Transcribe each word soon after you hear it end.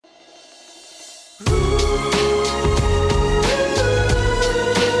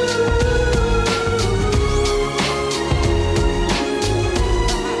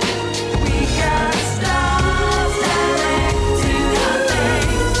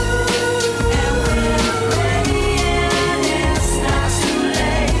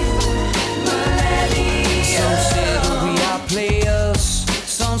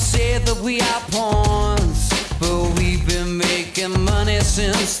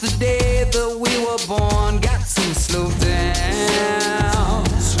Since the day that we were born, got to slow down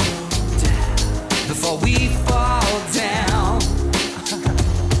before we fall down.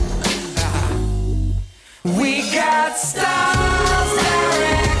 We got stars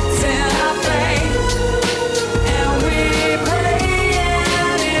directing our fate, and we pray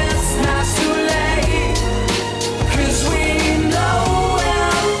and it's not too late, 'cause we know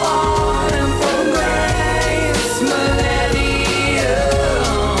we're falling from grace.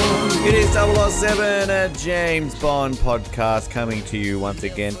 It is 007, a James Bond podcast, coming to you once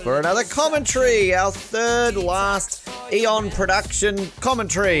again for another commentary, our third last Eon production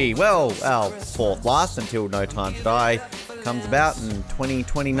commentary. Well, our fourth last until No Time to Die comes about in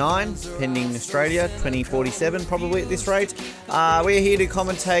 2029, pending Australia, 2047 probably at this rate. We're here to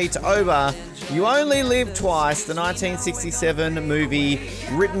commentate over You Only Live Twice, the 1967 movie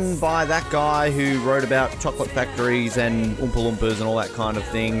written by that guy who wrote about chocolate factories and Oompa Loompas and all that kind of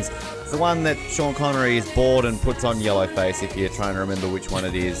things. It's the one that Sean Connery is bored and puts on yellow face, if you're trying to remember which one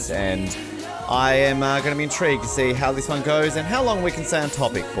it is. And I am going to be intrigued to see how this one goes and how long we can stay on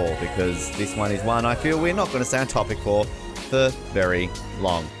topic for, because this one is one I feel we're not going to stay on topic for very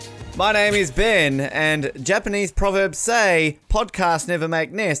long. My name is Ben, and Japanese proverbs say, podcasts never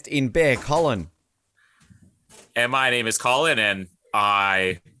make nest in bare Colin. And my name is Colin, and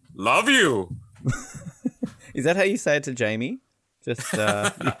I love you. Is that how you say it to Jamie? Just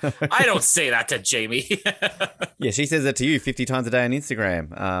I don't say that to Jamie. Yeah, she says that to you 50 times a day on Instagram.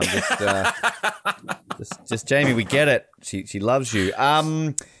 Just Jamie, we get it. She loves you.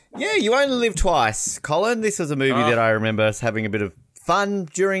 Yeah, You Only Live Twice, Colin. This was a movie that I remember us having a bit of fun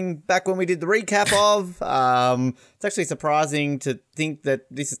back when we did the recap of. It's actually surprising to think that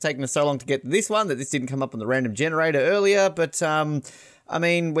this has taken us so long to get to this one, that this didn't come up on the random generator earlier, but I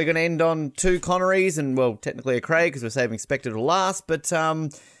mean, we're going to end on two Connerys and, well, technically a Craig because we're saving Spectre to last. But,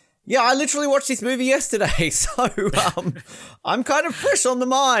 yeah, I literally watched this movie yesterday. So I'm kind of fresh on the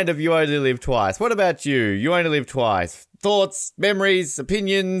mind of You Only Live Twice. What about you? You Only Live Twice. Thoughts, memories,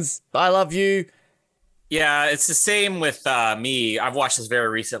 opinions. I love you. Yeah, it's the same with me. I've watched this very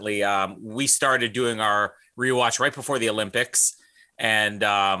recently. We started doing our rewatch right before the Olympics. And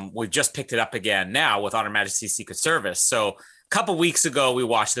we've just picked it up again now with On Her Majesty's Secret Service. So couple weeks ago, we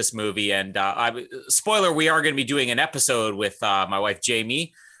watched this movie, and spoiler, we are going to be doing an episode with my wife,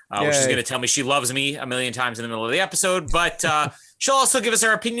 Jamie, where she's going to tell me she loves me a million times in the middle of the episode, but she'll also give us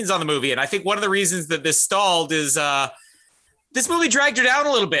her opinions on the movie. And I think one of the reasons that this stalled is this movie dragged her down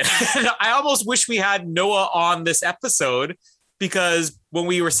a little bit. I almost wish we had Noah on this episode, because when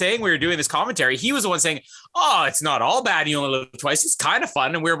we were saying we were doing this commentary, he was the one saying, oh, it's not all bad. You only live twice. It's kind of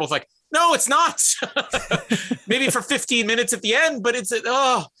fun. And we were both like, no, it's not. Maybe for 15 minutes at the end, but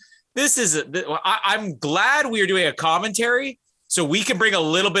I'm glad we are doing a commentary so we can bring a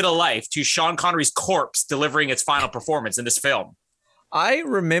little bit of life to Sean Connery's corpse delivering its final performance in this film. I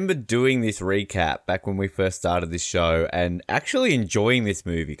remember doing this recap back when we first started this show and actually enjoying this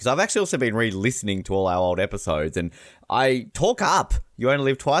movie, because I've actually also been re-listening to all our old episodes, and I talk up You Only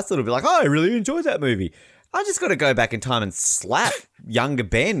Live Twice a little bit, like, oh, I really enjoyed that movie. I just got to go back in time and slap younger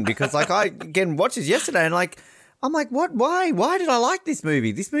Ben, because like I again watched this yesterday and I'm like, what? Why did I like this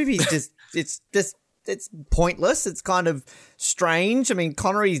movie? This movie is it's pointless. It's kind of strange. I mean,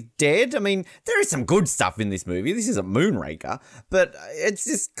 Connery's dead. I mean, there is some good stuff in this movie. This isn't Moonraker, but it's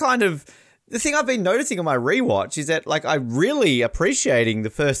just kind of the thing I've been noticing on my rewatch is that, like, I'm really appreciating the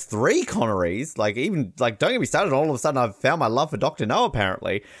first three Connerys. Like, even, like, don't get me started, all of a sudden I've found my love for Dr. No,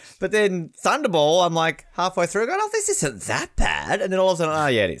 apparently. But then Thunderball, I'm, like, halfway through going, oh, this isn't that bad. And then all of a sudden, oh,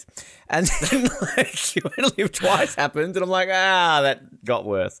 yeah, it is. And then, like, You Only Live Twice happens, and I'm like, that got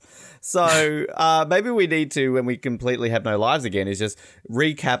worse. So maybe we need to, when we completely have no lives again, is just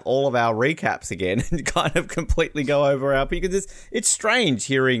recap all of our recaps again and kind of completely go over our, because it's strange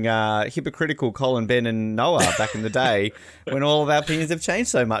hearing hypocritical Colin, Ben and Noah back in the day when all of our opinions have changed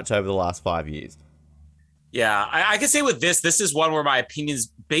so much over the last 5 years. Yeah, I can say with this is one where my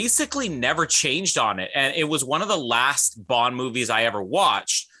opinions basically never changed on it. And it was one of the last Bond movies I ever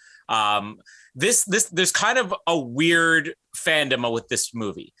watched. There's kind of a weird fandom with this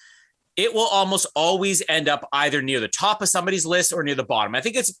movie. it will almost always end up either near the top of somebody's list or near the bottom. I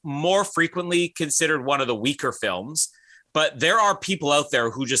think it's more frequently considered one of the weaker films, but there are people out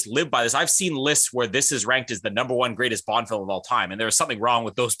there who just live by this. I've seen lists where this is ranked as the number one greatest Bond film of all time, and there's something wrong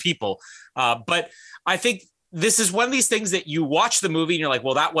with those people. But I think this is one of these things that you watch the movie and you're like,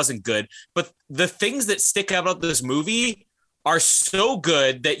 well, that wasn't good. But the things that stick out about this movie are so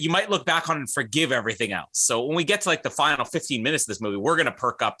good that you might look back on and forgive everything else. So when we get to like the final 15 minutes of this movie, we're going to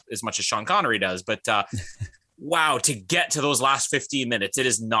perk up as much as Sean Connery does. But wow, to get to those last 15 minutes, it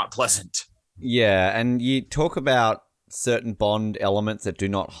is not pleasant. Yeah, and you talk about certain Bond elements that do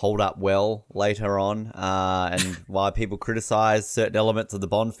not hold up well later on, and why people criticize certain elements of the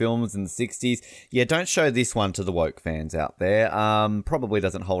Bond films in the 60s. Yeah, don't show this one to the woke fans out there. Probably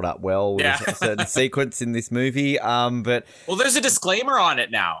doesn't hold up well with a certain sequence in this movie. But well, there's a disclaimer on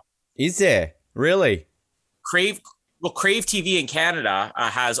it now. Is there? Really? Crave TV in Canada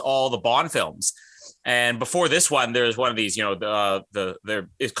has all the Bond films. And before this one, there's one of these, there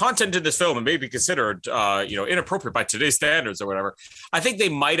is content in this film and may be considered, inappropriate by today's standards or whatever. I think they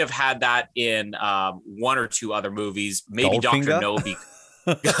might have had that in one or two other movies, maybe Dr. No.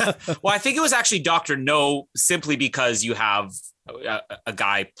 Well, I think it was actually Dr. No, simply because you have a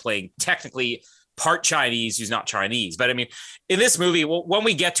guy playing technically part Chinese who's not Chinese. But I mean, in this movie, when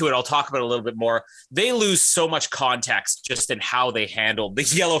we get to it, I'll talk about it a little bit more. They lose so much context just in how they handled the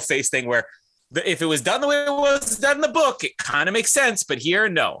yellow face thing, where if it was done the way it was done in the book, it kind of makes sense, but here,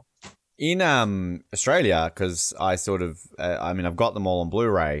 no. In Australia, because I sort of, I've got them all on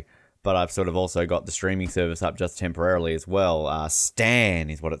Blu-ray, but I've sort of also got the streaming service up just temporarily as well. Stan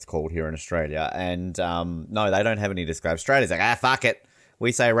is what it's called here in Australia. And no, they don't have any disclaimer. Australia's like, fuck it.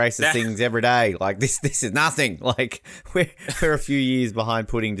 We say racist things every day. Like, this is nothing. Like, we're a few years behind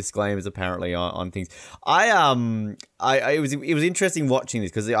putting disclaimers apparently on things. It was interesting watching this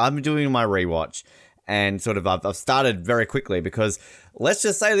because I'm doing my rewatch, and sort of I've started very quickly because let's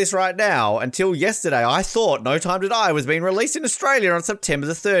just say this right now. Until yesterday, I thought No Time to Die was being released in Australia on September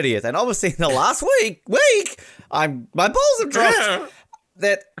the 30th, and obviously in the last week, my balls have dropped.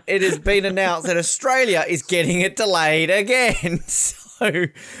 That it has been announced that Australia is getting it delayed again.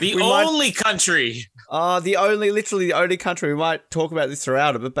 The only country. Literally the only country. We might talk about this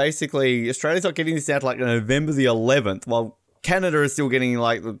throughout it, but basically Australia's not getting this out to like November the 11th, while Canada is still getting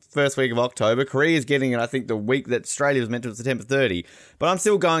like the first week of October. Korea's getting it, I think, the week that Australia was meant to be September 30. But I'm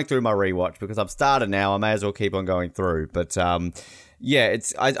still going through my rewatch because I've started now. I may as well keep on going through. But yeah,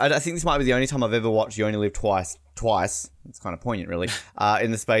 I think this might be the only time I've ever watched You Only Live Twice. It's kind of poignant, really, in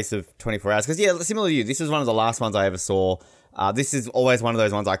the space of 24 hours. Because, yeah, similar to you, this was one of the last ones I ever saw. This is always one of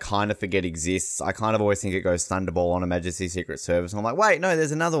those ones I kind of forget exists. I kind of always think it goes Thunderball on Her Majesty's Secret Service. And I'm like, wait, no,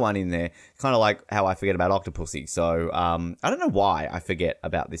 there's another one in there. Kind of like how I forget about Octopussy. So I don't know why I forget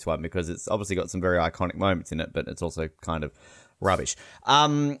about this one, because it's obviously got some very iconic moments in it, but it's also kind of rubbish.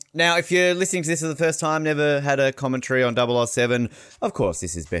 Now, if you're listening to this for the first time, never had a commentary on 007, of course,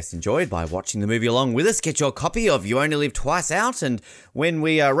 this is best enjoyed by watching the movie along with us. Get your copy of You Only Live Twice out, and when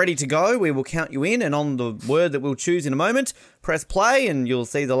we are ready to go, we will count you in, and on the word that we'll choose in a moment, press play, and you'll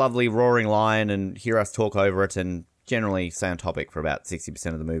see the lovely roaring lion and hear us talk over it and generally stay on topic for about 60%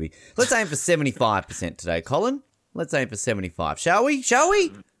 of the movie. Let's aim for 75% today, Colin. Let's aim for 75. Shall we?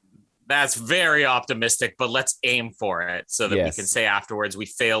 That's very optimistic, but let's aim for it so that we can say afterwards we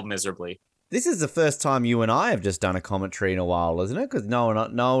failed miserably. This is the first time you and I have just done a commentary in a while, isn't it? Because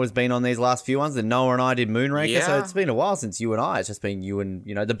Noah has been on these last few ones, and Noah and I did Moonraker, so it's been a while since you and I. It's just been you and,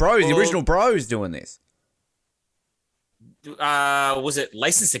 the bros, the original bros doing this. Was it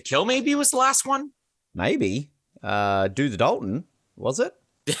License to Kill maybe was the last one? Maybe. Do the Dalton, was it?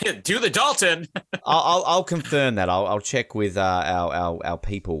 Do the Dalton. I'll confirm that. I'll check with our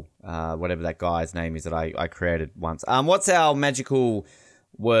people, whatever that guy's name is that I created once. What's our magical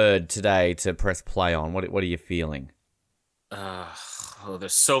word today to press play on? What are you feeling?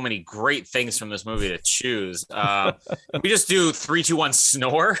 There's so many great things from this movie to choose. We just do 3, 2, 1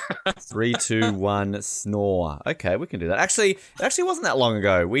 snore. 3, 2, 1 snore. Okay, we can do that. Actually, it actually wasn't that long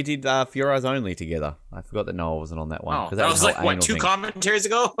ago. We did For Your Eyes Only together. I forgot that Noah wasn't on that one. Oh, that was like, what, 2 commentaries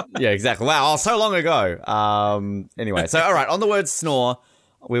ago? Yeah, exactly. Wow, so long ago. Anyway, so all right, on the word snore,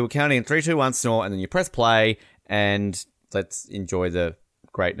 we were counting in 3, 2, 1 snore, and then you press play, and let's enjoy the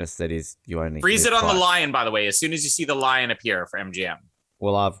greatness that is You Only Freeze it on the lion, by the way, as soon as you see the lion appear for MGM.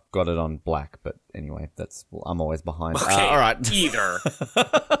 Well, I've got it on black, but anyway, I'm always behind. Okay, all right. Either.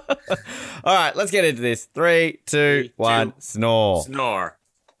 All right, let's get into this. 3, 2, 1, snore. Snore.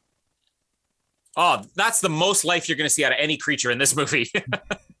 Oh, that's the most life you're going to see out of any creature in this movie.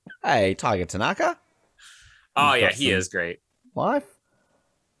 Hey, Tiger Tanaka. Oh, yeah, he is great. Life.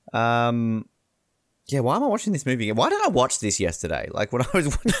 Yeah, why am I watching this movie again? Why did I watch this yesterday? Like when I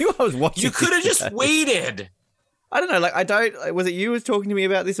was watching. You could have this just today. waited. I don't know. Like I don't. Was it you who was talking to me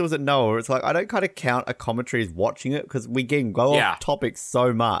about this, or was it Noah? It's like I don't kind of count a commentary as watching it because we can go off topic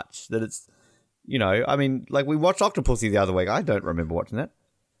so much that it's. I mean, like we watched Octopussy the other week. I don't remember watching that.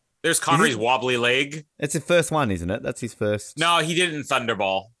 There's Connery's wobbly leg. It's his first one, isn't it? That's his first. No, he did it in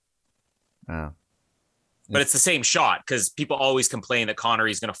Thunderball. Oh. But it's the same shot because people always complain that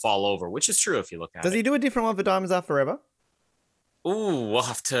Connery's going to fall over, which is true if you look at it. Does he do a different one for Diamonds Are Forever? Ooh, we'll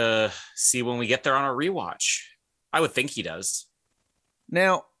have to see when we get there on our rewatch. I would think he does.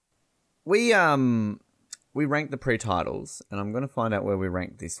 Now, we ranked the pre-titles, and I'm going to find out where we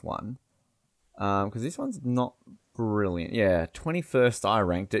ranked this one. Because this one's not brilliant. Yeah, 21st I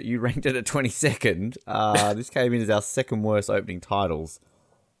ranked it. You ranked it at 22nd. This came in as our second worst opening titles.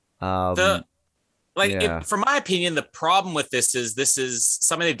 From my opinion, the problem with this is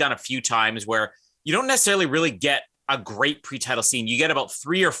something they've done a few times where you don't necessarily really get a great pre-title scene. You get about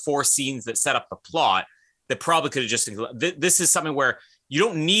 3 or 4 scenes that set up the plot that probably could have just included. This is something where you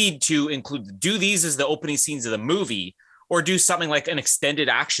don't need to do these as the opening scenes of the movie, or do something like an extended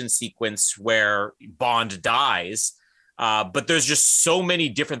action sequence where Bond dies. But there's just so many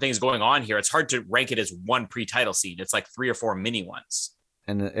different things going on here. It's hard to rank it as one pre-title scene. It's like 3 or 4 mini ones.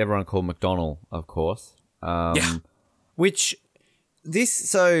 And everyone called McDonnell, of course. Which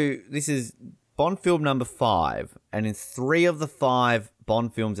this is Bond film number 5, and in 3 of the 5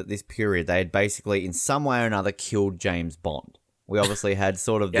 Bond films at this period, they had basically in some way or another killed James Bond. We obviously had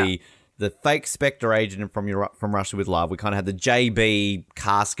sort of the fake Spectre agent from Russia with Love. We kind of had the JB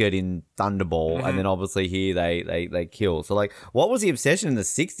casket in Thunderball, and then obviously here they kill. So like, what was the obsession in the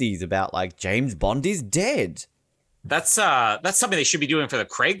 60s about like James Bond is dead? That's something they should be doing for the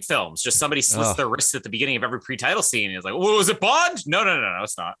Craig films. Just somebody slits their wrists at the beginning of every pre-title scene. It's like, well, was it Bond? No,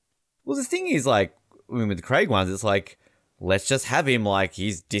 it's not. Well, the thing is, like, with the Craig ones, it's like, let's just have him like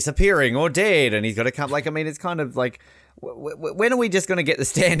he's disappearing or dead, and he's got to come. Like, I mean, it's kind of like, when are we just going to get the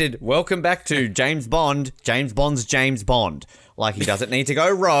standard? Welcome back to James Bond. James Bond's James Bond. Like, he doesn't need to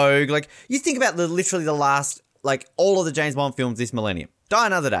go rogue. Like, you think about literally the last, like, all of the James Bond films this millennium. Die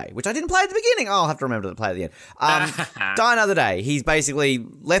Another Day, which I didn't play at the beginning. Oh, I'll have to remember to play at the end. Die Another Day. He's basically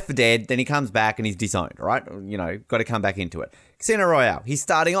left for dead, then he comes back and he's disowned, right? Got to come back into it. Casino Royale. He's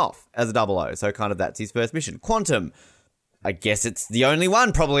starting off as a 00, so kind of that's his first mission. Quantum. I guess it's the only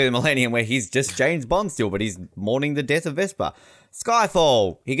one probably in the millennium where he's just James Bond still, but he's mourning the death of Vesper.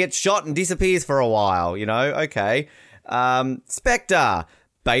 Skyfall. He gets shot and disappears for a while, okay. Spectre.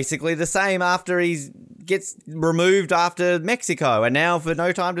 Basically the same after he gets removed after Mexico, and now for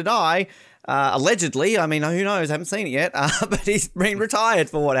No Time to Die, allegedly, I mean, who knows, I haven't seen it yet, but he's been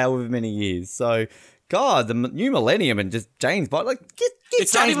retired for however many years. So, God, the new millennium and just James Bond, like,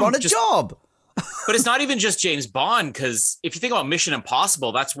 get James Bond a job. But it's not even just James Bond, because if you think about Mission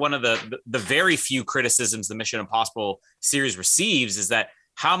Impossible, that's one of the very few criticisms the Mission Impossible series receives, is that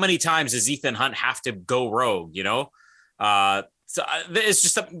how many times does Ethan Hunt have to go rogue, So it's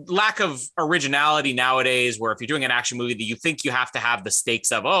just a lack of originality nowadays, where if you're doing an action movie that you think you have to have the stakes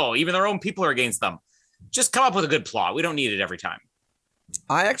of, even their own people are against them. Just come up with a good plot. We don't need it every time.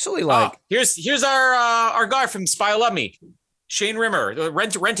 I actually like... Here's our guy from Spy Who Loved Me. Shane Rimmer,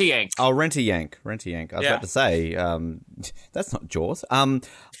 Rent-A-Yank. Oh, Rent-A-Yank. I was about to say, that's not Jaws.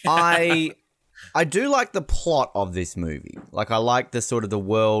 I do like the plot of this movie. Like, I like the sort of the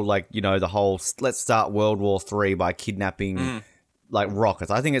world, like, the whole, let's start World War III by kidnapping... like rockets.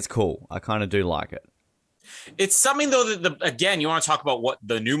 I think it's cool. I kind of do like it. It's something though that again, you want to talk about what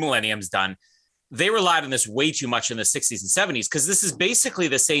the new millennium's done. They relied on this way too much in the 60s and 70s, because this is basically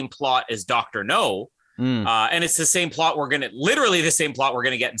the same plot as Dr. No. And it's the same plot literally the same plot we're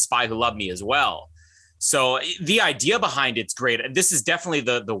going to get in Spy Who Loved Me as well. So the idea behind it's great. This is definitely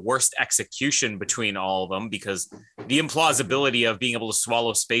the worst execution between all of them, because the implausibility of being able to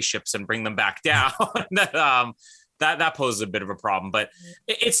swallow spaceships and bring them back down, that poses a bit of a problem, but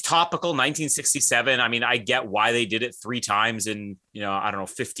it's topical. 1967. I mean, I get why they did it 3 times in,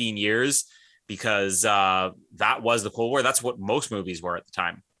 15 years, because that was the Cold War. That's what most movies were at the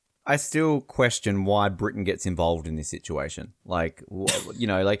time. I still question why Britain gets involved in this situation. Like,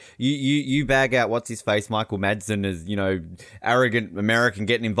 like you bag out what's his face, Michael Madsen, as, arrogant American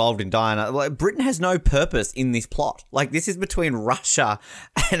getting involved in Diana. Like, Britain has no purpose in this plot. Like, this is between Russia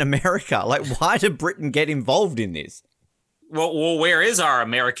and America. Like, why did Britain get involved in this? Well, where is our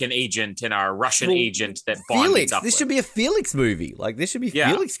American agent and our Russian agent that Bond meets up This with? should be a Felix movie. Like, this should be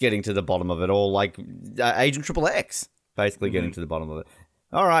Felix getting to the bottom of it, or like Agent XXX basically getting to the bottom of it.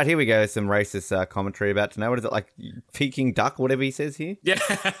 All right, here we go. Some racist commentary about to know. What is it, like Peking duck, whatever he says here? Yeah.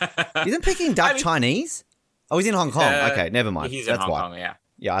 Isn't Peking duck Chinese? Oh, he's in Hong Kong. Okay, never mind. He's in Hong Kong, yeah.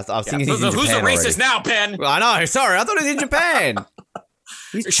 Yeah, I was thinking he's in Who's Japan the racist already. now, Ben? Well, I know. Sorry, I thought he was in Japan.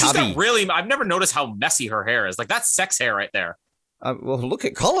 He's She's chubby. got really... I've never noticed how messy her hair is. Like, that's sex hair right there. Well, look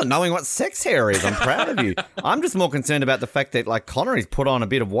at Colin knowing what sex hair is. I'm proud of you. I'm just more concerned about the fact that, like, Connery's put on a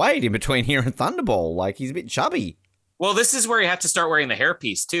bit of weight in between here and Thunderball. Like, he's a bit chubby. Well, this is where he had to start wearing the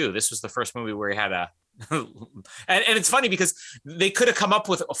hairpiece, too. This was the first movie where he had a... and it's funny because they could have come up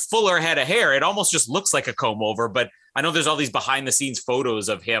with a fuller head of hair. It almost just looks like a comb over, but I know there's all these behind the scenes photos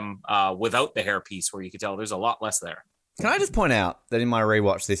of him without the hairpiece where you can tell there's a lot less there. Can I just point out that in my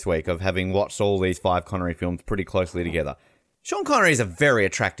rewatch this week of having watched all these 5 Connery films pretty closely together, Sean Connery is a very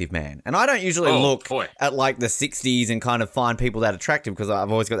attractive man. And I don't usually look at like the 60s and kind of find people that attractive because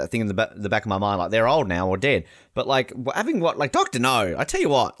I've always got that thing in the back of my mind, like they're old now or dead. But like having like Dr. No, I tell you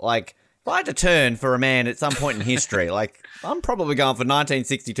what, like if I had to turn for a man at some point in history, like I'm probably going for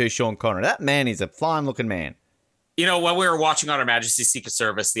 1962 Sean Connery. That man is a fine looking man. You know, when we were watching on Her Majesty's Secret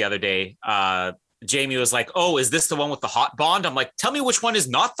Service the other day, Jamie was like, "Oh, is this the one with the hot Bond?" I'm like, "Tell me which one is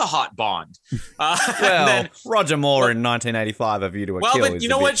not the hot Bond." Well, Roger Moore in 1985, A View to a Kill. Well, but you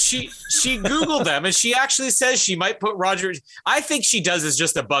know what? She Googled them and she actually says she might put Roger. I think she does is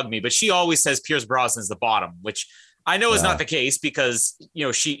just to bug me, but she always says Pierce Brosnan's the bottom, which I know is not the case because, you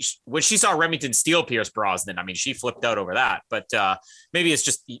know, she when she saw Remington steal Pierce Brosnan, I mean, she flipped out over that. But maybe it's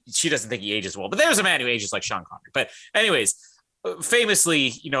just she doesn't think he ages well. But there's a man who ages like Sean Connery. But anyways, famously,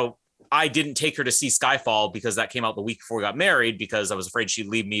 you know, I didn't take her to see Skyfall because that came out the week before we got married because I was afraid she'd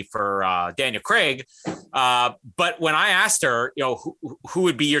leave me for Daniel Craig. But when I asked her, you know, who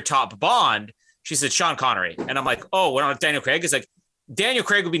would be your top Bond, she said Sean Connery. And I'm like, oh, we're on Daniel Craig? It's like, Daniel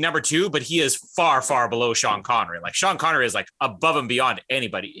Craig would be number 2, but he is far, far below Sean Connery. Like Sean Connery is like above and beyond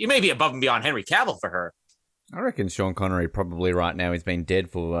anybody. He may be above and beyond Henry Cavill for her. I reckon Sean Connery probably right now, he's been dead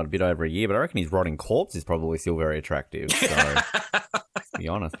for a bit over a year, but I reckon his rotting corpse is probably still very attractive. So, let's be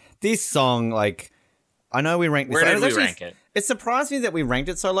honest. This song, like, I know we ranked this. Where did we rank it? It surprised me that we ranked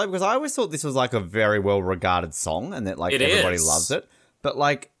it so low because I always thought this was like a very well-regarded song and that like everybody loves it. But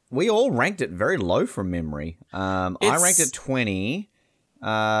like, we all ranked it very low from memory. I ranked it 20.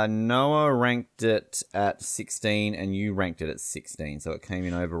 Noah ranked it at 16 and you ranked it at 16. So it came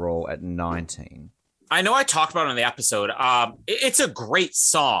in overall at 19. I know I talked about it in the episode. It's a great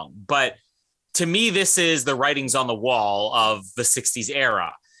song, but to me, this is the writings on the wall of the 60s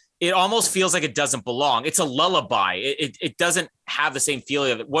era. It almost feels like it doesn't belong. It's a lullaby. It doesn't have the same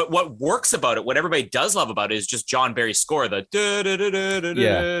feeling of it. What works about it, what everybody does love about it, is just John Barry's score. That's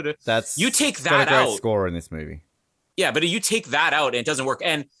you take that got a great out. Score in this movie. Yeah, but you take that out and it doesn't work.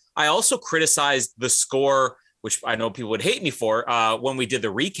 And I also criticized the score, which I know people would hate me for, when we did the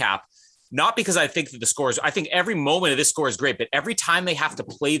recap. Not because I think that the score is, I think every moment of this score is great, but every time they have to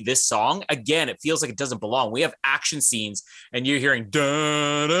play this song, again, it feels like it doesn't belong. We have action scenes and you're hearing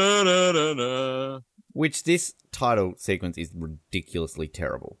da, da, da, da, da. Which this title sequence is ridiculously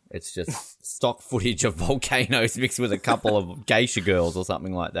terrible. It's just stock footage of volcanoes mixed with a couple of geisha girls or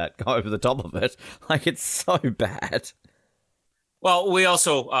something like that go over the top of it. Like, it's so bad. Well, we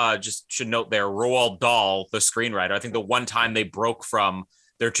also just should note there, Roald Dahl, the screenwriter, I think the one time they broke from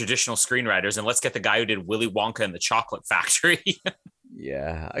their traditional screenwriters, and let's get the guy who did Willy Wonka and the Chocolate Factory.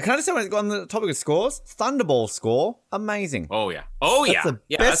 Yeah. Can I just say, on the topic of scores, Thunderball score, amazing. Oh, yeah. Oh, that's yeah. The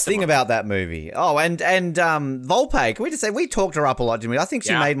yeah, best thing about that movie. Oh, and Volpe, can we just say, we talked her up a lot, didn't we? I think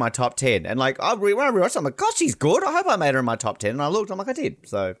she made my top 10. And like, when I rewatched it, I'm like, gosh, she's good. I hope I made her in my top 10. And I looked, I'm like, I did.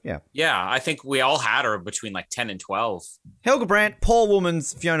 So, yeah. Yeah, I think we all had her between like 10 and 12. Helga Brandt, poor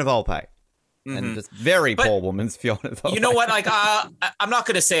woman's Fiona Volpe. Mm-hmm. And just very poor woman's Fiona Volpe. You know what? Like, I'm not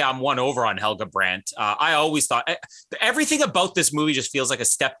going to say I'm won over on Helga Brandt. I always thought everything about this movie just feels like a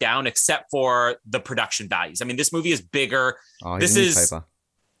step down, except for the production values. I mean, this movie is bigger. Oh, this is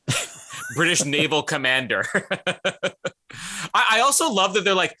British Naval Commander. I also love that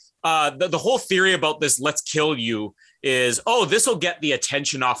they're like, the whole theory about this "let's kill you" is, oh, this will get the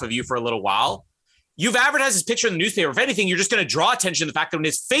attention off of you for a little while. You've advertised his picture in the newspaper. If anything, you're just going to draw attention to the fact that when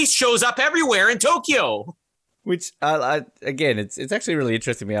his face shows up everywhere in Tokyo. Which, again, it's actually really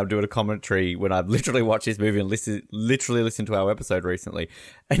interesting me. I'm doing a commentary when I've literally watched this movie and literally listened to our episode recently.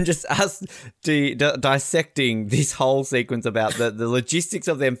 And just us dissecting this whole sequence about the logistics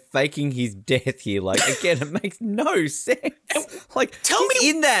of them faking his death here. Like, again, it makes no sense. Like,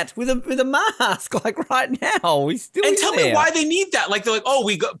 he's in that with a mask, like right now. He's still in there. And tell me why they need that. Like, they're like, oh,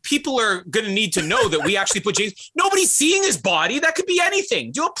 people are going to need to know that we actually put James. Nobody's seeing his body. That could be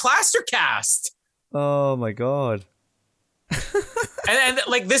anything. Do a plaster cast. Oh my God. and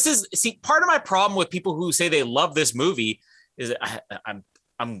like this is part of my problem with people who say they love this movie is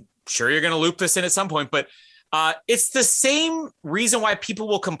I'm sure you're going to loop this in at some point, but it's the same reason why people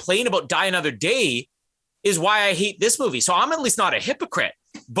will complain about Die Another Day is why I hate this movie. So I'm at least not a hypocrite.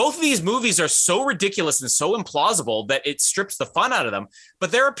 Both of these movies are so ridiculous and so implausible that it strips the fun out of them.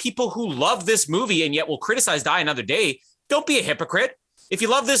 But there are people who love this movie and yet will criticize Die Another Day. Don't be a hypocrite. If you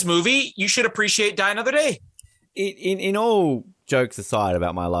love this movie, you should appreciate Die Another Day. In all jokes aside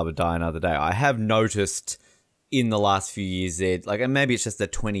about my love of Die Another Day, I have noticed in the last few years that, like, and maybe it's just a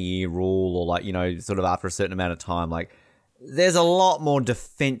 20-year rule or, like, you know, sort of after a certain amount of time, like, there's a lot more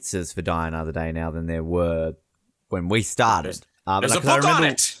defenses for Die Another Day now than there were when we started. There's a book on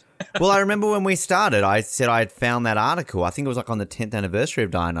it. Well, I remember when we started, I said I had found that article. I think it was like on the 10th anniversary of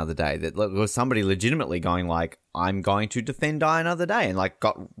Die Another Day that was somebody legitimately going like, I'm going to defend Die Another Day, and like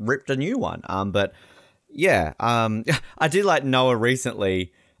got ripped a new one. But yeah, I did like Noah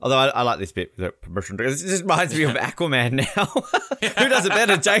recently. Although I like this bit with permission. This just reminds me of Aquaman now. Who does it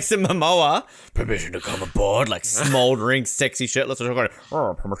better? Jason Momoa. Permission to come aboard. Like smoldering, sexy shirtless.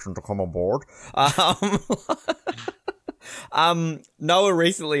 Oh, permission to come aboard. Noah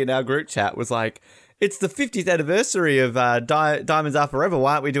recently in our group chat was like, it's the 50th anniversary of Diamonds Are Forever.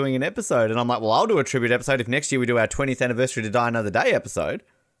 Why aren't we doing an episode? And I'm like, well, I'll do a tribute episode if next year we do our 20th anniversary to Die Another Day episode.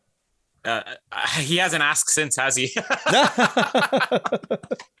 He hasn't asked since, has he?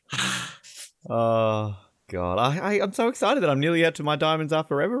 Oh, God. I'm so excited that I'm nearly out to my Diamonds Are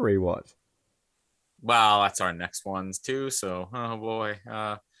Forever rewatch. Well, that's our next ones too. So, oh boy.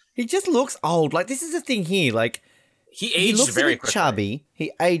 He just looks old. Like, this is the thing here. Like, he aged looks very a bit quickly. chubby.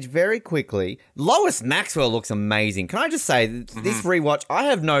 He aged very quickly. Lois Maxwell looks amazing. Can I just say, this rewatch, I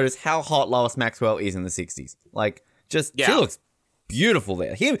have noticed how hot Lois Maxwell is in the 60s. Like, just, she looks beautiful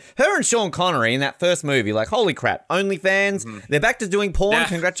there. Her and Sean Connery in that first movie, like, holy crap, OnlyFans. They're back to doing porn. Yeah.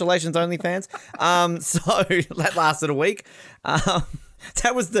 Congratulations, OnlyFans. So that lasted a week.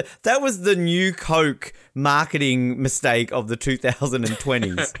 That was the new Coke marketing mistake of the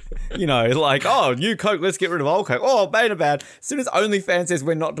 2020s. You know, like, oh, new Coke, let's get rid of old Coke. Oh, bad. As soon as OnlyFans says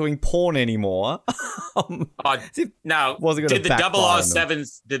we're not doing porn anymore. Now, did the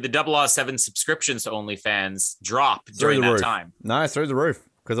 007 subscriptions to OnlyFans drop during that time? No, through the roof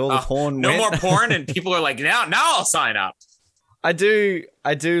because all the porn. No more porn, and people are like, now I'll sign up. I do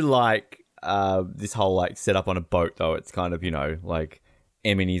like this whole like setup on a boat though. It's kind of, you know, like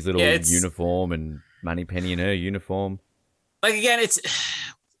Emily's little uniform and Moneypenny in her uniform. Like, again, it's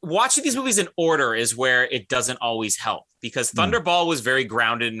watching these movies in order is where it doesn't always help because Thunderball was very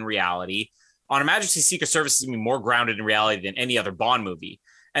grounded in reality. On Her Majesty's Secret Service is going to be more grounded in reality than any other Bond movie.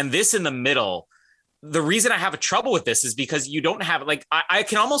 And this in the middle, the reason I have a trouble with this is because you don't have, like, I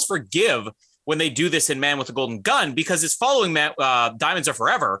can almost forgive when they do this in Man with a Golden Gun because it's following Diamonds Are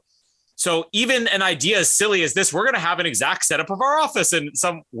Forever. So even an idea as silly as this, we're going to have an exact setup of our office in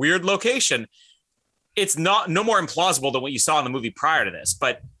some weird location. It's no more implausible than what you saw in the movie prior to this,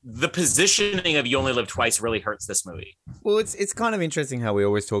 but the positioning of You Only Live Twice really hurts this movie. Well, it's kind of interesting how we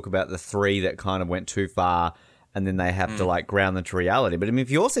always talk about the three that kind of went too far and then they have to like ground them to reality. But I mean,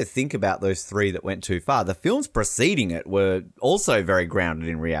 if you also think about those three that went too far, the films preceding it were also very grounded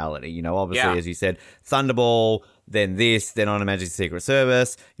in reality. You know, obviously, as you said, Thunderball, then this, then On Her Majesty's Secret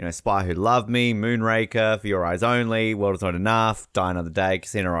Service, you know, Spy Who Loved Me, Moonraker, For Your Eyes Only, World Is Not Enough, Die Another Day,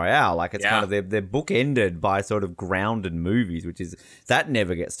 Casino Royale. Like, it's kind of, they're bookended by sort of grounded movies, which is, that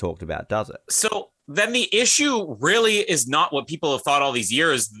never gets talked about, does it? So then the issue really is not what people have thought all these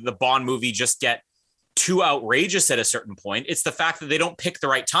years, the Bond movie just get too outrageous at a certain point. It's the fact that they don't pick the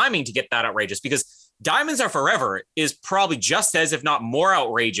right timing to get that outrageous, because Diamonds Are Forever is probably just as, if not more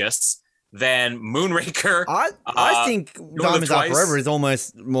outrageous than Moonraker. I think Diamonds Are Forever is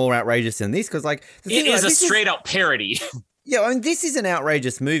almost more outrageous than this, because like it is a straight out parody. Yeah, I mean, this is an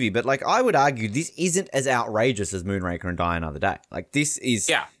outrageous movie, but like I would argue this isn't as outrageous as Moonraker and Die Another Day. Like this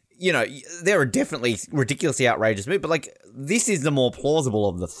is, you know, there are definitely ridiculously outrageous movies, but like this is the more plausible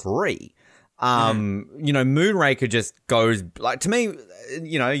of the three. You know, Moonraker just goes like, to me,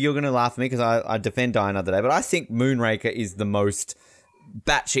 you know, you're going to laugh at me because I defend Die Another Day, but I think Moonraker is the most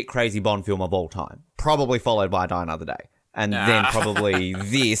batshit crazy Bond film of all time, probably followed by Die Another Day, and then probably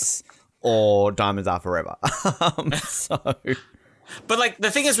this or Diamonds Are Forever. But like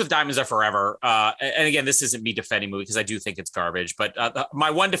the thing is with Diamonds Are Forever, and again, this isn't me defending movie because I do think it's garbage, but my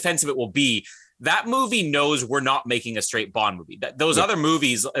one defense of it will be that movie knows we're not making a straight Bond movie. Those other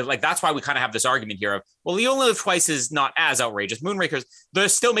movies, like that's why we kind of have this argument here of, well, You Only Live Twice is not as outrageous. Moonraker's, they're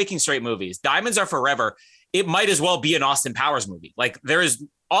still making straight movies. Diamonds Are Forever it might as well be an Austin Powers movie. Like there is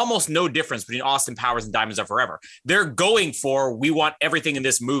almost no difference between Austin Powers and Diamonds Are Forever. They're going for, we want everything in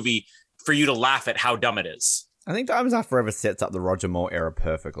this movie for you to laugh at how dumb it is. I think Diamonds Are Forever sets up the Roger Moore era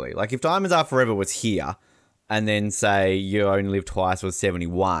perfectly. Like, if Diamonds Are Forever was here, and then, say, You Only Live Twice was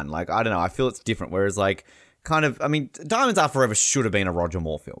 71, like, I don't know, I feel it's different. Whereas, like, kind of, I mean, Diamonds Are Forever should have been a Roger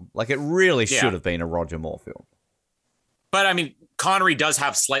Moore film. Like, it really should have been a Roger Moore film. But, I mean, Connery does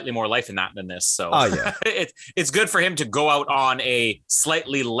have slightly more life in that than this, so oh, yeah. it's good for him to go out on a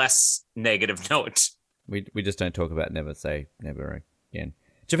slightly less negative note. We just don't talk about Never Say Never again.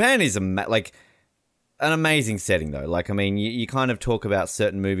 Japan is, like, an amazing setting, though. Like, I mean, you kind of talk about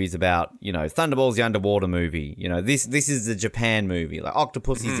certain movies about, you know, Thunderball's the underwater movie. You know, this is the Japan movie. Like,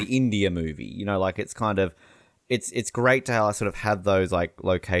 Octopus is the India movie. You know, like, it's kind of... It's great to sort of have those, like,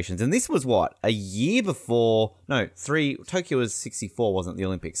 locations. And this was, what, a year before... No, Tokyo was 64, wasn't the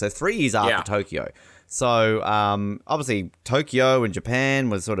Olympics. So 3 years after Tokyo. So, obviously, Tokyo and Japan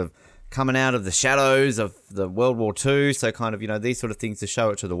was sort of coming out of the shadows of the World War II. So kind of, you know, these sort of things to show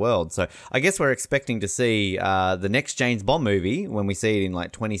it to the world. So I guess we're expecting to see the next James Bond movie, when we see it in,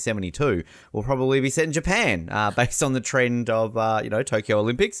 like, 2072, will probably be set in Japan, based on the trend of, you know, Tokyo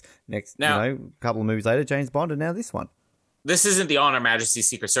Olympics. Next, now, you know, a couple of movies later, James Bond, and now this one. This isn't the On Her Majesty's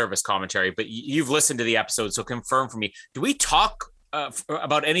Secret Service commentary, but you've listened to the episode, so confirm for me. Do we talk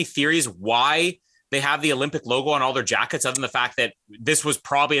about any theories why they have the Olympic logo on all their jackets, other than the fact that this was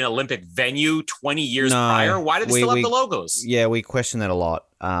probably an Olympic venue 20 years prior? Why did they still have the logos? Yeah, we question that a lot.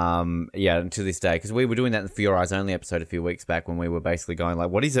 Yeah, to this day, because we were doing that in the For Your Eyes Only episode a few weeks back, when we were basically going, like,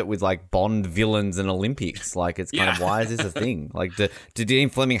 what is it with, like, Bond villains and Olympics? Like, it's kind of, why is this a thing? Like, did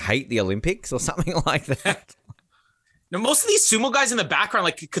Ian Fleming hate the Olympics or something like that? Now, most of these sumo guys in the background,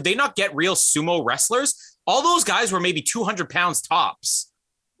 like, could they not get real sumo wrestlers? All those guys were maybe 200 pounds tops.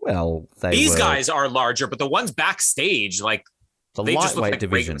 Well, these guys are larger, but the ones backstage, like, they just look like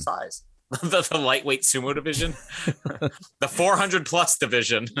division size. the lightweight sumo division, the 400 plus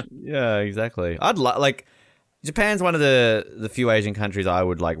division. Yeah, exactly. I'd like Japan's one of the few Asian countries I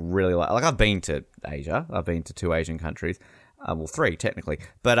would really like. Like, I've been to Asia. I've been to 2 Asian countries. Well, 3 technically,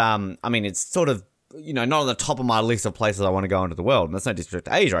 but I mean, it's sort of, you know, not on the top of my list of places I want to go into the world. And that's no disrespect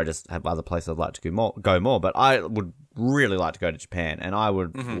to Asia. I just have other places I'd like to go more. But I would really like to go to Japan, and I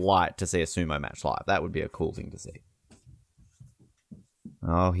would like to see a sumo match live. That would be a cool thing to see.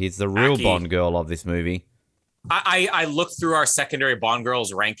 Oh, here's the real Bond girl of this movie. I looked through our secondary Bond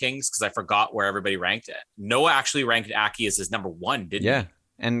girls rankings because I forgot where everybody ranked it. Noah actually ranked Aki as his number 1, didn't he? Yeah,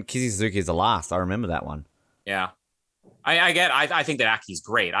 and Kizzy Suzuki is the last. I remember that one. Yeah. I think that Aki's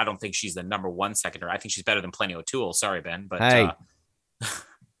great. I don't think she's the number 1 secondary. I think she's better than Plenty O'Toole. Sorry, Ben, but hey,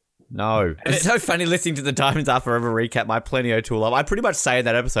 no, it's so funny listening to the Diamonds Are Forever recap. My Plenty O'Toole love. I pretty much say in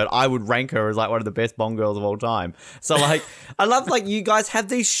that episode I would rank her as, like, one of the best Bond girls of all time. So, like, I love, like, you guys have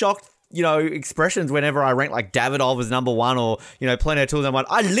these shocked, you know, expressions whenever I rank, like, Davidoff as number 1, or, you know, Plenty O'Toole number 1.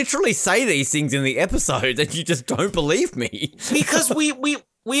 I literally say these things in the episode and you just don't believe me. Because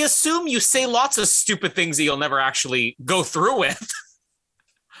we assume you say lots of stupid things that you'll never actually go through with.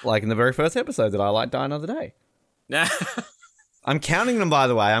 Like in the very first episode that I like Die Another Day. I'm counting them, by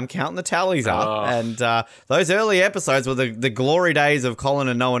the way. I'm counting the tallies up. And those early episodes were the glory days of Colin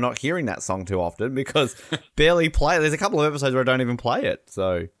and Noah not hearing that song too often, because barely play. There's a couple of episodes where I don't even play it.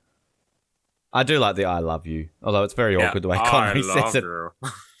 So I do like the I love you. Although it's very awkward the way Connery says it.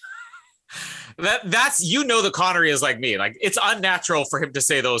 That's, you know, the Connery is like me. Like, it's unnatural for him to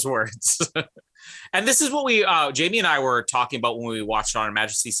say those words. And this is what we, Jamie and I were talking about when we watched On Her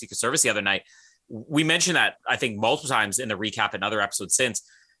Majesty's Secret Service the other night. We mentioned that, I think, multiple times in the recap and other episodes since.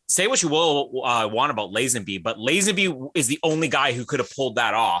 Say what you will want about Lazenby, but Lazenby is the only guy who could have pulled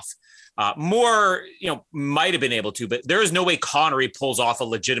that off. More, you know, might have been able to, but there is no way Connery pulls off a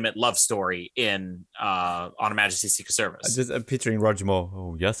legitimate love story in On Her Majesty's Secret Service. I'm picturing Roger Moore.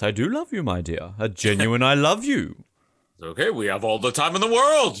 Oh, yes, I do love you, my dear. A genuine I love you. Okay, we have all the time in the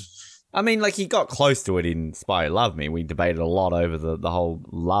world. I mean, like, he got close to it in Spy Who Loved Me. We debated a lot over the whole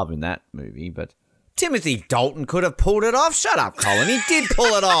love in that movie, but Timothy Dalton could have pulled it off. Shut up, Colin. He did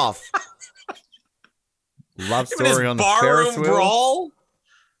pull it off. Love story on the Ferris wheel. Brawl?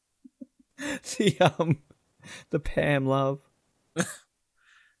 The Pam love.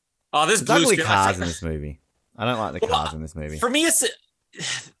 Oh, this There's blue ugly screen. cars in this movie. I don't like the cars in this movie. For me, it's,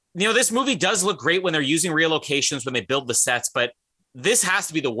 you know, this movie does look great when they're using real locations, when they build the sets, but this has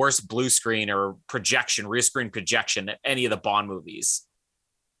to be the worst blue screen or projection, rear screen projection at any of the Bond movies.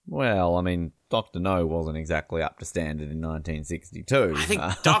 Well, I mean, Dr. No wasn't exactly up to standard in 1962. I think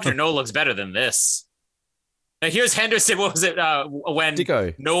Dr. No looks better than this. Now, here's Henderson. What was it? When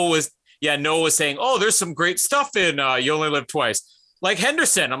Dicko. Noah was... yeah, Noah was saying, oh, there's some great stuff in You Only Live Twice. Like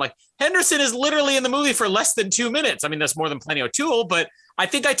Henderson. I'm like, Henderson is literally in the movie for less than 2 minutes. I mean, that's more than Plenty O'Toole, but I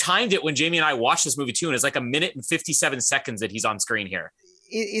think I timed it when Jamie and I watched this movie too, and it's like 1minute and 57 seconds that he's on screen here.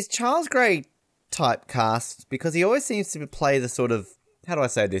 Is Charles Gray typecast? Because he always seems to play the sort of, how do I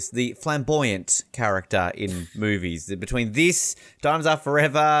say this, the flamboyant character in movies. Between this, Diamonds Are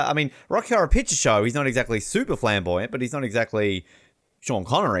Forever, I mean, Rocky Horror Picture Show, he's not exactly super flamboyant, but he's not exactly Sean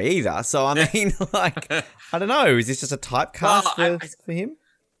Connery either. So, I mean, like, I don't know. Is this just a typecast for him?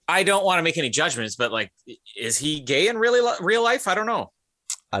 I don't want to make any judgments, but, like, is he gay in real life? I don't know.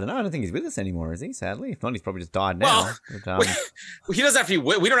 I don't know. I don't think he's with us anymore, is he? Sadly, if not, he's probably just died now. Well, he doesn't have to be.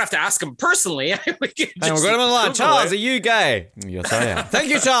 We don't have to ask him personally. We're going to line. Charles, are you gay? Yes, I am. Thank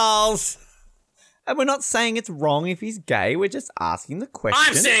you, Charles. And we're not saying it's wrong if he's gay. We're just asking the question.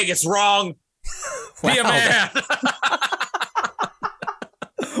 I'm saying it's wrong. Be a man.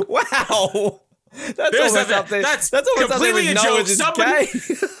 Wow. That's almost up there. That's almost completely up there with a joke.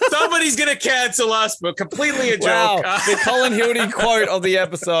 Somebody's going to cancel us, but completely a joke. Wow. The Colin Hildy quote of the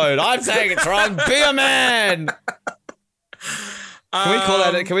episode. I'm saying it's wrong. Be a man. Can we call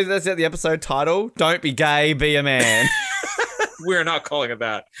that? Can we? That's the episode title. Don't be gay. Be a man. We're not calling it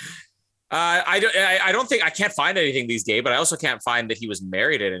that. I don't think I can't find anything these days, but I also can't find that he was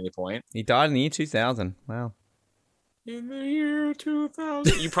married at any point. He died in the year 2000. Wow. In the year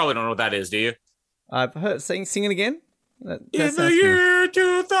 2000. You probably don't know what that is, do you? I've heard sing it again. In the year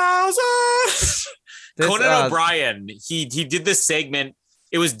 2000. Conan O'Brien. He did this segment.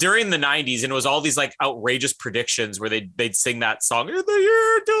 It was during the 90s, and it was all these like outrageous predictions where they'd sing that song in the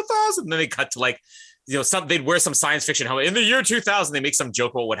year 2000. And then they cut to like, they'd wear some science fiction helmet. In the year 2000, they make some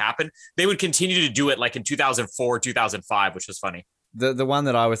joke about what happened. They would continue to do it like in 2004, 2005, which was funny. The one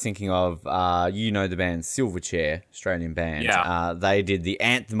that I was thinking of, the band Silverchair, Australian band. Yeah. They did the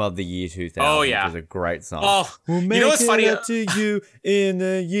anthem of the year 2000. Oh, yeah. Which was a great song. Oh, we'll make what's funny? Up to you in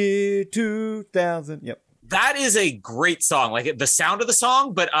the year 2000. Yep. That is a great song, like the sound of the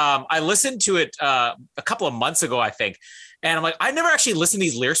song. But I listened to it a couple of months ago, I think. And I'm like, I never actually listened to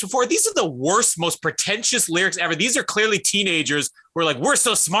these lyrics before. These are the worst, most pretentious lyrics ever. These are clearly teenagers who are like, we're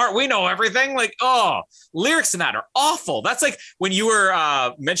so smart, we know everything. Like, lyrics in that are awful. That's like when you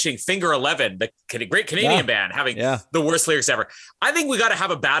were mentioning Finger 11, the great Canadian band, having the worst lyrics ever. I think we got to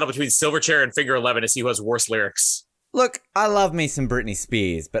have a battle between Silverchair and Finger 11 to see who has worse lyrics. Look, I love me some Britney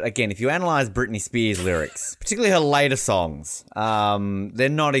Spears, but again, if you analyze Britney Spears' lyrics, particularly her later songs, they're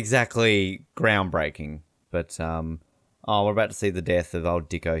not exactly groundbreaking, but... we're about to see the death of old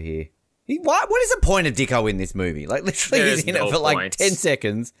Dicko here. What is the point of Dicko in this movie? Like, literally, he's in it for like 10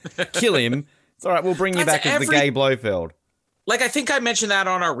 seconds. Kill him. It's all right, we'll bring you back as the gay Blofeld. Like, I think I mentioned that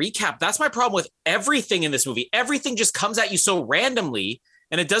on our recap. That's my problem with everything in this movie. Everything just comes at you so randomly,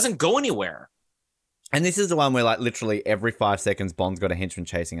 and it doesn't go anywhere. And this is the one where, like, literally every 5 seconds, Bond's got a henchman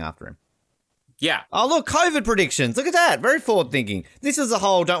chasing after him. Yeah. Oh, look, COVID predictions. Look at that. Very forward-thinking. This is the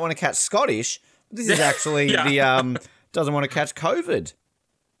whole don't want to catch Scottish. This is actually the... doesn't want to catch COVID.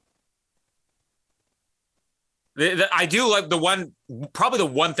 I do like probably the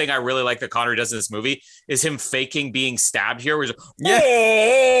one thing I really like that Connery does in this movie is him faking being stabbed here. Where he's like,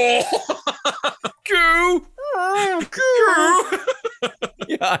 Goo!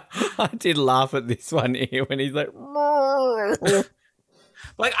 Yeah, I did laugh at this one here when he's like,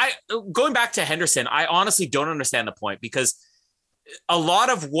 like going back to Henderson, I honestly don't understand the point because a lot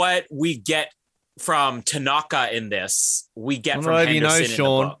of what we get from Tanaka in this, we get from Henderson nose, in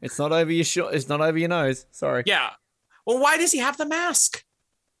Sean. the book. It's not over your It's not over your nose. Sorry. Yeah. Well, why does he have the mask?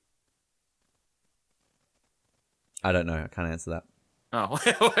 I don't know. I can't answer that. Oh,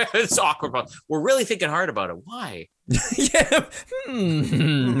 it's awkward. We're really thinking hard about it. Why? Yeah.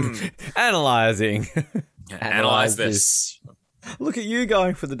 Analyzing. Analyze this. Look at you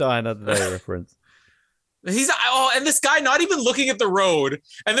going for the Die Another Day reference. And this guy not even looking at the road,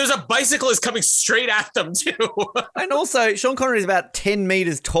 and there's a bicyclist coming straight at them too. And also, Sean Connery is about 10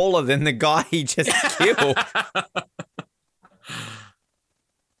 meters taller than the guy he just killed.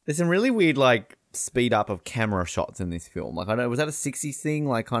 There's some really weird, like, speed up of camera shots in this film. Like, I know, was that a 60s thing?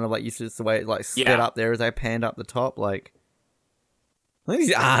 Like, kind of like used to just the way it, like, sped up there as they panned up the top. Like, I think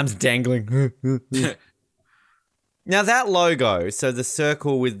his arms dangling. Now, that logo, so the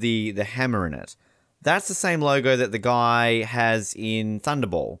circle with the hammer in it, that's the same logo that the guy has in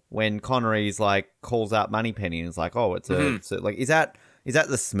Thunderball when Connery's like calls out Moneypenny and is like, "Oh, it's a like is that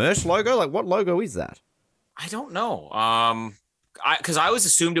the Smirch logo? Like, what logo is that?" I don't know. Because I always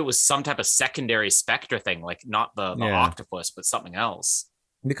assumed it was some type of secondary Spectre thing, like not the octopus, but something else.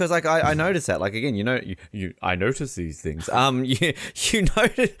 Because like I noticed that, like, again, I notice these things. You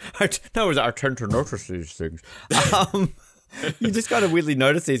notice. No, I tend to notice these things. You just kind of weirdly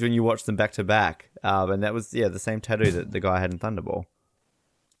notice these when you watch them back to back. And that was the same tattoo that the guy had in Thunderball.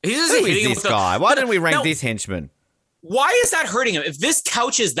 He's just Who hitting is this guy? Why didn't we rank this henchman? Why is that hurting him? If this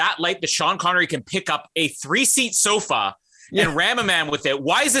couch is that light that Sean Connery can pick up a 3-seat sofa and ram a man with it,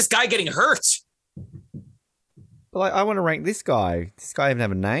 why is this guy getting hurt? But like, I want to rank this guy. This guy even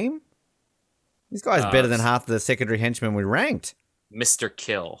have a name? This guy's better than half the secondary henchmen we ranked. Mr.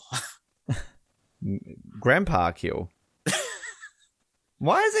 Kill. Grandpa Kill.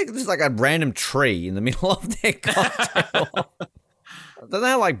 Why is it just like a random tree in the middle of their cocktail? Don't they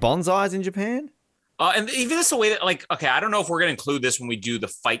have like bonsais in Japan? And even this way that, like, okay, I don't know if we're going to include this when we do the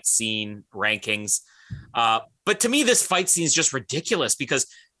fight scene rankings. But to me, this fight scene is just ridiculous because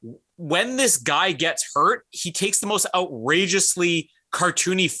when this guy gets hurt, he takes the most outrageously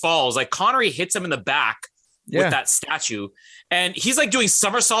cartoony falls. Like Connery hits him in the back with that statue, and he's like doing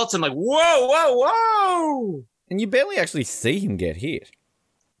somersaults and like, whoa, whoa, whoa. And you barely actually see him get hit.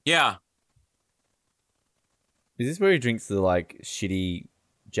 Yeah. Is this where he drinks the like shitty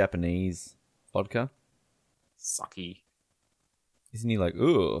Japanese vodka? Sucky. Isn't he like,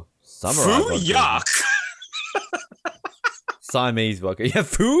 ooh, samurai Foo vodka? yuck. Siamese vodka. Yeah,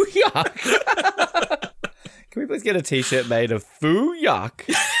 foo yuck. Can we please get a t-shirt made of foo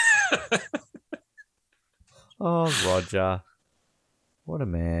yuck? Oh, Roger. What a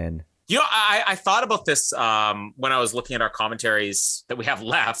man. You know, I thought about this when I was looking at our commentaries that we have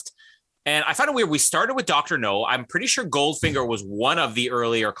left. And I found it weird. We started with Dr. No. I'm pretty sure Goldfinger was one of the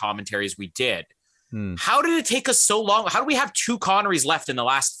earlier commentaries we did. How did it take us so long? How do we have 2 Connerys left in the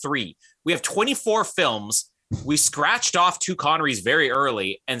last 3? We have 24 films. We scratched off 2 Connerys very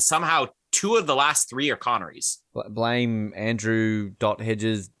early, and somehow 2 of the last 3 are Connerys. Blame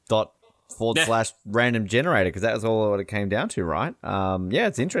Andrew.Hedges./random generator, because that was all what it came down to, right? Yeah,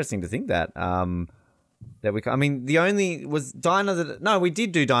 it's interesting to think that. The only was Die Another. No, we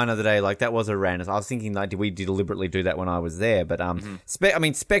did do Die Another Day. Like that was a random. I was thinking like, did we deliberately do that when I was there? But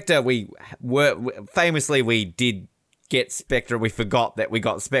Spectre. We did get Spectre. We forgot that we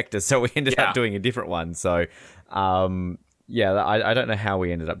got Spectre, so we ended up doing a different one. So, I don't know how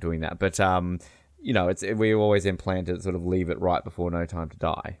we ended up doing that, but we always then plan to sort of leave it right before No Time to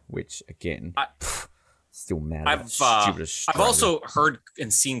Die, which again. Still mad. I've also heard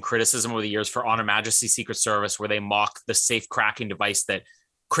and seen criticism over the years for Honor Majesty Secret Service where they mock the safe cracking device that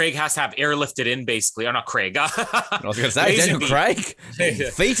Craig has to have airlifted in, basically. Or not Craig. I was going to say Daniel Craig.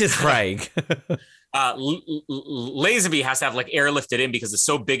 Fetus Craig. Lazenby has to have like airlifted in because it's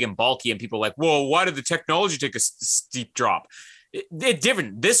so big and bulky, and people are like, whoa, why did the technology take a steep drop? It's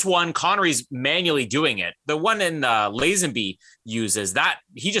different. This one, Connery's manually doing it. The one in Lazenby uses that.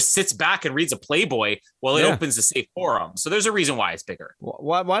 He just sits back and reads a Playboy while it opens the safe for him. So there's a reason why it's bigger.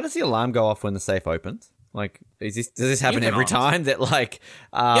 Why does the alarm go off when the safe opens? Like, does this happen every time that like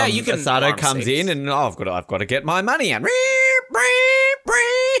Asado comes in and I've got to get my money out?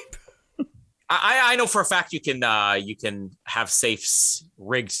 I know for a fact you can have safes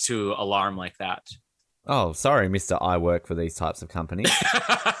rigged to alarm like that. Oh, sorry, Mr. I work for these types of companies.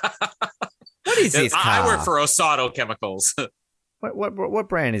 What is this car? I work for Osato Chemicals. What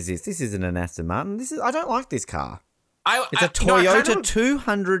brand is this? This isn't an Aston Martin. I don't like this car. It's a Toyota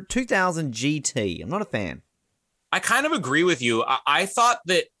 2000 GT. I'm not a fan. I kind of agree with you. I thought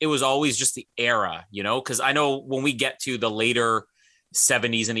that it was always just the era, because I know when we get to the later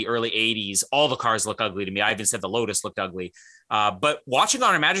 70s and the early 80s, all the cars look ugly to me. I even said the Lotus looked ugly. But watching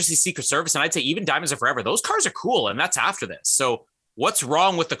on Her Majesty's Secret Service, and I'd say even Diamonds Are Forever, those cars are cool, and that's after this. So what's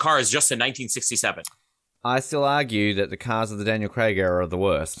wrong with the cars just in 1967? I still argue that the cars of the Daniel Craig era are the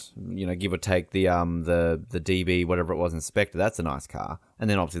worst. Give or take the DB, whatever it was, Inspector. That's a nice car. And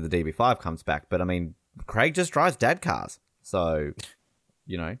then obviously the DB5 comes back. But I mean, Craig just drives dad cars. So,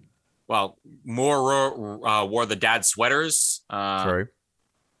 Well, Moore wore the dad sweaters. True.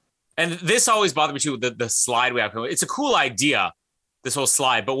 And this always bothered me too, the slide we have. It's a cool idea, this whole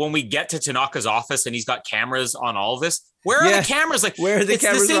slide. But when we get to Tanaka's office and he's got cameras on all of this, where are the cameras? Like, where are the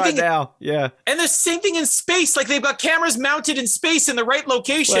cameras right now? Yeah. And the same thing in space. Like, they've got cameras mounted in space in the right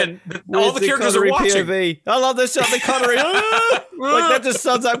location. All the characters are watching. POV? I love this shot, the Connery. Like, that just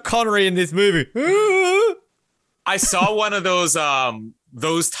sums up Connery in this movie. I saw one of those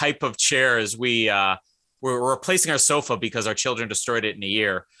type of chairs. We're replacing our sofa because our children destroyed it in a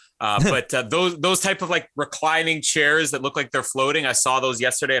year. But those type of like reclining chairs that look like they're floating, I saw those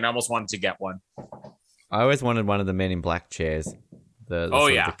yesterday and I almost wanted to get one. I always wanted one of the Men in Black chairs.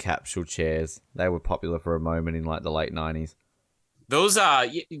 The capsule chairs. They were popular for a moment in like the late 90s. Those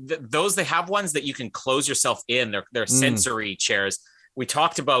they have ones that you can close yourself in. They're sensory chairs. We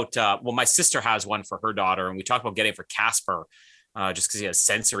talked about my sister has one for her daughter, and we talked about getting it for Casper, just because he has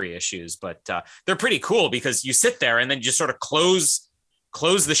sensory issues. But they're pretty cool because you sit there and then you just sort of close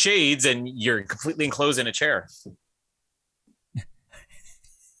the shades and you're completely enclosed in a chair.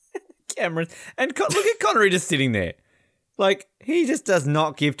 Cameron, and look at Connery just sitting there, like he just does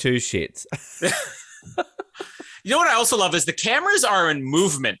not give two shits. You know what I also love is the cameras are in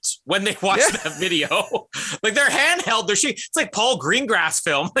movement when they watch that video. Like they're handheld, they're shaking. It's like Paul Greengrass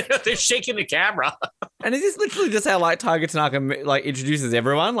film. They're shaking the camera. And is this literally just how like Tiger Tanaka like introduces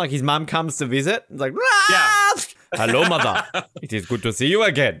everyone? Like his mum comes to visit. It's like, hello, mother. It is good to see you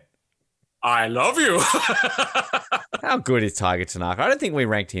again. I love you. How good is Tiger Tanaka? I don't think we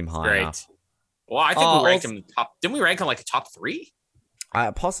ranked him high enough. Well, I think we ranked him top. Didn't we rank him like a top 3?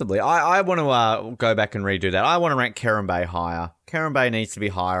 Possibly. I want to go back and redo that. I want to rank Kerim Bay higher. Kerim Bay needs to be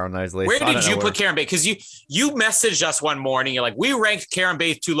higher on those lists. Where did you put Kerim Bay? Because you messaged us one morning. You're like, we ranked Kerim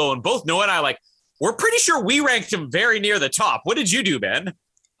Bay too low, and both Noah and I we're pretty sure we ranked him very near the top. What did you do, Ben?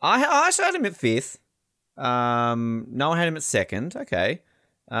 I actually had him at 5th. Noah had him at 2nd. Okay,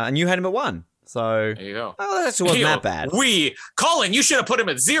 and you had him at 1. So there you go. Oh, that actually wasn't that bad. Colin, you should have put him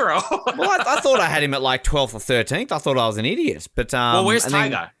at 0. Well, I thought I had him at like 12th or 13th. I thought I was an idiot. But well, where's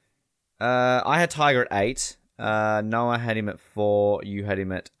Tiger? I had Tiger at 8. Noah had him at 4. You had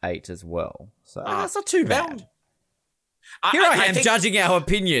him at 8 as well. So that's not too bad. Here I am judging our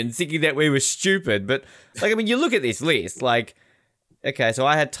opinions, thinking that we were stupid. But like, I mean, you look at this list. Like, okay, so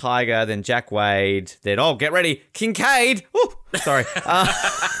I had Tiger, then Jack Wade, then get ready, Kincaid. Ooh, sorry.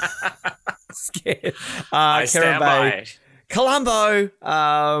 Scared. I stand by. Columbo,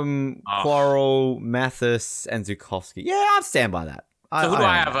 Quarrel, Mathis, and Zukovsky. Yeah, I'll stand by that. So who do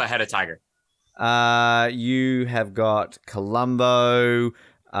I have ahead of Tiger? You have got Columbo,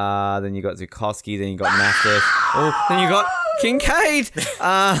 then you got Zukovsky, then you got Mathis, then you got Kincaid,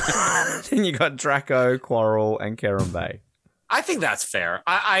 then you got Draco, Quarrel, and Kerim Bay. I think that's fair.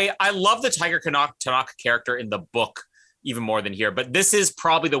 I love the Tiger Tanaka character in the book even more than here, but this is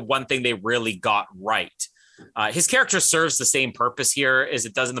probably the one thing they really got right. His character serves the same purpose here as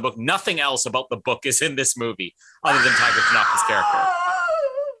it does in the book. Nothing else about the book is in this movie other than Tiger Tanaka's character.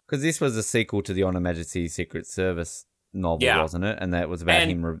 Because this was a sequel to the On Her Majesty's Secret Service novel, wasn't it? And that was about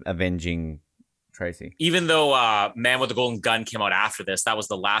him avenging Tracy. Even though Man with the Golden Gun came out after this, that was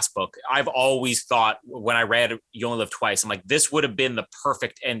the last book. I've always thought when I read You Only Live Twice, I'm like, this would have been the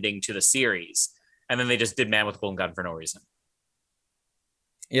perfect ending to the series. And then they just did Man with the Golden Gun for no reason.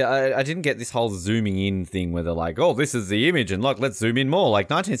 Yeah, I didn't get this whole zooming in thing where they're like, oh, this is the image and look, let's zoom in more. Like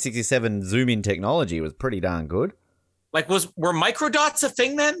 1967 zoom in technology was pretty darn good. Like, were microdots a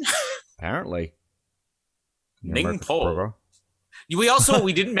thing then? Apparently. Ning Po.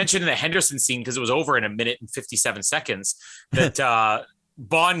 We didn't mention in the Henderson scene because it was over in 1 minute and 57 seconds that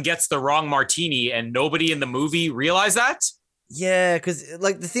Bond gets the wrong martini and nobody in the movie realized that. Yeah, because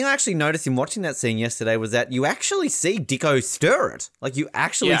like the thing I actually noticed in watching that scene yesterday was that you actually see Dicko stir it. Like you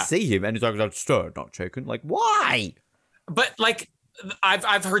actually see him and he's like, stir it, not shaken. Like, why? But like,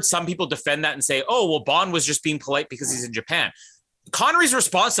 I've heard some people defend that and say, oh, well, Bond was just being polite because he's in Japan. Connery's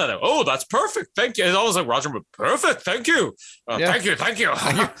response to that, oh, that's perfect. Thank you. It's always like, Roger, perfect. Thank you. Thank you.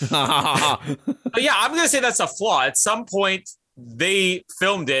 But yeah, I'm going to say that's a flaw. At some point, they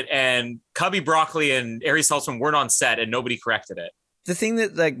filmed it and Cubby Broccoli and Ari Saltzman weren't on set and nobody corrected it. The thing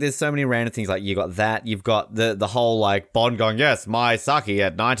that, like, there's so many random things. Like, you got that. You've got the whole, like, Bond going, yes, my Saki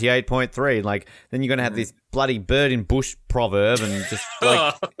at 98.3. Like, then you're going to have this bloody bird in bush proverb and just,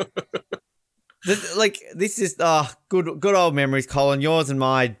 like... this is good old memories, Colin. Yours and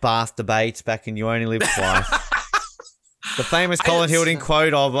my bath debate back in You Only Live Twice. The famous Colin Hilding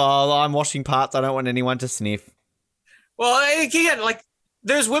quote of, I'm washing parts I don't want anyone to sniff. Well, again, like,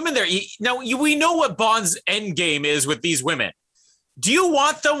 there's women there. We know what Bond's end game is with these women. Do you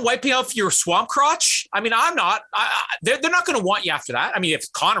want them wiping off your swamp crotch? I mean, I'm not. They're not going to want you after that. I mean, if it's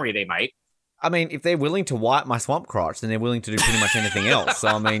Connery, they might. I mean, if they're willing to wipe my swamp crotch, then they're willing to do pretty much anything else. So,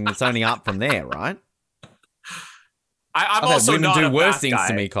 I mean, it's only up from there, right? I'm also not a bath guy. Women do worse things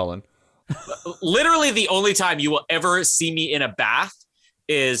to me, Colin. Literally, the only time you will ever see me in a bath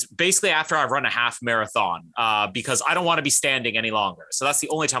is basically after I've run a half marathon, because I don't want to be standing any longer. So that's the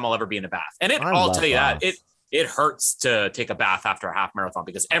only time I'll ever be in a bath. And I'll tell you that it hurts to take a bath after a half marathon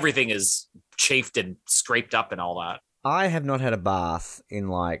because everything is chafed and scraped up and all that. I have not had a bath in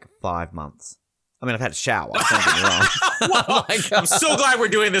like 5 months. I mean, I've had a shower. Don't get me wrong. Well, I'm so glad we're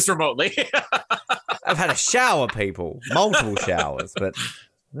doing this remotely. I've had a shower, people. Multiple showers. But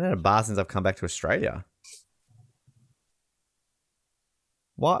I've had a bath since I've come back to Australia.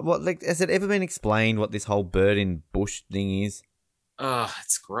 What? Like, has it ever been explained what this whole bird in bush thing is?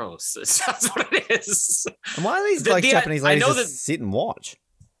 It's gross. That's what it is. And why are these Japanese ladies just sit and watch?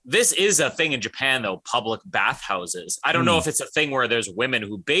 This is a thing in Japan, though, public bathhouses. I don't know if it's a thing where there's women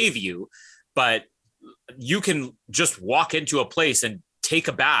who bathe you, but you can just walk into a place and take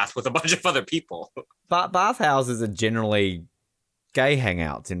a bath with a bunch of other people. But bathhouses are generally gay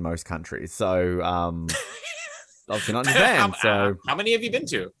hangouts in most countries. So, obviously not in Japan. How many have you been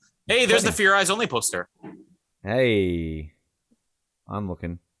to? Hey, there's the For Your Eyes Only poster. Hey, I'm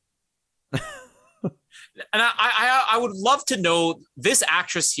looking. And I would love to know, this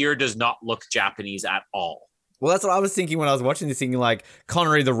actress here does not look Japanese at all. Well, that's what I was thinking when I was watching this thing. Like,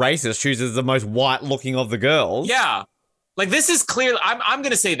 Connery the racist chooses the most white looking of the girls. Yeah. Like, this is clearly, I'm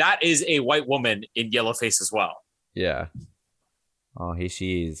going to say that is a white woman in yellow face as well. Yeah. Oh, here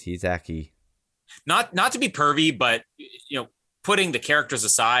she is. Here's Aki. Not to be pervy, but, putting the characters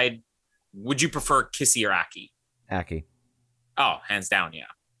aside, would you prefer Kissy or Aki? Aki. Oh, hands down, yeah.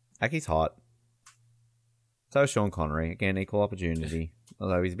 Aki's hot. So Sean Connery, again, equal opportunity.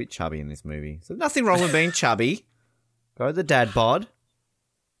 Although he's a bit chubby in this movie. So nothing wrong with being chubby. Go the dad bod.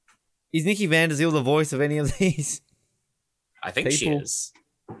 Is Nikki Van Der Zyl the voice of any of these? I think she is.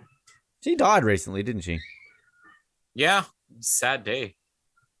 She died recently, didn't she? Yeah. Sad day.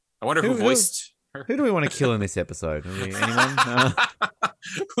 I wonder who voiced her. Who do we want to kill in this episode? Anyone?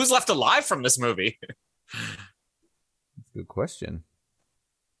 Who's left alive from this movie? That's a good question.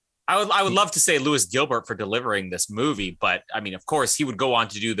 I would love to say Lewis Gilbert for delivering this movie, but I mean, of course, he would go on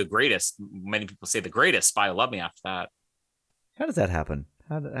to do the greatest. Many people say the greatest Spy Who Loved Me after that. How does that happen?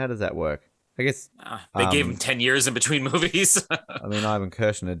 How does that work? I guess they gave him 10 years in between movies. I mean, Ivan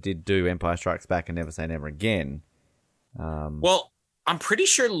Kershner did do Empire Strikes Back and Never Say Never Again. Well, I'm pretty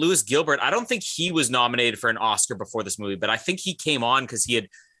sure Lewis Gilbert, I don't think he was nominated for an Oscar before this movie, but I think he came on because he had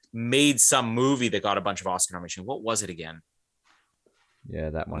made some movie that got a bunch of Oscar nominations. What was it again?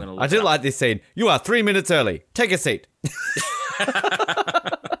 Yeah, that one. I do like this scene. You are 3 minutes early. Take a seat.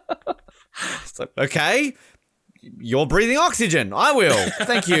 So, okay. You're breathing oxygen. I will.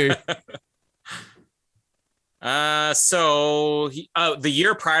 Thank you. The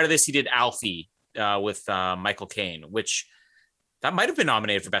year prior to this, he did Alfie with Michael Caine, which that might have been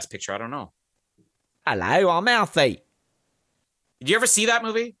nominated for Best Picture. I don't know. Hello, I'm Alfie. Did you ever see that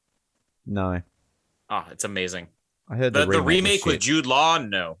movie? No. Oh, it's amazing. I heard the remake with Jude Law.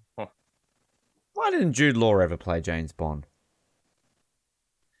 No. Oh. Why didn't Jude Law ever play James Bond?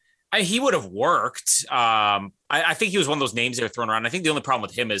 He would have worked. I think he was one of those names they were throwing around. I think the only problem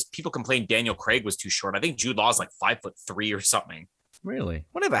with him is people complained Daniel Craig was too short. I think Jude Law is like 5'3" or something. Really?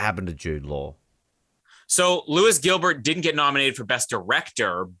 Whatever happened to Jude Law? So Lewis Gilbert didn't get nominated for Best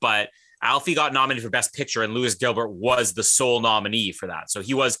Director, but Alfie got nominated for Best Picture, and Lewis Gilbert was the sole nominee for that. So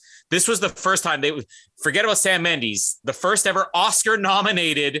this was the first time forget about Sam Mendes, the first ever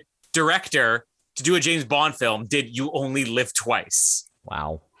Oscar-nominated director to do a James Bond film did You Only Live Twice.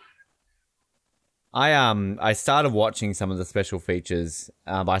 Wow. I started watching some of the special features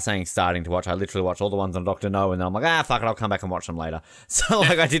by saying starting to watch. I literally watched all the ones on Dr. No, and then I'm like, fuck it, I'll come back and watch them later. So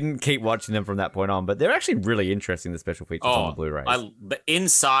I didn't keep watching them from that point on, but they're actually really interesting, the special features on the Blu-rays. The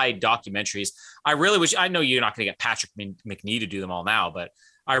inside documentaries. I really wish, I know you're not going to get Patrick McNee to do them all now, but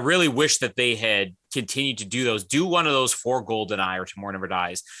I really wish that they had continued to do those. Do one of those for GoldenEye or Tomorrow Never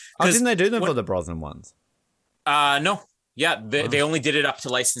Dies. Didn't they do them for the Brosnan ones? No. Yeah, they only did it up to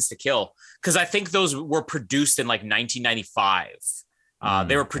License to Kill, because I think those were produced in like 1995.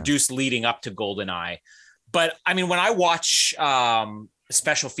 They were produced leading up to GoldenEye. But I mean, when I watch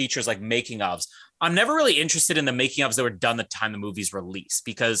special features like making ofs, I'm never really interested in the making ofs that were done the time the movie's released,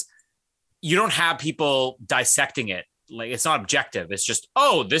 because you don't have people dissecting it. Like, it's not objective. It's just,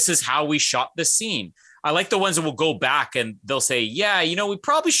 oh, this is how we shot this scene. I like the ones that will go back and they'll say, yeah, we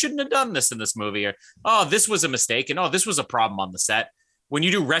probably shouldn't have done this in this movie, or, oh, this was a mistake, and oh, this was a problem on the set. When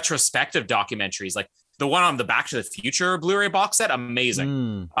you do retrospective documentaries, like the one on the Back to the Future Blu-ray box set,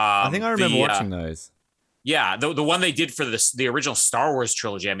 amazing. I think I remember watching those. Yeah, the one they did for the original Star Wars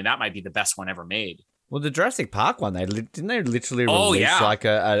trilogy, I mean, that might be the best one ever made. Well, the Jurassic Park one, didn't they literally release like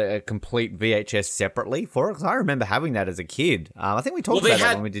a complete VHS separately for it? Because I remember having that as a kid. I think we talked about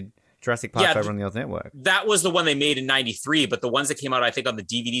that when we did Jurassic Park over on the Oz Network. That was the one they made in 93, but the ones that came out, I think, on the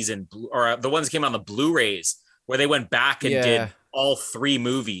DVDs or the ones that came out on the Blu-rays, where they went back and did all 3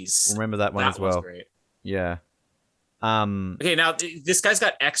 movies. Remember that one as well. Was great. Yeah. Okay, now this guy's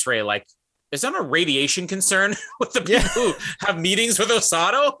got X-ray. Like, is that a radiation concern with the people who have meetings with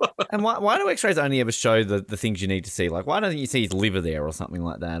Osato? And why do X-rays only ever show the things you need to see? Like, why don't you see his liver there or something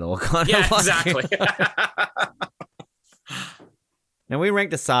like that? Or kind of exactly. Now, we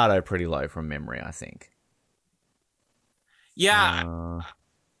ranked Osato pretty low from memory, I think. Yeah.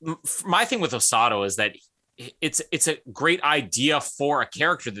 My thing with Osato is that it's a great idea for a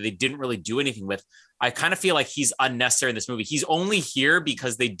character that they didn't really do anything with. I kind of feel like he's unnecessary in this movie. He's only here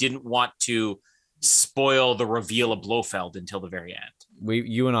because they didn't want to spoil the reveal of Blofeld until the very end.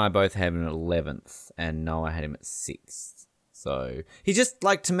 You and I both had him at 11th, and Noah had him at 6th. So he just,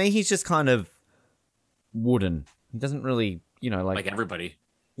 like, to me, he's just kind of wooden. He doesn't really, like everybody.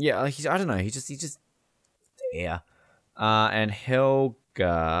 Yeah, I don't know. He's just there. And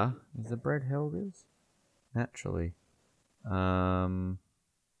Helga, is it Brad Helga's? Naturally. Was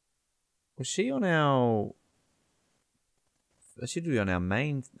she on our? She'd be on our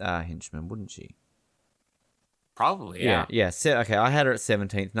main henchman, wouldn't she? Probably, yeah. Yeah. Okay, I had her at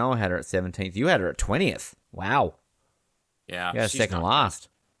 17th. Noah had her at 17th. You had her at 20th. Wow. Yeah. You had second last.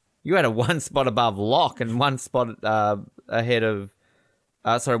 You had a 1 spot above Locke and 1 spot ahead of.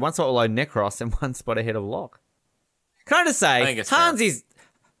 1 spot below Necros and 1 spot ahead of Locke. Can I just say, Hans is.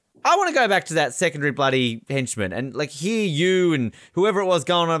 I want to go back to that secondary bloody henchman and like hear you and whoever it was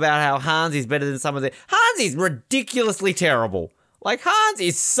going on about how Hans is better than some of the. Hans is ridiculously terrible. Like, Hans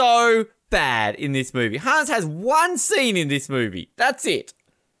is so bad in this movie. Hans has 1 scene in this movie. That's it.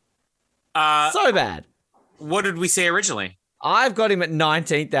 So bad. What did we say originally? I've got him at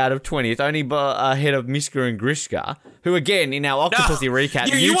 19th out of 20th, only ahead of Mishka and Grishka, who, again, in our Octopussy recap,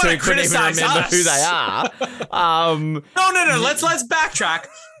 you two couldn't even remember who they are. No. Let's backtrack.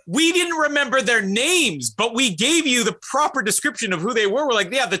 We didn't remember their names, but we gave you the proper description of who they were. We're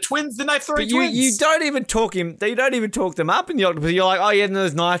like, yeah, the twins, the knife-throwing twins. You don't even talk them up in the Octopussy. You're like, oh, yeah,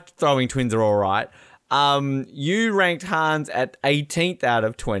 those knife-throwing twins are all right. You ranked Hans at 18th out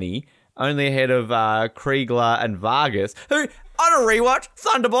of 20, only ahead of Kriegler and Vargas, who, on a rewatch,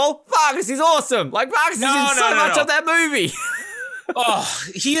 Thunderball, Vargas is awesome. Like, Vargas is in so much of that movie.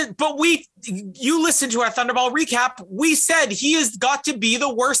 You listened to our Thunderball recap. We said he has got to be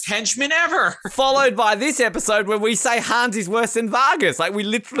the worst henchman ever. Followed by this episode where we say Hans is worse than Vargas. Like, we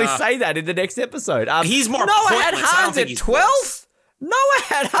literally say that in the next episode. He's more Noah pointless. had Hans at 12th? Noah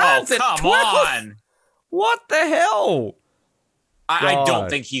had Hans at 12th? Come on. What the hell? I don't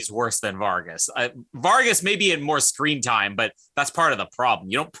think he's worse than Vargas. Vargas may be in more screen time, but that's part of the problem.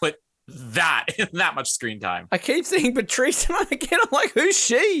 You don't put that in that much screen time. I keep seeing Patrice and I'm like, who's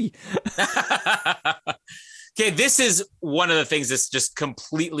she? Okay, this is one of the things that's just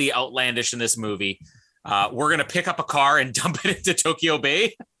completely outlandish in this movie. We're going to pick up a car and dump it into Tokyo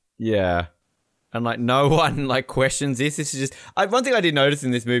Bay. Yeah. And, like, no one, like, questions this. This is just... one thing I did notice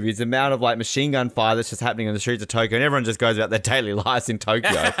in this movie is the amount of, like, machine gun fire that's just happening on the streets of Tokyo, and everyone just goes about their daily lives in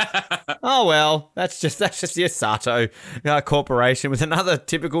Tokyo. Oh, well, that's just the Sato Corporation with another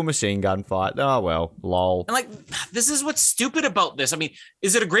typical machine gun fight. Oh, well, lol. And, like, this is what's stupid about this. I mean,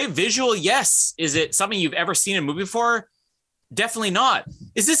 is it a great visual? Yes. Is it something you've ever seen in a movie before? Definitely not.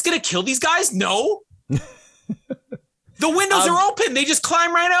 Is this going to kill these guys? No. The windows are open. They just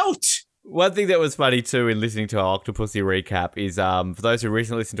climb right out. One thing that was funny too in listening to our Octopussy recap is for those who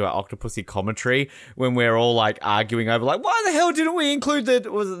recently listened to our Octopussy commentary, when we're all like arguing over like, why the hell didn't we include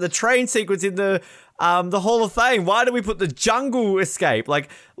the train sequence in the Hall of Fame? Why did we put the jungle escape? Like,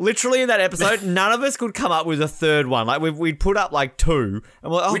 literally in that episode, none of us could come up with a third one. Like, we'd put up like 2, and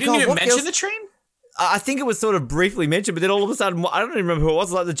we're like, oh, we didn't even mention the train. I think it was sort of briefly mentioned, but then all of a sudden, I don't even remember who it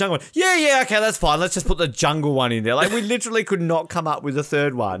was. Like the jungle one. Yeah, okay, that's fine. Let's just put the jungle one in there. Like, we literally could not come up with a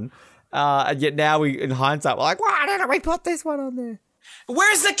third one. And yet now we, in hindsight, we're like, why didn't we put this one on there?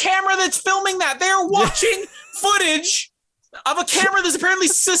 Where's the camera that's filming that? They're watching footage of a camera that's apparently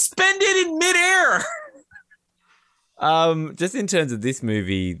suspended in midair. Just in terms of this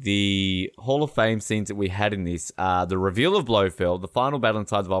movie, the Hall of Fame scenes that we had in this, the reveal of Blofeld, the final battle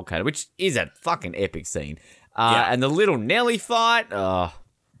inside the volcano, which is a fucking epic scene, and the little Nelly fight.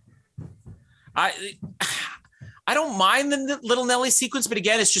 I don't mind the little Nelly sequence, but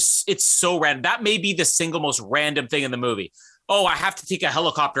again, it's so random. That may be the single most random thing in the movie. Oh, I have to take a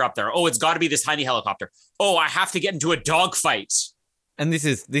helicopter up there. Oh, it's got to be this tiny helicopter. Oh, I have to get into a dogfight. And this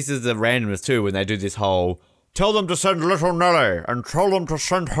is the randomness too when they do this whole tell them to send little Nelly and tell them to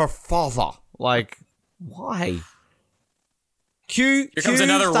send her father. Like, why? Here comes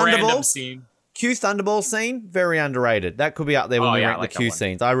another random scene. Q Thunderball scene, very underrated. That could be up there when we rank the Q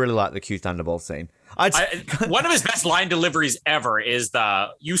scenes. I really like the Q Thunderball scene. One of his best line deliveries ever is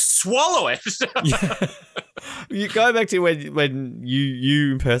you swallow it. You go back to when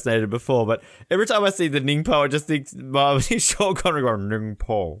you impersonated before, but every time I see the Ningpo, I just think Sean Connery going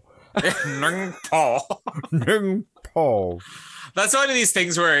Ningpo. Ningpo. That's one of these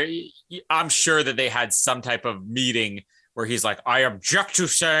things where I'm sure that they had some type of meeting where he's like, I object to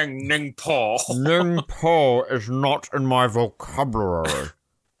saying Ningpo. Ningpo is not in my vocabulary.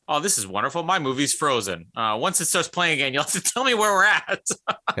 Oh, this is wonderful. My movie's frozen. Once it starts playing again, you'll have to tell me where we're at.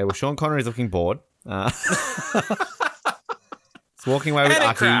 Okay, well, Sean Connery's looking bored. He's walking away with And it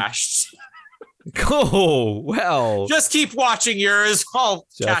Aki. crashed. Cool. Well, Just keep watching yours. I'll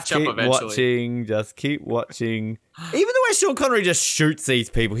catch up eventually. Just keep watching. Even the way Sean Connery just shoots these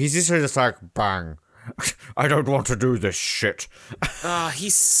people, he's just like, bang. I don't want to do this shit.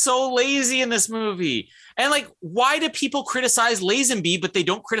 He's so lazy in this movie. And like, why do people criticize Lazenby, but they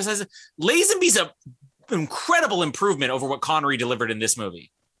don't criticize it? Lazenby's an incredible improvement over what Connery delivered in this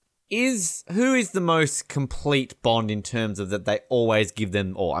movie. Who is the most complete Bond in terms of that they always give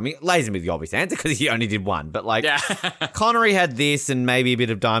them all? I mean, Lazenby's the obvious answer because he only did one, but like, Connery had this and maybe a bit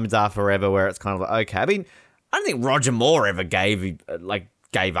of Diamonds Are Forever where it's kind of like, okay. I mean, I don't think Roger Moore ever gave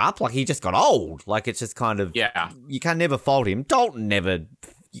up. Like, he just got old. Like, it's just kind of, you can never fault him.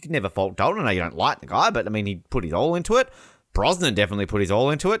 You can never fault Dalton. I know you don't like the guy, but I mean, he put his all into it. Brosnan definitely put his all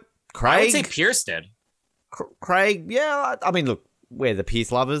into it. Craig. I would say Pierce did. Craig, yeah. I mean, look, we're the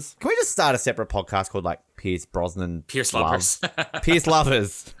Pierce lovers. Can we just start a separate podcast called like Pierce Brosnan? Pierce lovers. Pierce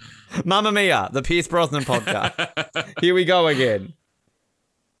lovers. Mamma Mia, the Pierce Brosnan podcast. Here we go again.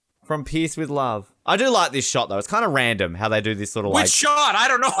 From Pierce with Love. I do like this shot though. It's kind of random how they do this sort of Which shot? I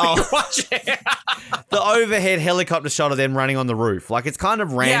don't know what you're watching. The overhead helicopter shot of them running on the roof. Like, it's kind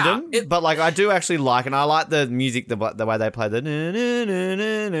of random, but like, I do actually like, and I like the music, the way they play the na na na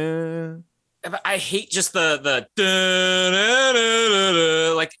na na. I hate just the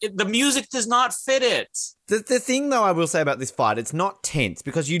like the music does not fit it. The thing though I will say about this fight, it's not tense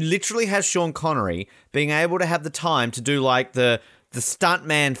because you literally have Sean Connery being able to have the time to do like the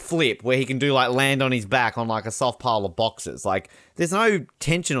stuntman flip where he can do like land on his back on like a soft pile of boxes. Like, there's no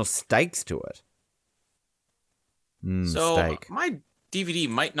tension or stakes to it. So steak. My DVD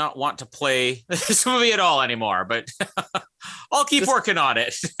might not want to play this movie at all anymore, but I'll keep working on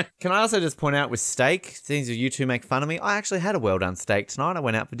it. Can I also just point out with steak, things that you two make fun of me, I actually had a well-done steak tonight. I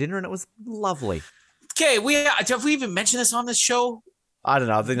went out for dinner and it was lovely. Okay, have we even mentioned this on this show? I don't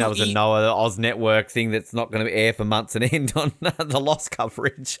know. I think that was a Noah Oz Network thing that's not going to air for months and end on the Lost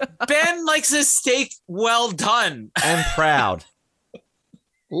coverage. Ben likes his steak well done. And proud.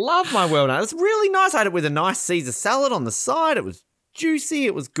 Love my well done. It was really nice. I had it with a nice Caesar salad on the side. It was juicy.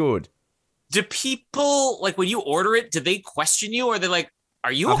 It was good. Do people, like, when you order it, do they question you? Or are they like,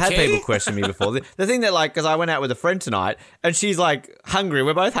 are you okay? I've had people question me before. The thing that, like, because I went out with a friend tonight and she's like hungry.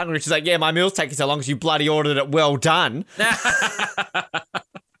 We're both hungry. She's like, yeah, my meal's taking so long because you bloody ordered it well done.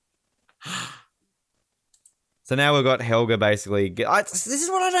 So now we've got Helga basically. This is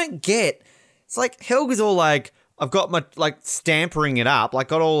what I don't get. It's like Helga's all like, I've got my, like, stampering it up, like,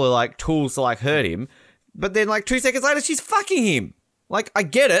 got all the, like, tools to, like, hurt him. But then, like, 2 seconds later, she's fucking him. Like, I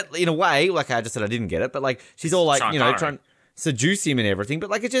get it, in a way. Like, I just said I didn't get it. But, like, she's all, like, trying to seduce him and everything. But,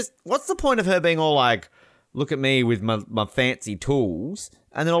 like, it's just, what's the point of her being all, like, look at me with my fancy tools,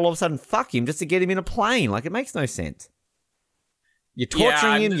 and then all of a sudden fuck him just to get him in a plane? Like, it makes no sense. You're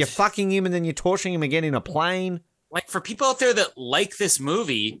torturing him, you're fucking him, and then you're torturing him again in a plane. Like, for people out there that like this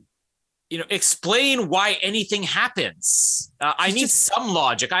movie, explain why anything happens. I need some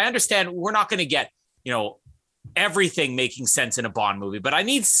logic. I understand we're not going to get, everything making sense in a Bond movie, but I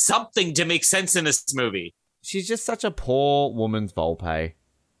need something to make sense in this movie. She's just such a poor woman's Volpe.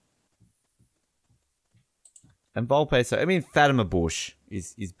 And Volpe, Fatima Bush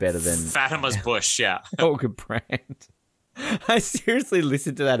is better than... Fatima's Bush, yeah. Olga Brandt. I seriously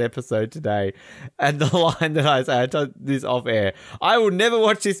listened to that episode today, and the line that I told this off air, I will never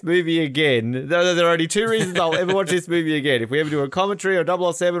watch this movie again. There are only 2 reasons I'll ever watch this movie again. If we ever do a commentary or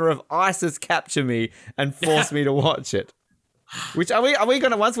 007, or if ISIS capture me and force me to watch it. Which, are we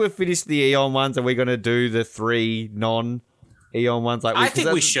going to, once we've finished the Eon ones, are we going to do the 3 non-Eon ones? Like, I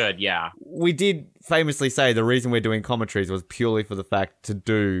think we should, yeah. We did famously say the reason we're doing commentaries was purely for the fact to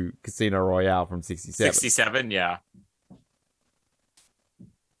do Casino Royale from 67. 67, yeah.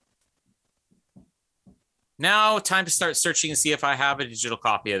 Now, time to start searching and see if I have a digital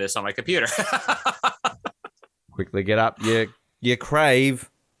copy of this on my computer. Quickly get up your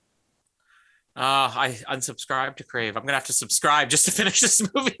Crave. I unsubscribed to Crave. I'm going to have to subscribe just to finish this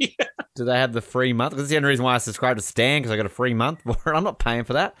movie. Do they have the free month? That's the only reason why I subscribed to Stan, because I got a free month for it. I'm not paying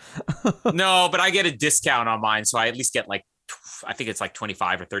for that. No, but I get a discount on mine, so I at least get I think it's like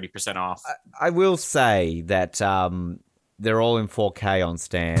 25 or 30% off. I will say that they're all in 4K on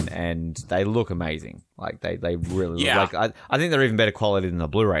Stan, and they look amazing. Like, they really look like... I think they're even better quality than the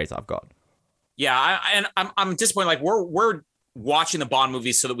Blu-rays I've got. Yeah, I'm disappointed. Like, we're watching the Bond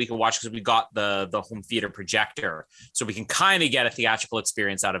movies so that we can watch, because we got the home theater projector, so we can kind of get a theatrical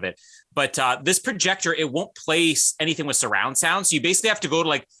experience out of it. But this projector, it won't play anything with surround sound, so you basically have to go to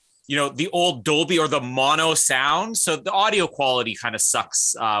like, you know, the old Dolby or the mono sound. So the audio quality kind of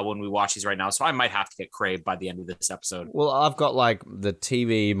sucks when we watch these right now. So I might have to get Crave by the end of this episode. Well, I've got like the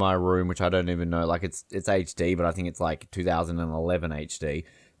TV in my room, which I don't even know. Like it's HD, but I think it's like 2011 HD.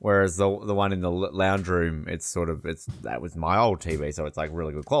 Whereas the one in the lounge room, that was my old TV, so it's like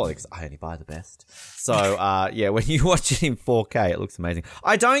really good quality because I only buy the best. So yeah, when you watch it in 4K, it looks amazing.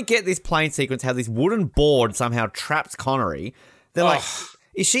 I don't get this plane sequence how this wooden board somehow traps Connery. They're like,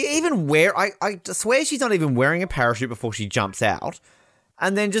 is she even I swear she's not even wearing a parachute before she jumps out.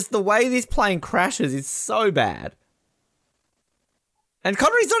 And then just the way this plane crashes is so bad. And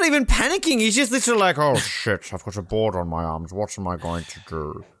Connery's not even panicking. He's just literally like, oh shit, I've got a board on my arms. What am I going to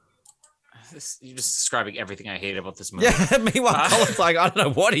do? You're just describing everything I hate about this movie. Yeah, meanwhile, Colin's like, I don't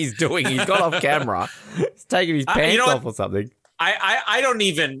know what he's doing. He's got off camera. He's taking his pants off or something. I don't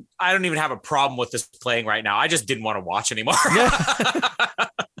even have a problem with this playing right now. I just didn't want to watch anymore. Yeah.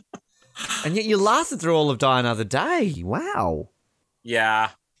 And yet you lasted through all of Die Another Day. Wow. Yeah.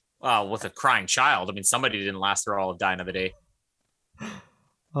 Well, with a crying child. I mean, somebody didn't last through all of Die Another Day.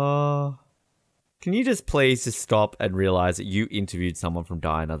 Can you just please just stop and realize that you interviewed someone from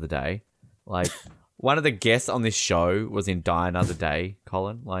Die Another Day? Like, one of the guests on this show was in Die Another Day,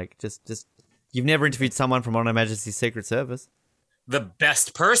 Colin. Like, just you've never interviewed someone from On Her Majesty's Secret Service. The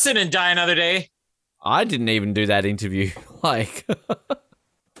best person in Die Another Day. I didn't even do that interview. Like,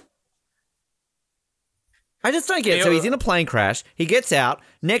 I just don't get it. So he's in a plane crash. He gets out.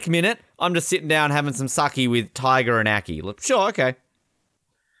 Next minute, I'm just sitting down having some sake with Tiger and Aki. Look, sure, okay.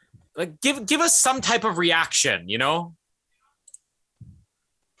 Like, give us some type of reaction, you know?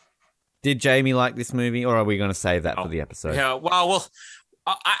 Did Jamie like this movie, or are we going to save that for the episode? Yeah, well,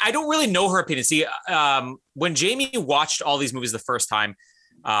 I don't really know her opinion. See, when Jamie watched all these movies the first time,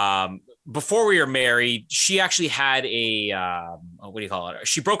 before we were married, she actually had what do you call it?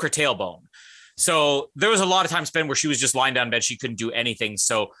 She broke her tailbone. So there was a lot of time spent where she was just lying down in bed. She couldn't do anything.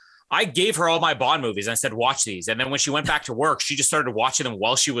 So I gave her all my Bond movies and I said, watch these. And then when she went back to work, she just started watching them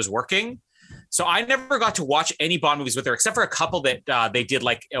while she was working. So I never got to watch any Bond movies with her, except for a couple that they did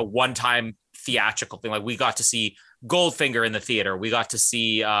like a one-time theatrical thing. Like we got to see Goldfinger in the theater. We got to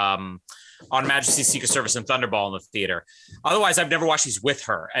see On Majesty's Secret Service and Thunderball in the theater. Otherwise, I've never watched these with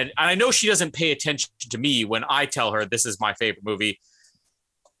her. And I know she doesn't pay attention to me when I tell her this is my favorite movie.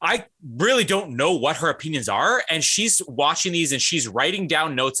 I really don't know what her opinions are. And she's watching these and she's writing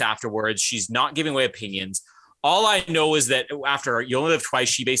down notes afterwards. She's not giving away opinions. All I know is that after You Only Live Twice,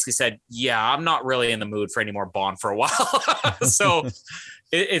 she basically said, yeah, I'm not really in the mood for any more Bond for a while. So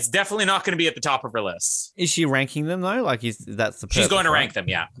it's definitely not going to be at the top of her list. Is she ranking them though? Like, that's the purpose, she's going to rank them,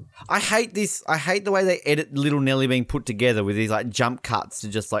 yeah. I hate this. I hate the way they edit Little Nelly being put together with these like jump cuts to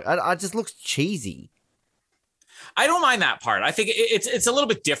just like, it just looks cheesy. I don't mind that part. I think it's a little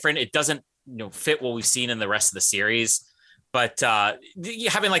bit different. It doesn't, fit what we've seen in the rest of the series, but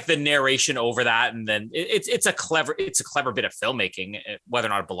having like the narration over that, and then it's a clever bit of filmmaking. Whether or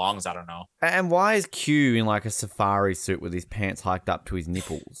not it belongs, I don't know. And why is Q in like a safari suit with his pants hiked up to his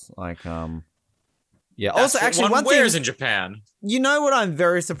nipples? Like, yeah. That's also, actually, one wears thing in Japan. You know what I'm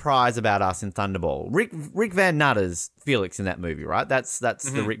very surprised about us in Thunderball? Rick Van Nutter's Felix in that movie, right? That's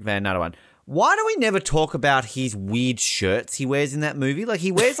the Rick Van Nutter one. Why do we never talk about his weird shirts he wears in that movie? Like,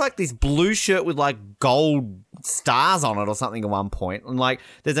 he wears like this blue shirt with like gold stars on it or something at one point. And like,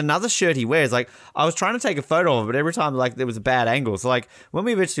 there's another shirt he wears. Like, I was trying to take a photo of it, but every time like there was a bad angle. So like, when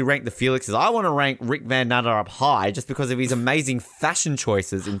we eventually rank the Felixes, I want to rank Rick Van Nutter up high just because of his amazing fashion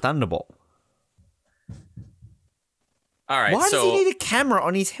choices in Thunderball. All right. Why does he need a camera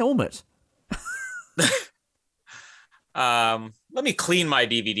on his helmet? Let me clean my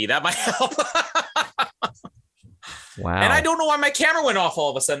DVD. That might help. Wow. And I don't know why my camera went off all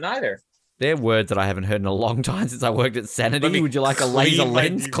of a sudden either. They're words that I haven't heard in a long time since I worked at Sanity. Would you like a laser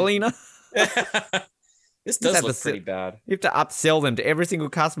lens cleaner? This does look pretty bad. You have to upsell them to every single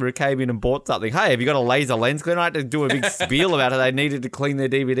customer who came in and bought something. Hey, have you got a laser lens cleaner? I had to do a big spiel about how they needed to clean their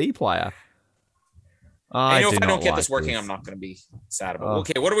DVD player. If I don't get this working, I'm not going to be sad about it.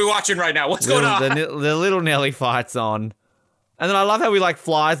 Okay, what are we watching right now? What's going on? The Little Nelly fight's on. And then I love how he like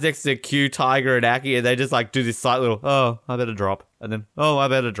flies next to Q, Tiger, and Aki, and they just like do this slight little, oh, I better drop. And then, oh, I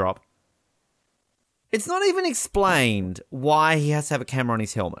better drop. It's not even explained why he has to have a camera on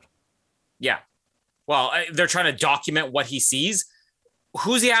his helmet. Yeah. Well, they're trying to document what he sees.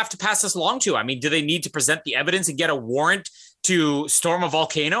 Who's he have to pass this along to? I mean, do they need to present the evidence and get a warrant to storm a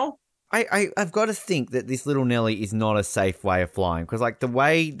volcano? I've got to think that this little Nelly is not a safe way of flying because, like, the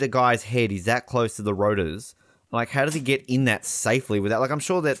way the guy's head is that close to the rotors, like, how does he get in that safely without, like, I'm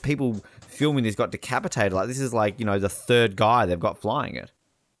sure that people filming this got decapitated. Like, this is like, you know, the third guy they've got flying it.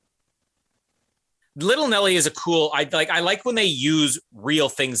 Little Nelly is a cool. I like when they use real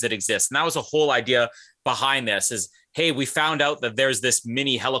things that exist, and that was the whole idea behind this. Is hey, we found out that there's this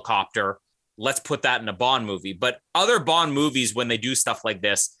mini helicopter. Let's put that in a Bond movie. But other Bond movies, when they do stuff like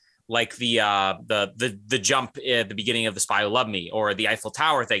this, like the jump at the beginning of The Spy Who Loved Me or the Eiffel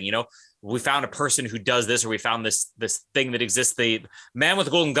Tower thing, you know, we found a person who does this, or we found this thing that exists. The Man with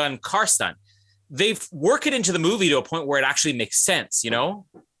the Golden Gun car stunt. They've worked it into the movie to a point where it actually makes sense, you know.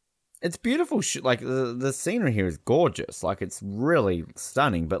 It's beautiful. Like, the scenery here is gorgeous. Like, it's really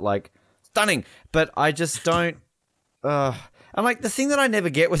stunning, but I just don't. And like, the thing that I never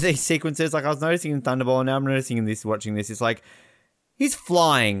get with these sequences, like I was noticing in Thunderball, and now I'm noticing in this, watching this, is like, he's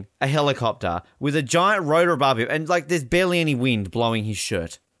flying a helicopter with a giant rotor above him, and like, there's barely any wind blowing his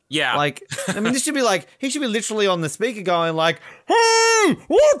shirt. Yeah. Like, I mean, this should be like, he should be literally on the speaker going like, hey,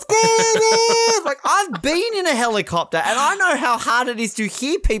 what's going on? Like, I've been in a helicopter and I know how hard it is to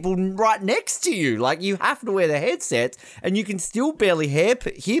hear people right next to you. Like, you have to wear the headset and you can still barely hear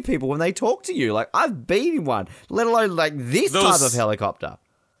people when they talk to you. Like, I've been in one, let alone like this type of helicopter.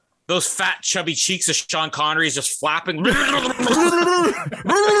 Those fat, chubby cheeks of Sean Connery is just flapping.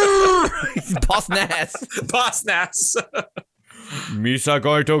 Boss Nass. Boss Nass. Misa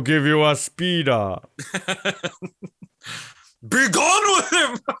going to give you a speeder. Be gone with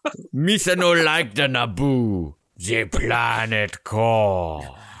him. Misa no like the Naboo. The planet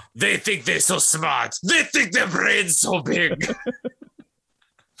core. They think they're so smart. They think their brain's so big.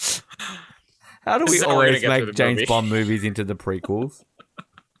 How do we always make James Bond movies into the prequels?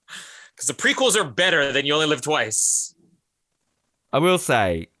 Because the prequels are better than You Only Live Twice. I will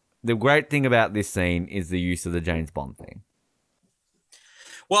say, the great thing about this scene is the use of the James Bond theme.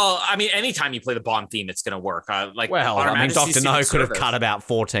 Well, I mean, anytime you play the Bond theme, it's going to work. Dr. No could have cut about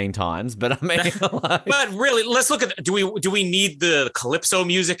 14 times, but I mean, like... But really, let's look at, do we need the Calypso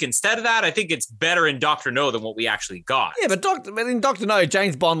music instead of that? I think it's better in Dr. No than what we actually got. Yeah, but in Dr. No,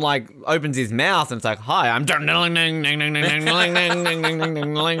 James Bond like opens his mouth and it's like, "Hi, I'm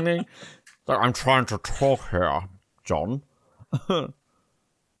I'm trying to talk here, John."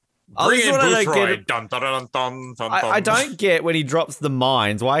 I don't get when he drops the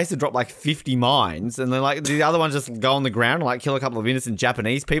mines. Why he has to drop like 50 mines and then like the other ones just go on the ground and like kill a couple of innocent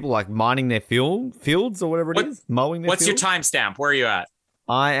Japanese people like mining their fields or whatever it is, mowing their What's fields? your timestamp? Where are you at?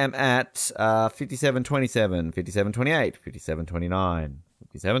 I am at 57:27, 57:28, 57:29,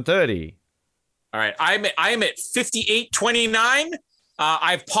 57:30. All right, I am at 58:29.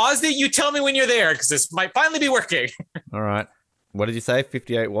 I've paused it. You tell me when you're there because this might finally be working. All right. What did you say?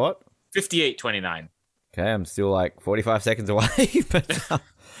 58 what? 58:29. Okay, I'm still like 45 seconds away. But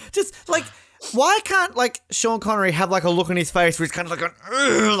just like, why can't like Sean Connery have like a look on his face where he's kind of like,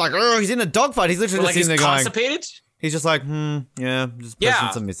 he's in a dogfight. He's literally just sitting there constipated? He's just like, yeah, just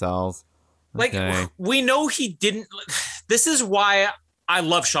pressing some missiles. Like, we know he didn't. This is why I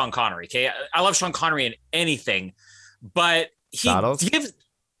love Sean Connery. Okay, I love Sean Connery in anything, but he gives.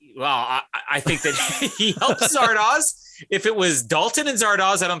 Well, I think that he helps Zardoz. If it was Dalton and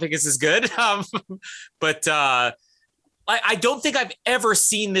Zardoz, I don't think it's as good. But I don't think I've ever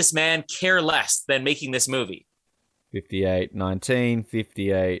seen this man care less than making this movie. 58:19,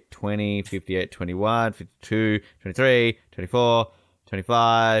 58:20, 58:21, 52, 23, 24,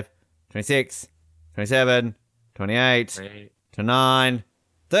 25, 26, 27, 28, 29,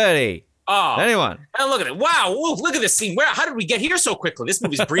 30. Oh, anyone? And look at it! Wow, ooh, look at this scene. How did we get here so quickly? This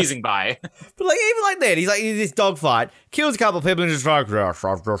movie's breezing by. But like, even like that, he's like in this dogfight, kills a couple of people, and just like, yes,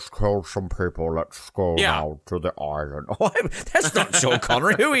 I've just killed some people. Let's go now to the island. Oh, that's not Sean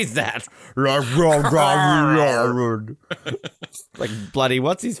Connery. Who is that? Like bloody,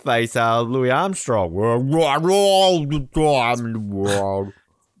 what's his face? Louis Armstrong. All the time in the world.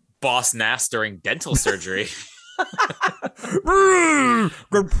 Boss Nass during dental surgery.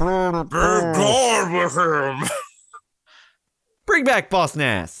 Bring back Boss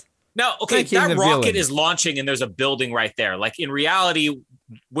Nass. Now, okay, that rocket is launching and there's a building right there. Like, in reality,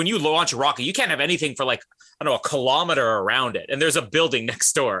 when you launch a rocket, you can't have anything for like, I don't know, a kilometer around it. And there's a building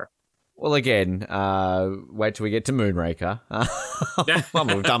next door. Well, again, wait till we get to Moonraker. Well,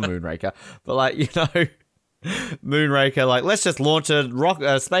 we've done Moonraker. But like, you know, Moonraker, like, let's just launch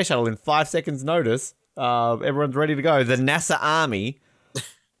a space shuttle in 5 seconds notice. Everyone's ready to go. The NASA Army.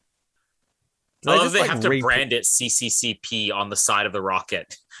 They have to brand it CCCP on the side of the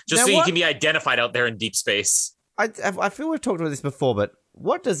rocket, just so you can be identified out there in deep space. I feel we've talked about this before, but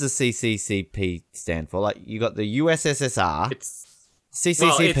what does the CCCP stand for? Like, you got the USSR, It's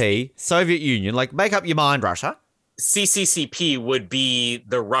CCCP, Soviet Union. Like, make up your mind, Russia. CCCP would be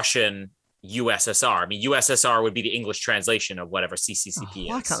the Russian USSR. I mean, USSR would be the English translation of whatever CCCP is.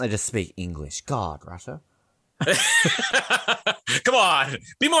 Why can't they just speak English? God, Russia. Come on,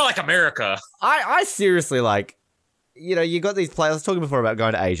 be more like America. I seriously, like, you know, you got these places. I was talking before about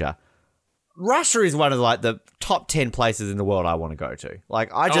going to Asia. Russia is one of like the top 10 places in the world I want to go to.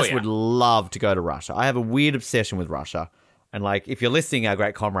 Like, I just would love to go to Russia. I have a weird obsession with Russia. And like, if you're listening, our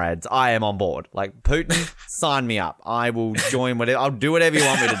great comrades, I am on board. Like, Putin, sign me up. I will join whatever. I'll do whatever you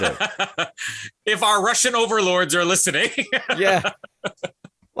want me to do. If our Russian overlords are listening. Yeah.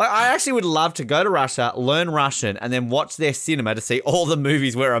 Like, I actually would love to go to Russia, learn Russian, and then watch their cinema to see all the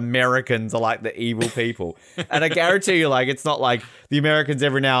movies where Americans are like the evil people. And I guarantee you, like, it's not like the Americans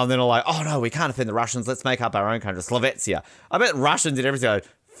every now and then are like, oh no, we can't offend the Russians. Let's make up our own country, Slovakia. I bet Russians in everything go,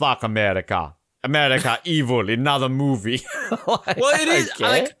 fuck America. America evil, another movie. Like, well, it is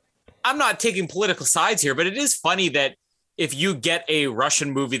like, I'm not taking political sides here, but it is funny that if you get a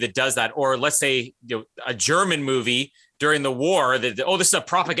Russian movie that does that, or let's say, you know, a German movie during the war that, oh, this is a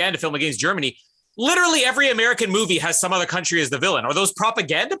propaganda film against Germany. Literally every American movie has some other country as the villain. Are those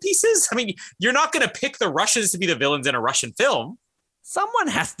propaganda pieces? I mean, you're not going to pick the Russians to be the villains in a Russian film. Someone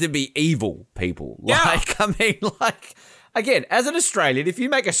has to be evil, people. Yeah. Like, I mean, like, again, as an Australian, if you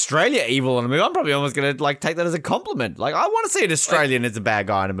make Australia evil in a movie, I'm probably almost going to like take that as a compliment. Like, I want to see an Australian as a bad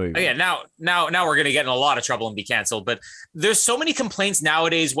guy in a movie. Yeah, now we're going to get in a lot of trouble and be canceled. But there's so many complaints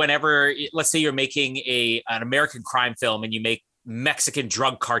nowadays whenever, let's say you're making an American crime film and you make Mexican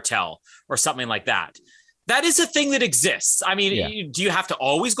drug cartel or something like that. That is a thing that exists. I mean, do you have to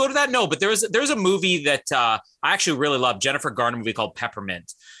always go to that? No, but there's a movie that I actually really love, Jennifer Garner movie called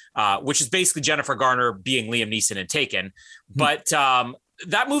Peppermint, which is basically Jennifer Garner being Liam Neeson in Taken. But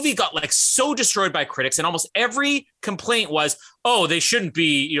that movie got like so destroyed by critics, and almost every complaint was, oh, they shouldn't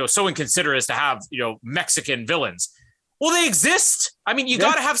be, you know, so inconsiderate as to have, you know, Mexican villains. Well, they exist. I mean, you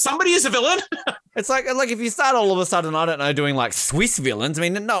got to have somebody as a villain. It's like if you start all of a sudden, I don't know, doing like Swiss villains. I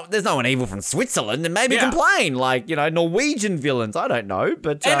mean, no, there's no one evil from Switzerland, and maybe complain, like, you know, Norwegian villains. I don't know,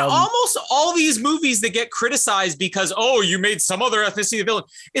 but and almost all these movies that get criticized because, oh, you made some other ethnicity a villain.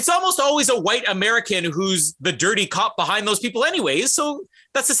 It's almost always a white American who's the dirty cop behind those people, anyways. So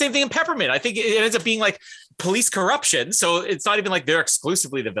that's the same thing in Peppermint. I think it ends up being like police corruption. So it's not even like they're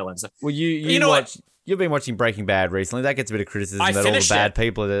exclusively the villains. Well, you know what? You've been watching Breaking Bad recently. That gets a bit of criticism that all the bad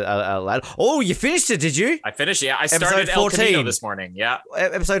people are. Oh, you finished it, did you? I finished it. Yeah, I started El Camino this morning. Yeah.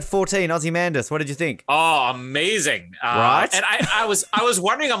 Episode 14, Ozymandias. What did you think? Oh, amazing. Right? And I was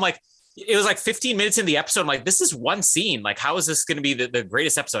wondering, I'm like, it was like 15 minutes in the episode. I'm like, this is one scene. Like, how is this going to be the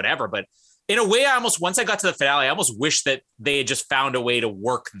greatest episode ever? But in a way, once I got to the finale, I almost wish that they had just found a way to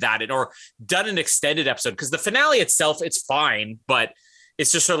work that in or done an extended episode. Because the finale itself, it's fine, but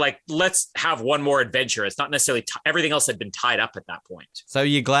it's just sort of like, let's have one more adventure. It's not necessarily everything else had been tied up at that point. So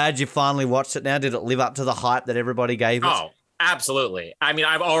you're glad you finally watched it now? Did it live up to the hype that everybody gave it? Oh, absolutely. I mean,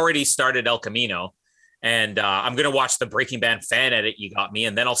 I've already started El Camino, and I'm going to watch the Breaking Bad fan edit you got me,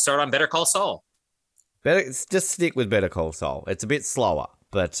 and then I'll start on Better Call Saul. Just stick with Better Call Saul. It's a bit slower,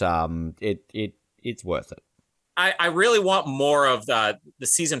 but it's worth it. I really want more of the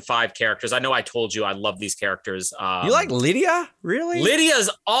season 5 characters. I know I told you I love these characters. You like Lydia? Really? Lydia's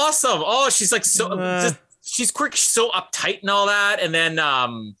awesome. Oh, she's like she's quick, she's so uptight and all that. And then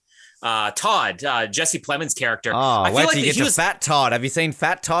Todd, Jesse Plemons' character. Oh, wait till you get to Fat Todd. Have you seen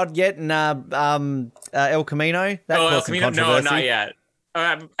Fat Todd yet in El Camino? El Camino? No, not yet.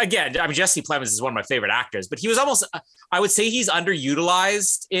 Again, I mean, Jesse Plemons is one of my favorite actors, but he was almost, I would say he's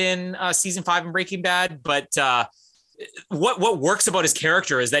underutilized in season 5 in Breaking Bad. But what works about his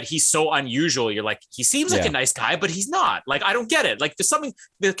character is that he's so unusual. You're like, he seems like a nice guy, but he's not. Like, I don't get it. Like, there's something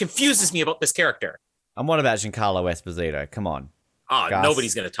that confuses me about this character. And what about Giancarlo Esposito? Come on. Oh,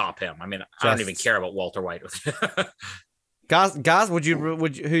 nobody's going to top him. I mean, I don't even care about Walter White. Gus,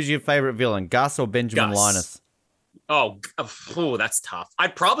 who's your favorite villain? Gus or Benjamin Linus? Oh, that's tough.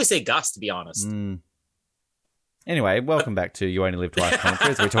 I'd probably say Gus, to be honest. Anyway, welcome back to You Only Live Twice Conquer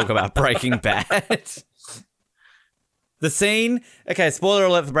as we talk about Breaking Bad. The scene, okay, spoiler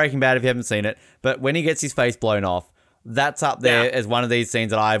alert for Breaking Bad if you haven't seen it, but when he gets his face blown off, that's up there as one of these scenes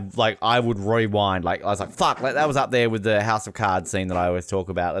that I would rewind. Like, I was like, fuck, like, that was up there with the House of Cards scene that I always talk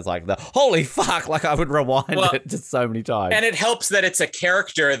about. It's like the holy fuck, like I would rewind it just so many times. And it helps that it's a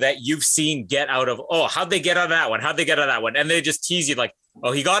character that you've seen get out of, oh, how'd they get out of that one? How'd they get out of that one? And they just tease you like,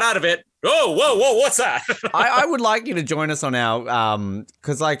 Oh, he got out of it. Oh, whoa, what's that? I would like you to join us on our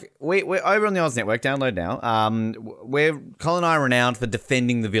because like we're over on the Oz Network. Download now. We're Colin and I are renowned for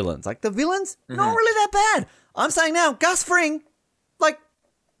defending the villains. Like the villains, not really that bad. I'm saying now, Gus Fring, like,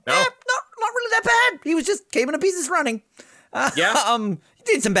 No. not really that bad. He was just keeping a business running. Yeah. He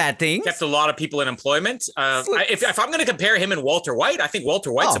did some bad things. Kept a lot of people in employment. If I'm going to compare him and Walter White, I think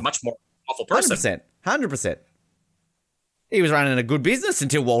Walter White's a much more awful person. 100%. He was running a good business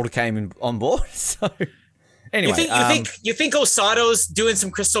until Walter came on board. So, anyway, you think Osato's doing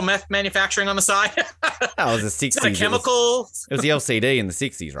some crystal meth manufacturing on the side? that was the 60s. Is that a chemical? It was the LCD in the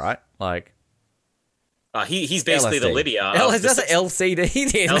 60s, right? Like, he's basically LSD. the Lydia. That's an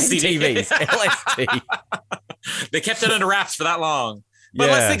LCD. Yeah, LCD. TVs. LSD. They kept it under wraps for that long. But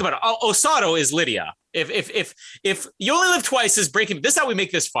let's think about it. Osato is Lydia. If You Only Live Twice is Breaking, this is how we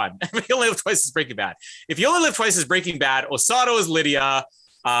make this fun. If You Only Live Twice is Breaking Bad. If You Only Live Twice is Breaking Bad, Osato is Lydia,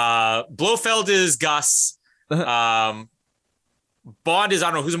 Blofeld is Gus, Bond is, I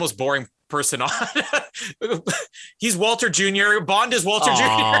don't know, who's the most boring person on. He's Walter Jr. Bond is Walter Jr.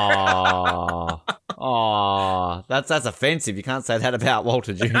 Oh, that's offensive. You can't say that about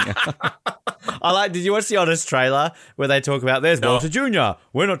Walter Jr. Did you watch the Honest trailer where they talk about there's Walter Jr.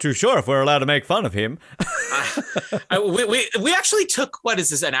 We're not too sure if we're allowed to make fun of him. We actually took, what is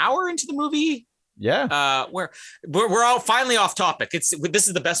this, an hour into the movie? Yeah. We're all finally off topic. This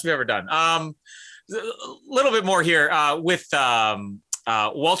is the best we've ever done. A little bit more here with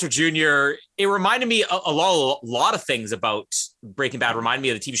Walter Jr. It reminded me a lot of things about Breaking Bad. Reminded me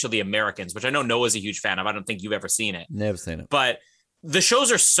of the TV show The Americans, which I know Noah's a huge fan of. I don't think you've ever seen it. Never seen it. But the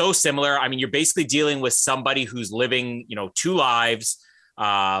shows are so similar. I mean, you're basically dealing with somebody who's living, two lives.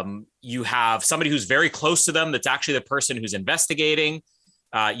 You have somebody who's very close to them. That's actually the person who's investigating.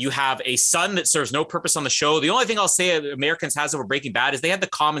 You have a son that serves no purpose on the show. The only thing I'll say Americans has over Breaking Bad is they had the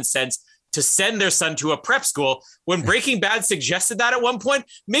common sense to send their son to a prep school. When Breaking Bad suggested that at one point,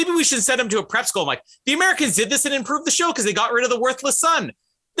 maybe we should send him to a prep school. I'm like, the Americans did this and improved the show because they got rid of the worthless son.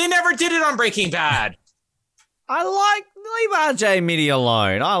 They never did it on Breaking Bad. Leave RJ Mitty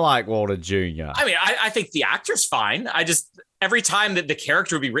alone. I like Walter Jr. I mean, I think the actor's fine. Every time that the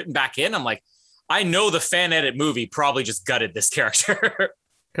character would be written back in, I'm like, I know the fan edit movie probably just gutted this character.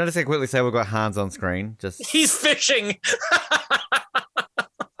 Can I just quickly say we've got Hans on screen? He's fishing.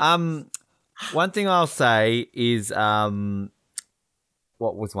 One thing I'll say is, what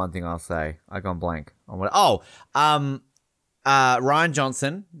was one thing I'll say? I gone blank. Ryan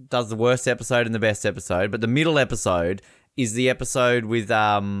Johnson does the worst episode and the best episode, but the middle episode is the episode with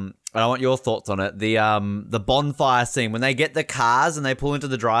and I want your thoughts on it. The bonfire scene when they get the cars and they pull into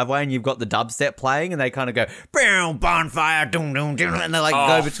the driveway and you've got the dubstep playing and they kind of go boom bonfire doom doom doom and they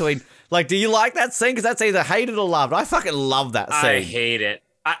go between. Like, do you like that scene? Because that's either hated or loved. I fucking love that scene. I hate it.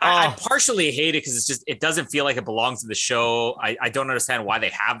 I partially hate it because it doesn't feel like it belongs to the show. I don't understand why they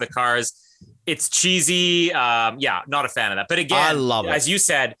have the cars. It's cheesy. Not a fan of that. But again, I love it. As you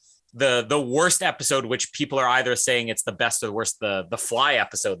said, the worst episode, which people are either saying it's the best or the worst, the Fly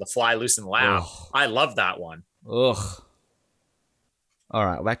episode, the Fly Loose and Laugh. Ugh. I love that one. Ugh. All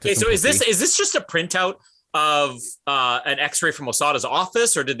right, back to so is this just a printout of an X-ray from Osato's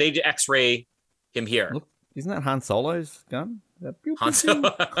office, or did they X-ray him here? Look, isn't that Han Solo's gun?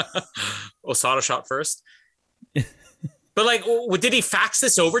 Osato shot first. But did he fax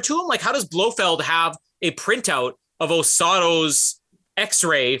this over to him? Like, how does Blofeld have a printout of Osato's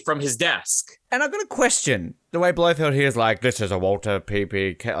X-ray from his desk? And I've got a question. The way Blofeld here is like, this is a Walter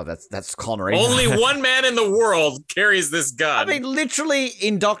P.P. Oh, that's Connery. Only one man in the world carries this gun. I mean, literally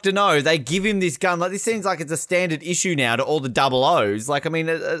in Dr. No, they give him this gun. Like, this seems like it's a standard issue now to all the double O's. Like, I mean,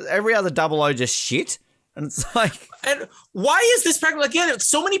 every other double O just shit. And it's like... And why is this practical? Again,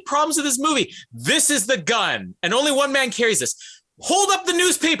 so many problems with this movie. This is the gun, and only one man carries this. Hold up the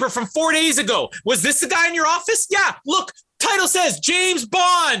newspaper from 4 days ago. Was this the guy in your office? Yeah, look, title says James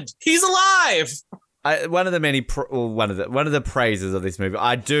Bond. He's alive. One of the praises of this movie,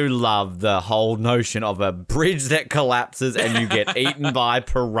 I do love the whole notion of a bridge that collapses and you get eaten by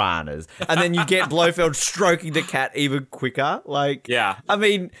piranhas. And then you get Blofeld stroking the cat even quicker. Like, yeah. I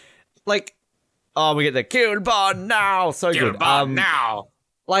mean, like... Oh, we get the Kill Bond now. So Kill good. Bond now.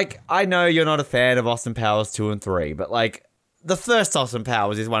 Like, I know you're not a fan of Austin Powers 2 and 3, but like, the first Austin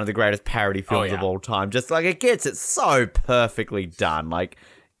Powers is one of the greatest parody films of all time. Just like, it gets it so perfectly done. Like,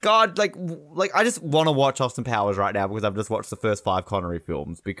 God, like I just want to watch Austin Powers right now because I've just watched the first 5 Connery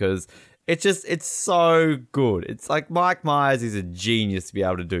films because it's so good. It's like Mike Myers is a genius to be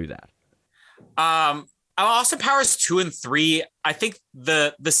able to do that. Austin Powers 2 and 3, I think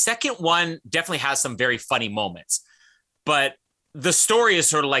the second one definitely has some very funny moments, but the story is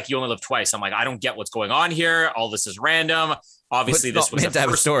sort of like You Only Live Twice. I'm like, I don't get what's going on here. All this is random. Obviously, It's this not was meant to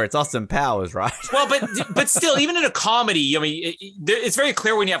have a story. It's Austin Powers, right? well, but still, even in a comedy, I mean, it's very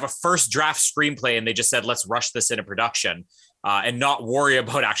clear when you have a first draft screenplay and they just said, let's rush this into production and not worry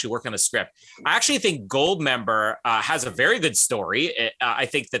about actually working on the script. I actually think Goldmember has a very good story. I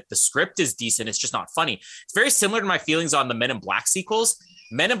think that the script is decent. It's just not funny. It's very similar to my feelings on the Men in Black sequels.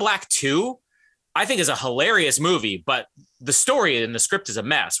 Men in Black 2, I think, is a hilarious movie, but the story and the script is a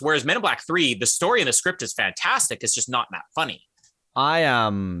mess. Whereas Men in Black 3, the story and the script is fantastic. It's just not that funny. Yeah,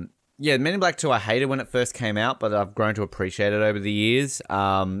 Men in Black 2, I hated when it first came out, but I've grown to appreciate it over the years.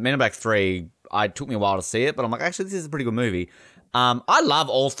 Men in Black 3, it took me a while to see it, but I'm like, actually, this is a pretty good movie. I love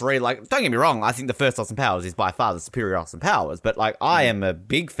all three. Like, don't get me wrong, I think the first Austin Powers is by far the superior Austin Powers, but like, I am a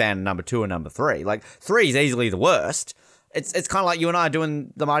big fan of number 2 and number 3. Like, 3 is easily the worst. It's kind of like you and I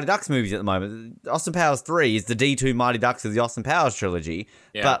doing the Mighty Ducks movies at the moment. Austin Powers 3 is the D2 Mighty Ducks of the Austin Powers trilogy.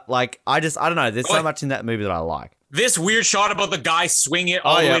 Yeah. But like, I don't know. There's so much in that movie that I like. This weird shot about the guy swinging it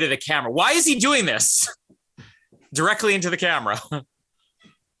all the way to the camera. Why is he doing this? Directly into the camera.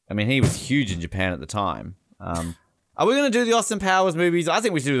 I mean, he was huge in Japan at the time. Are we going to do the Austin Powers movies? I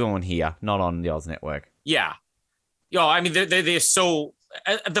think we should do them on here, not on the Oz Network. Yeah. Yo, I mean, they're so...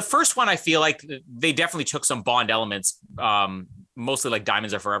 The first one, I feel like they definitely took some Bond elements, mostly like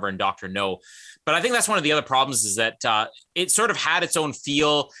Diamonds Are Forever and Dr. No. But I think that's one of the other problems is that it sort of had its own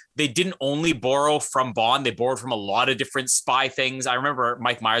feel. They didn't only borrow from Bond. They borrowed from a lot of different spy things. I remember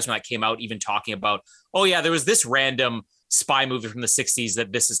Mike Myers, when that came out, even talking about, oh yeah, there was this random spy movie from the 60s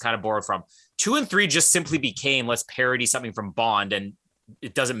that this is kind of borrowed from. 2 and 3 just simply became, let's parody something from Bond, and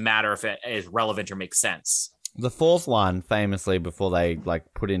it doesn't matter if it is relevant or makes sense. The fourth one, famously, before they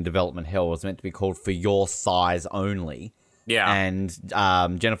like put in development hell, was meant to be called For Your Size Only. Yeah. And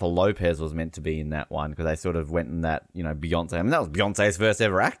Jennifer Lopez was meant to be in that one because they sort of went in that, Beyonce. I mean, that was Beyonce's first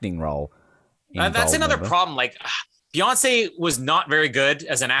ever acting role. That's another problem. Like, Beyonce was not very good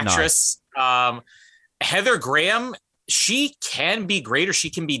as an actress. No. Heather Graham, she can be great or she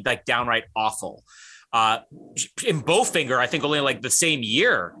can be like downright awful. In Bowfinger, I think only like the same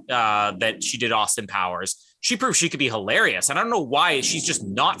year that she did Austin Powers, she proved she could be hilarious. And I don't know why she's just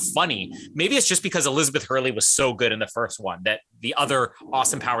not funny. Maybe it's just because Elizabeth Hurley was so good in the first one that the other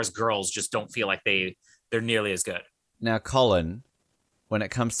Austin Powers girls just don't feel like they're nearly as good. Now, Colin, when it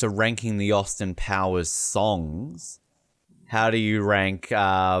comes to ranking the Austin Powers songs, how do you rank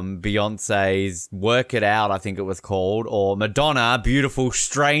Beyonce's Work It Out, I think it was called, or Madonna, Beautiful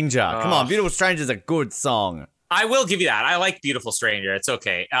Stranger? Come on, Beautiful Stranger is a good song. I will give you that. I like Beautiful Stranger. It's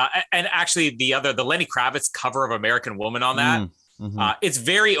okay. And actually, the Lenny Kravitz cover of American Woman on that, it's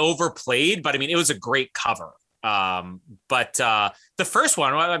very overplayed, but I mean, it was a great cover. But the first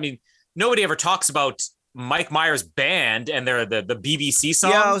one, I mean, nobody ever talks about Mike Myers' band and they're the BBC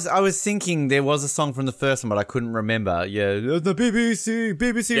song. Yeah, I was thinking there was a song from the first one, but I couldn't remember. Yeah, the BBC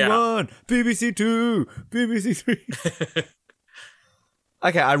 1, BBC 2, BBC 3.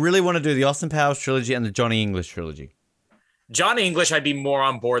 Okay, I really want to do the Austin Powers trilogy and the Johnny English trilogy. Johnny English, I'd be more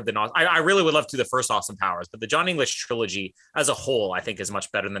on board than I really would love to do the first Austin Powers, but the Johnny English trilogy as a whole, I think, is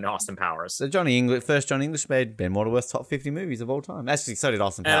much better than Austin Powers. The first Johnny English made Ben Waterworth's top 50 movies of all time. Actually, so did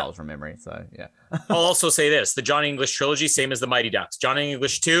Austin Powers from memory. So yeah. I'll also say this: the Johnny English trilogy, same as the Mighty Ducks. Johnny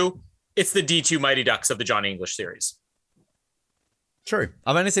English 2, it's the D2 Mighty Ducks of the Johnny English series. True.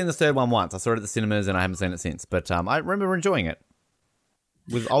 I've only seen the third one once. I saw it at the cinemas and I haven't seen it since. But I remember enjoying it.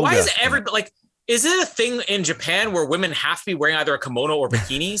 Why is everybody like? Is it a thing in Japan where women have to be wearing either a kimono or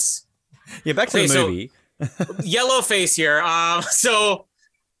bikinis? Yeah, back to the movie. Yellow face here. So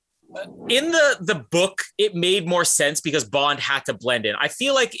in the book, it made more sense because Bond had to blend in. I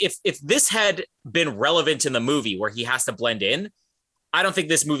feel like if this had been relevant in the movie where he has to blend in, I don't think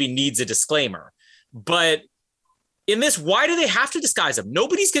this movie needs a disclaimer. But in this, why do they have to disguise him?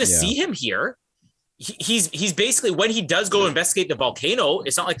 Nobody's going to see him here. He's basically, when he does go investigate the volcano,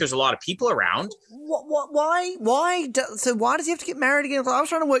 it's not like there's a lot of people around. Why? So why does he have to get married again? I was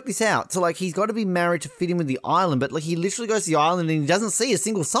trying to work this out. So like, he's got to be married to fit in with the island, but like, he literally goes to the island and he doesn't see a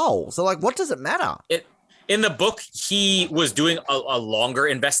single soul. So like, what does it matter? In the book, he was doing a longer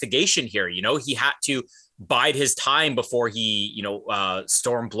investigation here. He had to bide his time before he,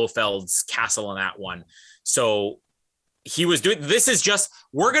 stormed Blofeld's castle on that one. So he was doing, this is just,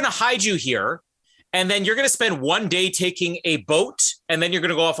 we're going to hide you here. And then you're going to spend one day taking a boat, and then you're going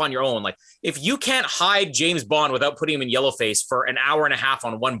to go off on your own. Like, if you can't hide James Bond without putting him in yellowface for an hour and a half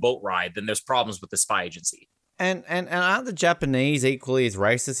on one boat ride, then there's problems with the spy agency. And aren't the Japanese equally as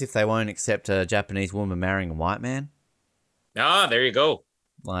racist if they won't accept a Japanese woman marrying a white man? Ah, there you go.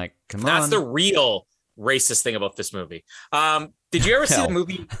 Like, come on. That's the real racist thing about this movie. Did you ever see the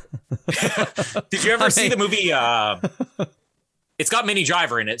movie? Did you ever see the movie? It's got Minnie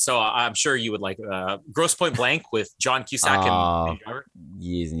Driver in it, so I'm sure you would like Grosse Pointe Blank with John Cusack and Minnie Driver.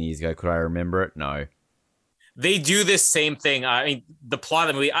 Years and years ago. Could I remember it? No. They do this same thing. I mean, the plot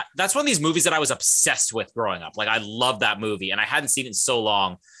of the movie, that's one of these movies that I was obsessed with growing up. Like, I love that movie, and I hadn't seen it in so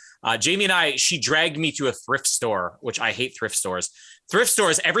long. Jamie and she dragged me to a thrift store, which I hate thrift stores. Thrift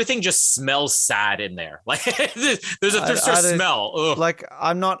stores, everything just smells sad in there. Like, there's a thrift store smell. Ugh. Like,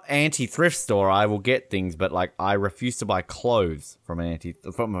 I'm not anti-thrift store. I will get things, but like, I refuse to buy clothes from an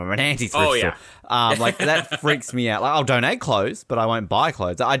anti-thrift store. Like, that freaks me out. Like, I'll donate clothes, but I won't buy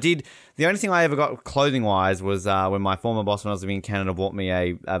clothes. The only thing I ever got clothing-wise was when my former boss, when I was living in Canada, bought me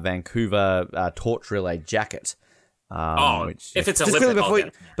a Vancouver torch relay jacket. If it's a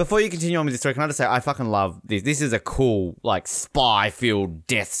lip, before you continue on with this story, can I just say I fucking love this. This is a cool, like, spy-filled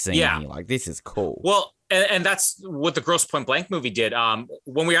death scene. Yeah. Like, this is cool. Well, and that's what the Grosse Pointe Blank movie did.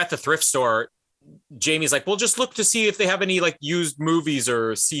 When we were at the thrift store, Jamie's like, well, just look to see if they have any like used movies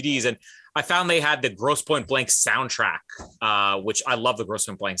or CDs. And I found they had the Grosse Pointe Blank soundtrack, which I love the Grosse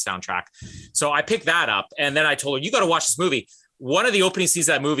Pointe Blank soundtrack. So I picked that up, and then I told her, you got to watch this movie. One of the opening scenes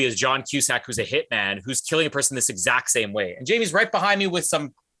of that movie is John Cusack, who's a hitman, who's killing a person this exact same way. And Jamie's right behind me with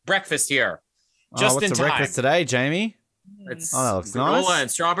some breakfast here. Just in time. What's the breakfast today, Jamie? It's that looks nice. And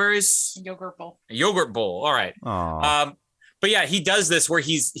strawberries. Yogurt bowl. A yogurt bowl. All right. But yeah, he does this where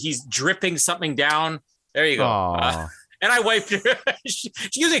he's dripping something down. There you go. And I wiped her. She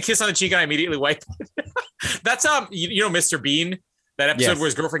gives me a kiss on the cheek, and I immediately wipe it. That's you know, Mr. Bean. That episode where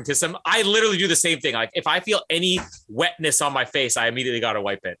his girlfriend kissed him. I literally do the same thing. Like, if I feel any wetness on my face, I immediately got to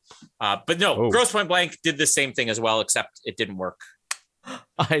wipe it. But no, Grosse Pointe Blank did the same thing as well, except it didn't work.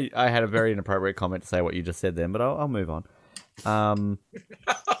 I had a very inappropriate comment to say what you just said then, but I'll move on.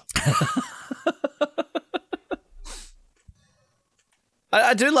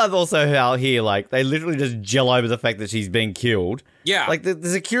 I do love also how here, like, they literally just gel over the fact that she's been killed. Yeah. Like, the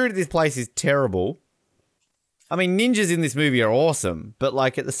security of this place is terrible. I mean, ninjas in this movie are awesome, but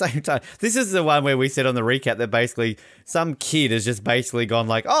like at the same time, this is the one where we said on the recap that basically some kid has just basically gone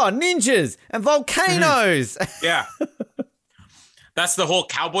like, oh, ninjas and volcanoes. Yeah. That's the whole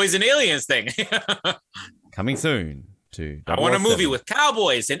cowboys and aliens thing. Coming soon to 007. I want a movie with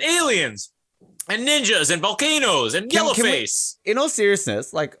cowboys and aliens and ninjas and volcanoes and Yellowface. In all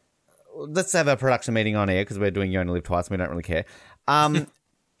seriousness, like, let's have a production meeting on air because we're doing You Only Live Twice and we don't really care.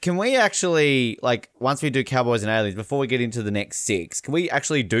 Can we actually, like, once we do Cowboys and Aliens, before we get into the next 6, can we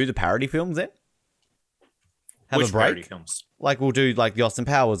actually do the parody films then? Have a break? Parody films? Like, we'll do, like, the Austin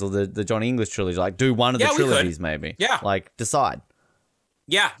Powers or the Johnny English trilogy. Like, do one of the trilogies, maybe. Yeah. Like, decide.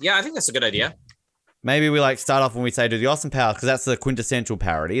 Yeah, I think that's a good idea. Maybe we, like, start off when we say do the Austin Powers, because that's the quintessential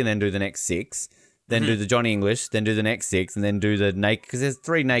parody, and then do the next 6. Then do the Johnny English, then do the next 6, and then do the naked, because there's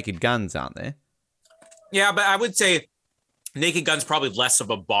 3 Naked Guns, aren't there? Yeah, but I would say Naked Gun's probably less of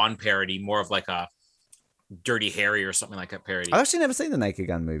a Bond parody, more of like a Dirty Harry or something like that parody. I've actually never seen the Naked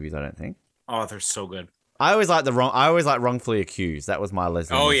Gun movies, I don't think. Oh, they're so good. I always like Wrongfully Accused. That was my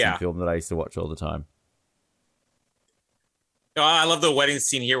Leslie Nielsen film that I used to watch all the time. Oh, I love the wedding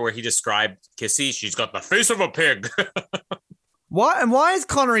scene here where he described Kissy. She's got the face of a pig. Why is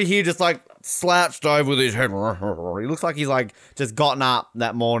Connery here just like slouched over with his head? He looks like he's like just gotten up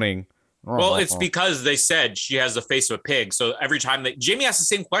that morning. Well, it's because they said she has the face of a pig. So every time Jamie asks the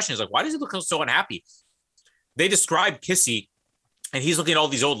same question, he's like, why does he look so unhappy? They describe Kissy, and he's looking at all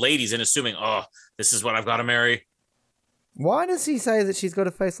these old ladies and assuming, oh, this is what I've got to marry. Why does he say that she's got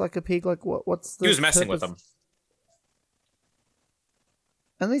a face like a pig? Like, what's the He was messing with them.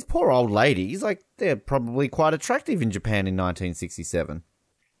 And these poor old ladies, like, they're probably quite attractive in Japan in 1967.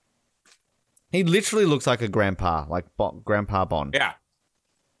 He literally looks like a grandpa, like Grandpa Bond. Yeah.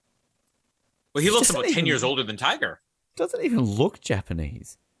 Well, he looks about 10 years older than Tiger. Doesn't even look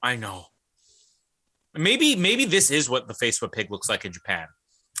Japanese. I know. Maybe this is what the face of a pig looks like in Japan.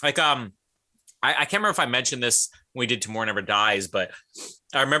 Like, I can't remember if I mentioned this when we did Tomorrow Never Dies, but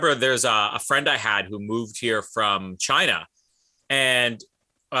I remember there's a friend I had who moved here from China. And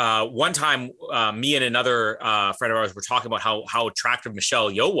one time, me and another friend of ours were talking about how attractive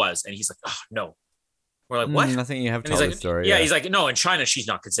Michelle Yeoh was. And he's like, oh, no. We're like, what? I think you have told the story. Yeah, he's like, no, in China, she's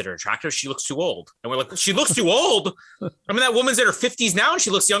not considered attractive. She looks too old. And we're like, she looks too old? I mean, that woman's in her 50s now, and she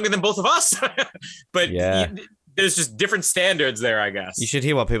looks younger than both of us. But there's just different standards there, I guess. You should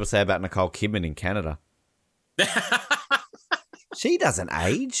hear what people say about Nicole Kidman in Canada. She doesn't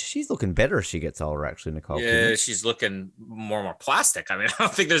age. She's looking better as she gets older, actually, Nicole Kidman. Yeah, she's looking more and more plastic. I mean, I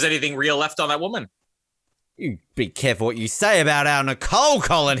don't think there's anything real left on that woman. You be careful what you say about our Nicole,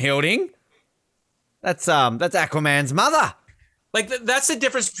 Colin Hilding. That's Aquaman's mother. Like that's the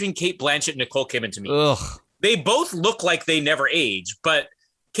difference between Kate Blanchett and Nicole Kidman to me. Ugh. They both look like they never age, but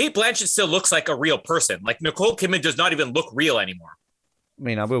Kate Blanchett still looks like a real person. Like Nicole Kidman does not even look real anymore. I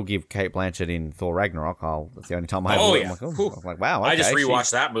mean, I will give Kate Blanchett in Thor Ragnarok. That's the only time I ever Oh, look. yeah. I'm like, wow. Okay, I just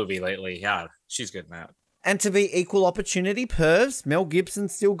rewatched that movie lately. Yeah, she's good in that. And to be equal opportunity, pervs, Mel Gibson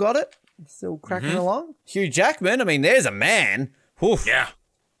still got it. Still cracking along. Hugh Jackman, I mean, there's a man. Oof. Yeah.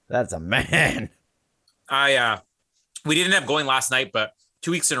 That's a man. We didn't have going last night, but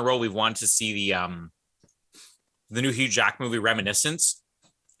 2 weeks in a row, we've wanted to see the new Hugh Jackman movie, Reminiscence.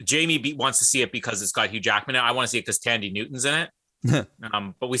 Jamie wants to see it because it's got Hugh Jackman in it. I want to see it because Tandy Newton's in it.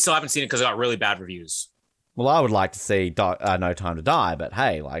 But we still haven't seen it because it got really bad reviews. Well, I would like to see No Time to Die, but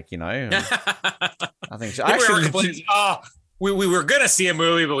hey, like, you know, I think we were gonna see a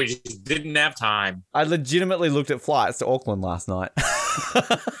movie, but we just didn't have time. I legitimately looked at flights to Auckland last night.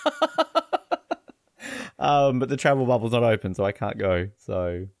 But the travel bubble's not open, so I can't go.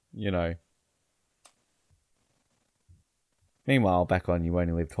 So, you know. Meanwhile, back on You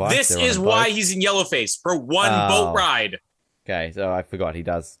Only Live Twice. This is why he's in Yellowface, for one boat ride. Okay, so I forgot he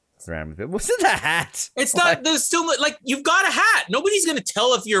does surround with it. What's in the hat? It's not, there's still, like, you've got a hat. Nobody's going to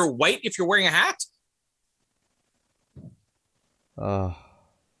tell if you're white if you're wearing a hat. Oh.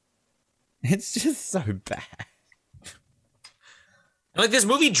 It's just so bad. Like, this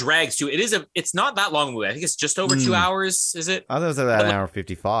movie drags too. It's not that long a movie. I think it's just over 2 hours, is it? I thought it was about an hour and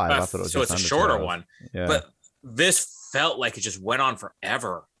 55. I thought it was so just it's a under shorter 2 hours. one. Yeah. But this felt like it just went on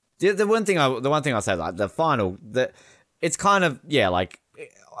forever. The one thing I'll say, like, the final, it's kind of, yeah, like,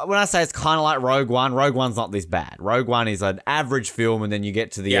 when I say it's kind of like Rogue One's not this bad. Rogue One is an average film, and then you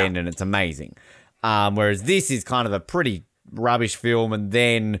get to the end and it's amazing. Whereas this is kind of a pretty rubbish film, and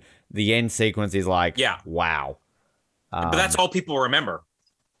then the end sequence is like, wow. But that's all people remember.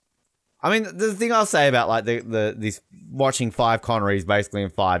 I mean, the thing I'll say about like this watching 5 Connerys basically in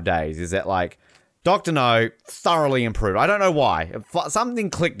 5 days is that, like, Dr. No thoroughly improved. I don't know why. Something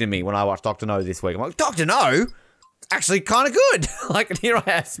clicked in me when I watched Dr. No this week. I'm like, Dr. No? Actually kind of good. Like, here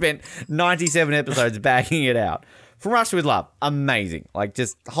I have spent 97 episodes bagging it out. From Russia with Love, amazing. Like,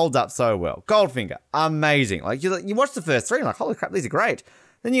 just holds up so well. Goldfinger, amazing. Like, you watch the first 3 and you're like, holy crap, these are great.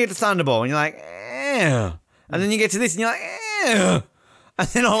 Then you get to Thunderball and you're like, eh. And then you get to this and you're like, eh. And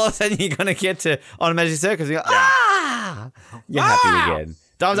then all of a sudden you're going to get to On a Magic Circus and you're like, You're happy again.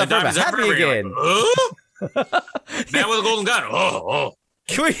 Diamonds Up Forever, happy again. Man with a golden gun. Oh.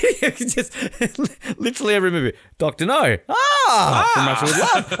 Can we just literally every movie? Dr. No. From Russia with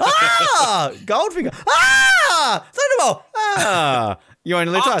Love. Goldfinger. Thunderball. You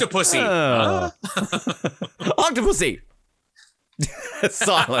only live twice. Octopussy. Octopussy.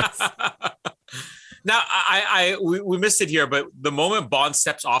 Silence. Now, we missed it here, but the moment Bond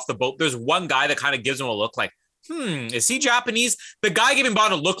steps off the boat, there's one guy that kind of gives him a look like, is he Japanese? The guy giving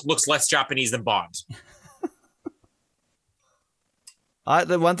Bond a look looks less Japanese than Bond.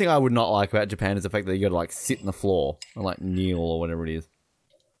 The one thing I would not like about Japan is the fact that you got to, like, sit on the floor and, like, kneel or whatever it is.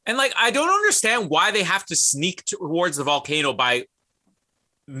 And, like, I don't understand why they have to sneak towards the volcano by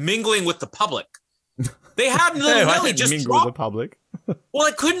mingling with the public. They had little Nelly just drop with the public. Well,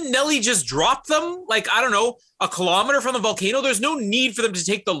 like, couldn't Nelly just drop them? Like, I don't know, a kilometer from the volcano? There's no need for them to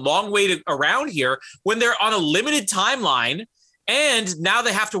take the long way around here when they're on a limited timeline, and now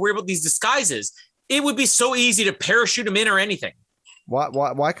they have to worry about these disguises. It would be so easy to parachute them in or anything.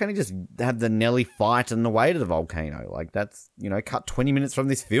 Why can't he just have the Nelly fight on the way to the volcano? Like, that's, you know, cut 20 minutes from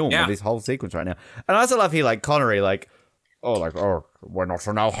this film or this whole sequence right now. And I also love here, like, Connery, like, we're not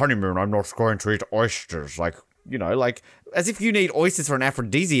on our honeymoon. I'm not going to eat oysters. Like, you know, like, as if you need oysters for an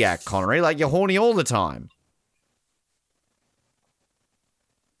aphrodisiac, Connery. Like, you're horny all the time.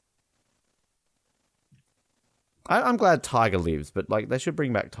 I'm glad Tiger lives, but, like, they should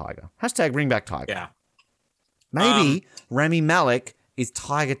bring back Tiger. Hashtag bring back Tiger. Yeah. Maybe Rami Malek is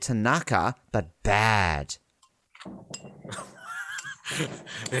Tiger Tanaka, but bad.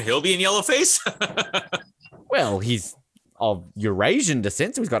 He'll be in Yellowface? Well, he's of Eurasian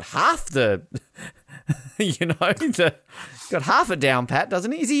descent, so he's got half the... You know, got half a down pat,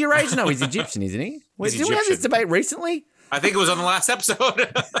 doesn't he? Is he Eurasian? No, he's Egyptian, isn't he? Wait, did we have this debate recently? I think it was on the last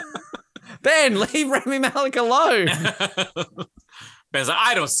episode. Ben, leave Rami Malek alone. Ben's like,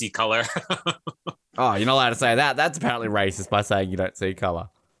 I don't see color. Oh, you're not allowed to say that. That's apparently racist by saying you don't see color.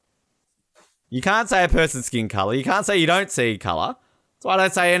 You can't say a person's skin color. You can't say you don't see color. That's why I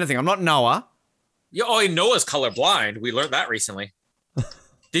don't say anything. I'm not Noah. Noah's colorblind. We learned that recently.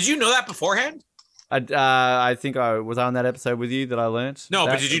 Did you know that beforehand? I think I was on that episode with you that I learnt. No,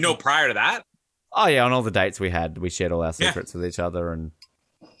 but did you know prior to that? Oh, yeah, on all the dates we had, we shared all our secrets with each other. And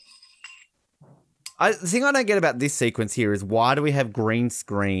The thing I don't get about this sequence here is why do we have green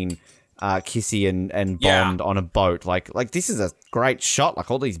screen Kissy and Bond on a boat? Like this is a great shot. Like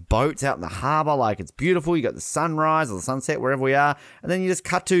all these boats out in the harbour, like it's beautiful. You got the sunrise or the sunset wherever we are, and then you just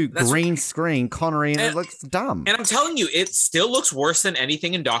cut to green screen Connery, and it looks dumb. And I'm telling you, it still looks worse than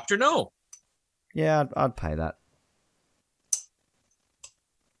anything in Doctor No. Yeah, I'd pay that.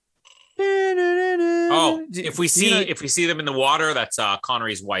 Oh, if we see them in the water, that's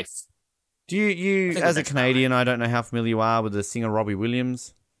Connery's wife. Do you as a Canadian, I don't know how familiar you are with the singer Robbie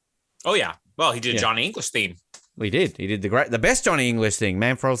Williams. Oh yeah, well he did a Johnny English theme. He did the best Johnny English thing,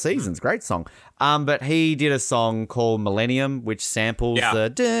 Man for All Seasons, great song. But he did a song called Millennium, which samples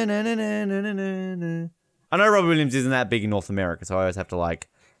the. I know Robbie Williams isn't that big in North America, so I always have to like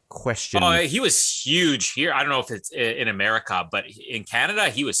question. Oh, he was huge here. I don't know if it's in America, but in Canada,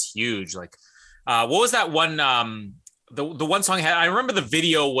 he was huge. Like, what was that one? The one song he had. I remember the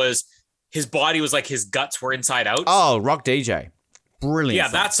video was his body was like his guts were inside out. Oh, Rock DJ, brilliant. Yeah,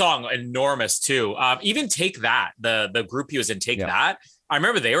 song. that song enormous too. Even Take That, the group he was in, Take That. I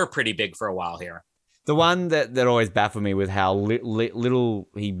remember they were pretty big for a while here. The one that always baffled me with how little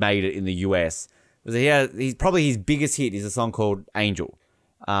he made it in the US was he's probably his biggest hit is a song called Angel.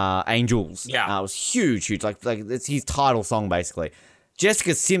 Angels. Yeah. It was huge. Like it's his title song basically.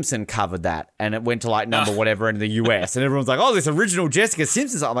 Jessica Simpson covered that and it went to like number whatever in the US and everyone's like, oh, this original Jessica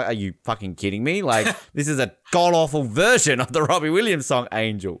Simpson song. I'm like, are you fucking kidding me? Like this is a god-awful version of the Robbie Williams song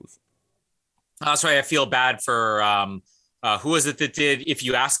Angels. That's why I feel bad for who was it that did If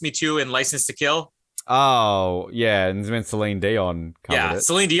You Ask Me To and License to Kill? Oh, yeah, and when Celine Dion covered it.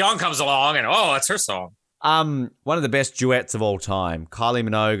 Celine Dion comes along and that's her song. One of the best duets of all time, Kylie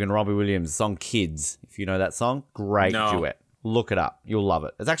Minogue and Robbie Williams, the song Kids, if you know that song. Great duet. Look it up. You'll love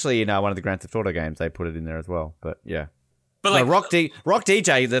it. It's actually one of the Grand Theft Auto games. They put it in there as well, but yeah. But like Rock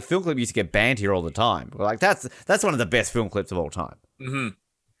DJ, the film clip used to get banned here all the time. Like that's one of the best film clips of all time. Mm-hmm.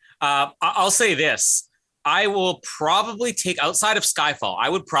 I'll say this. I will probably take, outside of Skyfall, I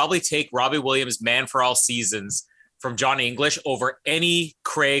would probably take Robbie Williams' Man for All Seasons from Johnny English over any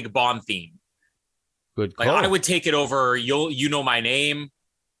Craig Bond theme. Good call. Like I would take it over You Know My Name.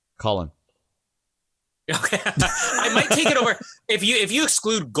 Colin. Okay. I might take it over if you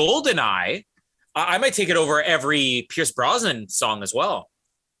exclude GoldenEye, I might take it over every Pierce Brosnan song as well.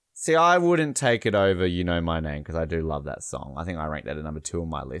 See, I wouldn't take it over You Know My Name because I do love that song. I think I ranked that at number 2 on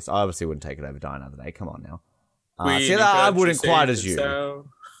my list. I obviously wouldn't take it over Die Another Day. Come on now. I wouldn't quite as you. So.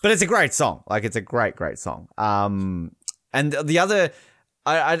 But it's a great song. Like, it's a great, great song. And the other...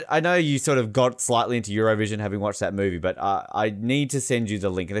 I know you sort of got slightly into Eurovision having watched that movie, but I need to send you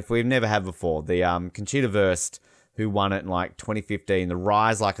the link. And if we've never have before, the Conchita Wurst, who won it in like 2015, the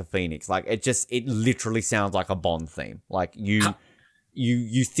Rise Like a Phoenix. Like, it literally sounds like a Bond theme. Like, you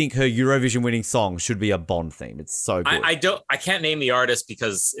think her Eurovision winning song should be a Bond theme. It's so good. I can't name the artist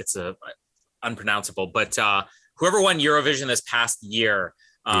because it's unpronounceable, but whoever won Eurovision this past year,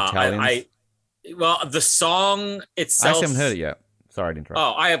 the song itself. I haven't heard it yet. Sorry to interrupt.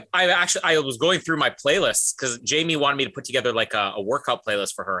 Oh, I was going through my playlists because Jamie wanted me to put together like a workout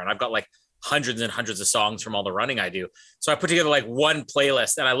playlist for her, and I've got like hundreds and hundreds of songs from all the running I do. So I put together like one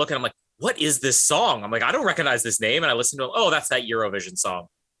playlist, and I look at it, I'm like, what is this song? I'm like, I don't recognize this name. And I listen to it. Oh, that's that Eurovision song.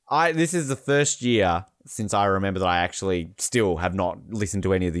 This is the first year since I remember that I actually still have not listened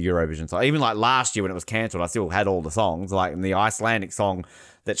to any of the Eurovision songs. Even like last year when it was cancelled, I still had all the songs. Like in the Icelandic song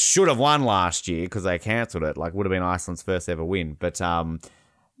that should have won last year because they cancelled it, like would have been Iceland's first ever win. But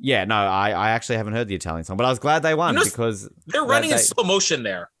yeah, no, I actually haven't heard the Italian song, but I was glad they won because they're running in slow motion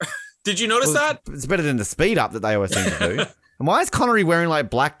there. Did you notice that? It's better than the speed up that they always seem to do. And why is Connery wearing like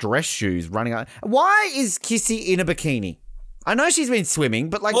black dress shoes running out? Why is Kissy in a bikini? I know she's been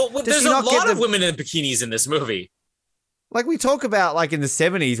swimming, but like, there's a lot of women in bikinis in this movie. Like we talk about like in the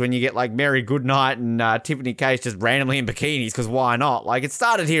 70s when you get like Mary Goodnight and Tiffany Case just randomly in bikinis because why not? Like it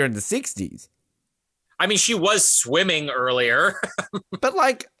started here in the 60s. I mean, she was swimming earlier. But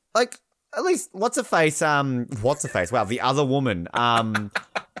like at least what's her face? Wow, the other woman.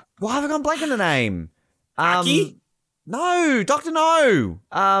 Why have I gone blank on the name? Aki? No, Dr. No.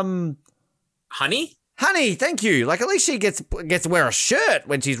 Honey, thank you. Like at least she gets to wear a shirt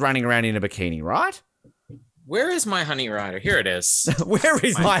when she's running around in a bikini, right? Where is my Honey Rider? Here it is. Where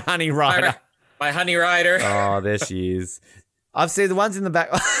is my Honey Rider? My Honey Rider. Oh, there she is. I've seen the ones in the back.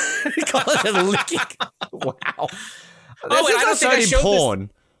 Licking. Wow. I don't think I showed porn.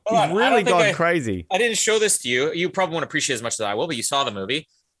 This. He's really gone crazy. I didn't show this to you. You probably won't appreciate as much as I will, but you saw the movie.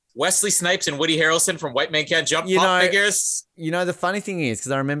 Wesley Snipes and Woody Harrelson from White Man Can't Jump figures. You know, the funny thing is,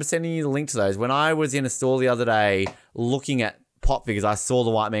 because I remember sending you the link to those, when I was in a store the other day looking at pop figures. I saw the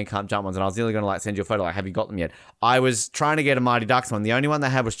White Man Can't Jump ones, and I was nearly going to like send you a photo. Like, have you got them yet? I was trying to get a Mighty Ducks one. The only one they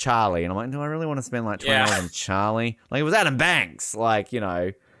had was Charlie, and I'm like, do I really want to spend like $20 on Charlie? Like, it was Adam Banks. Like, you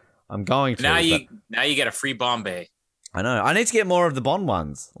know, I'm going to. Now you get a free Bombay. I know. I need to get more of the Bond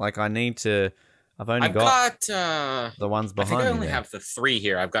ones. Like, I need to. I've got the ones behind me. I think I only have the 3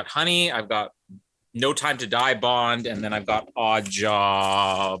 here. I've got Honey. I've got No Time to Die Bond, and then I've got Odd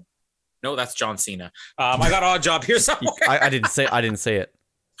Job. No, that's John Cena. I got Odd Job here somewhere. I didn't see it.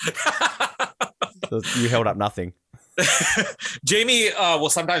 You held up nothing. Jamie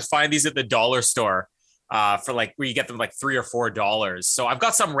will sometimes find these at the dollar store for like where you get them like $3 or $4. So I've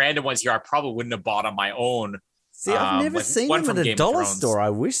got some random ones here I probably wouldn't have bought on my own. See, I've never seen them at a dollar store. I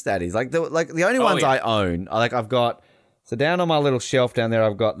wish that is like the only ones I own. I've got. So down on my little shelf down there,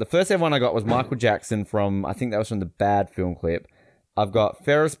 I've got the first ever one I got was Michael Jackson from, I think that was from the Bad film clip. I've got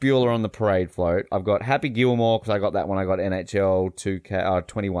Ferris Bueller on the parade float. I've got Happy Gilmore because I got that one. I got NHL 2K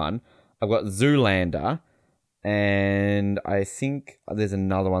 21. I've got Zoolander, and I think there's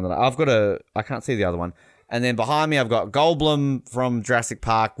another one that I've got I can't see the other one. And then behind me, I've got Goldblum from Jurassic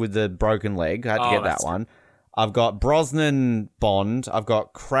Park with the broken leg. I had to get that one. I've got Brosnan Bond. I've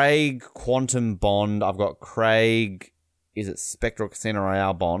got Craig Quantum Bond. I've got Craig, is it Spectral Casino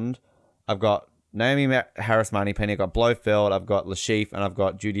Royale Bond? I've got Naomi Harris Moneypenny. I've got Blofeld. I've got Lashif, and I've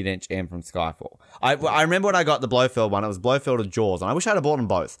got Judi Dench M from Skyfall. I remember when I got the Blofeld one, it was Blofeld or Jaws, and I wish I'd have bought them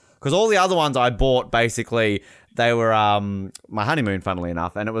both. Because all the other ones I bought, basically, they were my honeymoon, funnily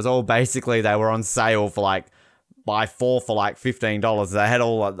enough, and it was all basically, they were on sale for like, buy 4 for like $15. They had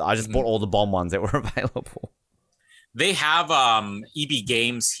all, I just bought all the Bond ones that were available. They have EB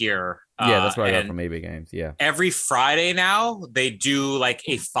Games here. Yeah, that's what I got from EB Games. Yeah. Every Friday now, they do like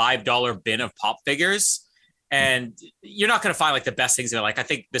a $5 bin of pop figures. And you're not going to find like the best things in it. Like I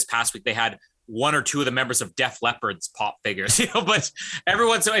think this past week they had 1 or 2 of the members of Def Leppard's pop figures, but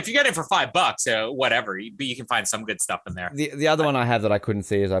everyone, so if you get it for $5, whatever, you can find some good stuff in there. The other one I have that I couldn't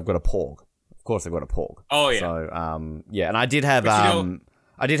see is I've got a Porg. Of course I've got a Porg. Oh yeah. So, yeah. And I did have,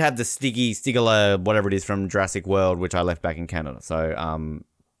 I did have the Stigler, whatever it is from Jurassic World, which I left back in Canada. So,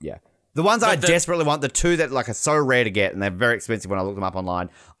 yeah. The ones I desperately want, the 2 that like are so rare to get and they're very expensive when I look them up online,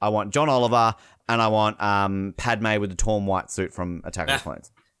 I want John Oliver and I want Padme with the torn white suit from Attack of the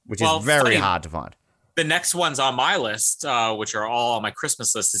Clones, which is very hard to find. The next ones on my list, which are all on my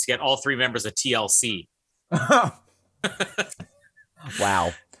Christmas list, is to get all 3 members of TLC. Wow.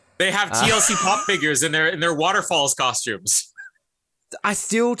 They have TLC pop figures in their Waterfalls costumes. I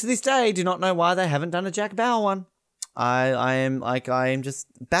still, to this day, do not know why they haven't done a Jack Bauer one. I am just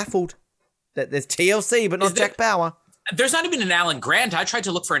baffled that there's TLC, but not Jack Bauer. There's not even an Alan Grant. I tried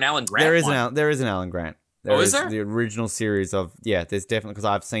to look for an Alan Grant. There is an Alan Grant. Is there? The original series of, there's definitely, because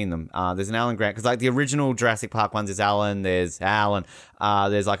I've seen them. There's an Alan Grant, because like the original Jurassic Park ones is Alan, there's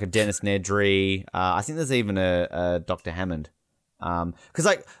like a Dennis Nedry. I think there's even a Dr. Hammond. Because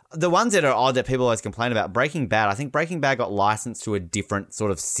like the ones that are odd that people always complain about, Breaking Bad, I think Breaking Bad got licensed to a different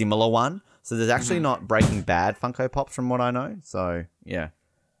sort of similar one. So there's actually not Breaking Bad Funko Pops from what I know. So, yeah.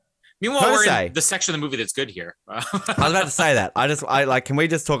 Meanwhile, we're in the section of the movie that's good here. I was about to say that. Can we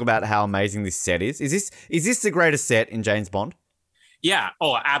just talk about how amazing this set is? Is this the greatest set in James Bond? Yeah.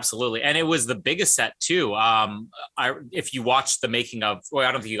 Oh, absolutely. And it was the biggest set too. If you watch the making of, well,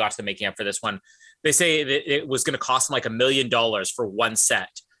 I don't think you got to the making of for this one. They say that it was going to cost them like $1 million for one set.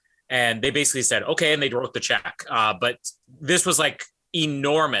 And they basically said, okay. And they wrote the check. But this was like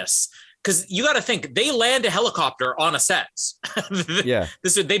enormous. Because you got to think, they land a helicopter on a set. Yeah.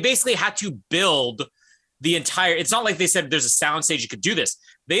 They basically had to build the entire, it's not like they said there's a soundstage you could do this.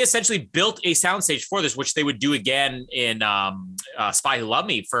 They essentially built a soundstage for this, which they would do again in Spy Who Loved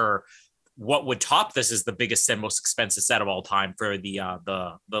Me for what would top this as the biggest and most expensive set of all time for the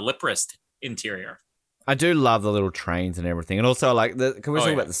Liprist interior. I do love the little trains and everything. And also, like, can we talk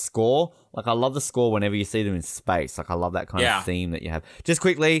about the score? Like, I love the score whenever you see them in space. Like, I love that kind of theme that you have. Just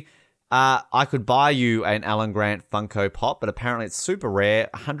quickly, I could buy you an Alan Grant Funko Pop, but apparently it's super rare,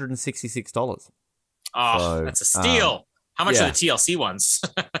 $166. Oh, so, that's a steal. How much are the TLC ones?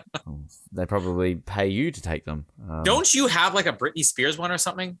 They probably pay you to take them. Don't you have like a Britney Spears one or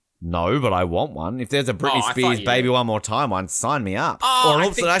something? No, but I want one. If there's a Britney Spears Baby One More Time one, sign me up. Or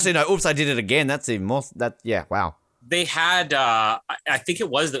Oops, I Did It Again. That's even more. Wow. They had, I think it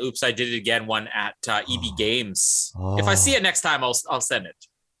was the Oops, I Did It Again one at EB Games. If I see it next time, I'll send it.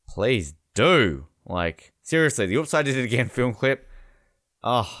 Please do. Like, seriously, the Oops, I Did It Again film clip.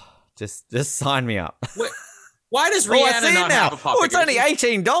 Oh, just sign me up. Why does Rihanna not have a pop figure? It's only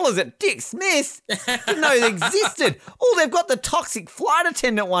 $18 at Dick Smith. Didn't know it existed. Oh, they've got the Toxic Flight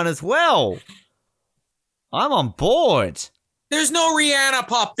Attendant one as well. I'm on board. There's no Rihanna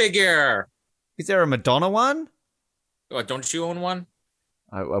pop figure. Is there a Madonna one? What, don't you own one?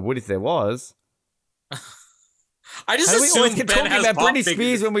 I would if there was. I just How do we always assume get Ben talking has about pop Britney figures.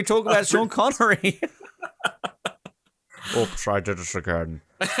 Spears when we talk about Sean Connery? Oops, I did this again.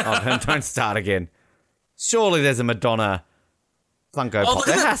 Oh, don't start again. Surely there's a Madonna Funko Pop.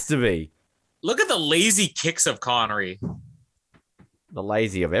 There has to be. Look at the lazy kicks of Connery. The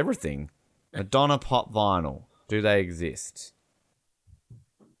lazy of everything. Madonna Pop Vinyl. Do they exist?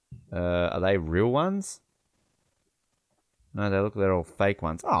 Are they real ones? No, they're all fake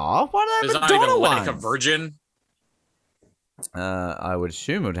ones. Oh, why are they There's not Madonna even ones? like a virgin. I would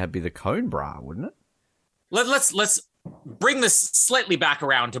assume it would have be the cone bra, wouldn't it? Let's bring this slightly back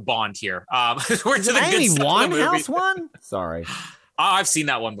around to Bond here. We're Is to it the Amy good stuff of the movie. Winehouse one? Sorry. I've seen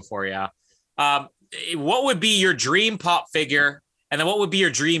that one before. Yeah. What would be your dream pop figure, and then what would be your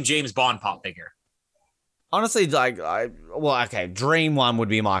dream James Bond pop figure? Honestly, dream one would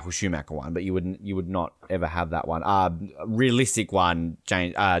be a Michael Schumacher one, but you would not ever have that one. Realistic one,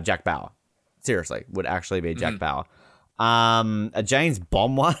 Jack Bauer. Seriously, would actually be Jack Bauer. A James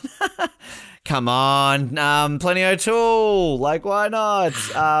Bond one. Come on, Plenty O'Toole. Like, why not?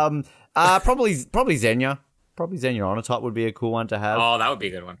 Probably Xenia. Probably Xenia on a top would be a cool one to have. Oh, that would be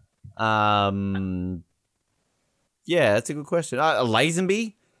a good one. Yeah, that's a good question. A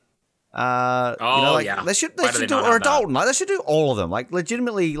Lazenby. Yeah. They should Why do do, they not or a have that? Dalton. Like, they should do all of them. Like,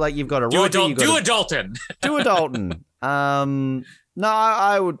 legitimately, like, you've got a Do Roger, a you've got Dalton. do a Dalton. No,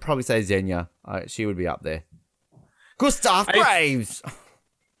 I would probably say Xenia. She would be up there. Gustav Graves.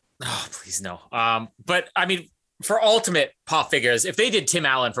 Oh, please no. But I mean, for ultimate pop figures, if they did Tim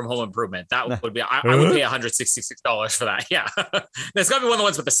Allen from Home Improvement, that would be. I would pay $166 for that. Yeah, that's got to be one of the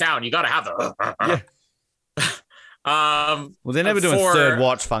ones with the sound. You got to have the. Yeah. Well, Well, they're never doing third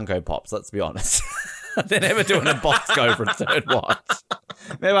watch Funko Pops, let's be honest. They're never doing a box go for a third watch.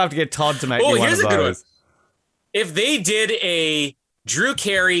 Maybe I have to get Todd to make me one of here's a good one. those. If they did a Drew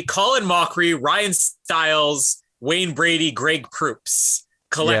Carey, Colin Mockery, Ryan Stiles, Wayne Brady, Greg Proops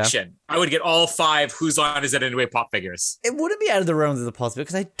collection, I would get all 5 Who's On Is It Anyway pop figures. It wouldn't be out of the realms of the possible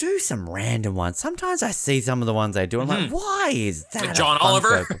because they do some random ones. Sometimes I see some of the ones they do. I'm like, why is that? Like John a Funko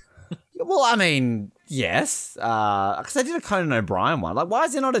Oliver? Pop? Well, I mean, yes. Because they did a Conan O'Brien one. Like, why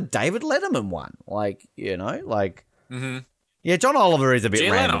is there not a David Letterman one? Like, you know, like... Yeah, John Oliver is a bit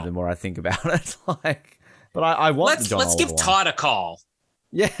Jay random Leno. the more I think about it. Like, but I want the John Let's Oliver give one. Todd a call.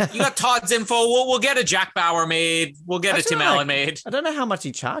 Yeah. You got Todd's info. We'll get a Jack Bauer made. We'll get a Actually, Tim Allen made. I don't know how much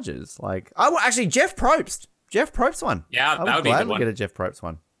he charges. Like, I will actually Jeff Probst. Jeff Probst one. Yeah, I that would be a good gladly one. get a Jeff Probst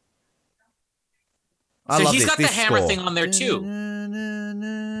one. So he's got the hammer thing on there too.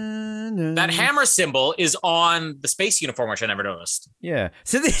 That hammer symbol is on the space uniform, which I never noticed. Yeah.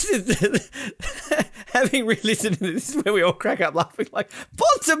 So this is having re-listened to this is where we all crack up laughing. Like,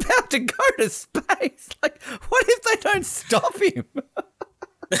 Bond's about to go to space. Like, what if they don't stop him?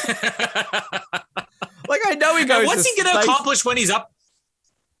 Like, I know he goes. And what's he going to space- accomplish when he's up?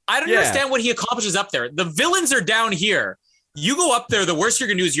 I don't understand what he accomplishes up there. The villains are down here. You go up there, the worst you're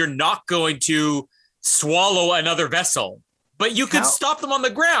going to do is you're not going to swallow another vessel, but you could stop them on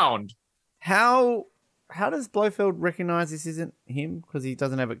the ground. How does Blofeld recognize this isn't him? Because he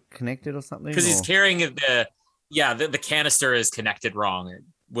doesn't have it connected or something? Because he's carrying the canister is connected wrong. It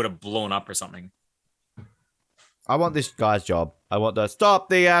would have blown up or something. I want this guy's job. I want the stop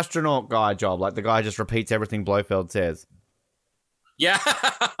the astronaut guy job. Like the guy just repeats everything Blofeld says. Yeah.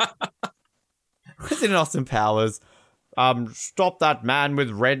 Was it in Austin Powers? Stop that man with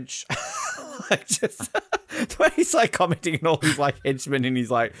wrench. Like just the way he's like commenting on all these like henchmen and he's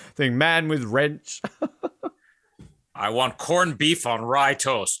like saying man with wrench. I want corned beef on rye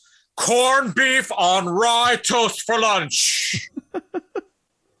toast. Corned beef on rye toast for lunch.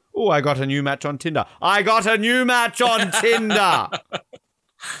 Oh, I got a new match on Tinder. I can't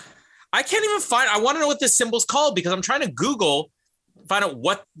even find. I want to know what this symbol's called because I'm trying to Google, find out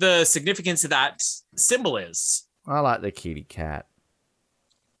what the significance of that symbol is. I like the kitty cat.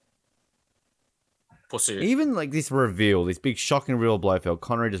 Pussy. Even like this reveal, this big shocking reveal of Blofeld,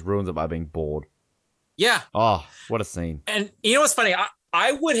 Connery just ruins it by being bored. Yeah. Oh, what a scene. And you know what's funny?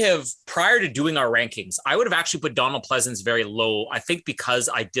 I would have, prior to doing our rankings, I would have actually put Donald Pleasance very low, I think because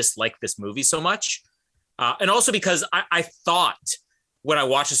I dislike this movie so much. And also because I thought when I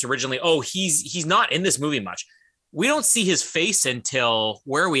watched this originally, he's not in this movie much. We don't see his face until,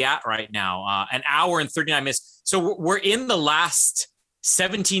 where are we at right now? An hour and 39 minutes. So we're in the last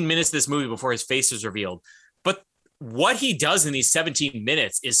 17 minutes of this movie before his face is revealed. But what he does in these 17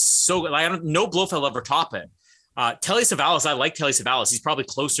 minutes is so good. Like, I don't know Blofeld will ever top it. Telly Savalas, I like Telly Savalas. He's probably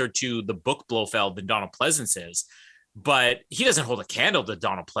closer to the book Blofeld than Donald Pleasance is. but he doesn't hold a candle to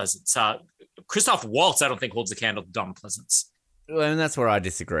Donald Pleasance. Christoph Waltz, I don't think holds a candle to Donald Pleasance. And that's where I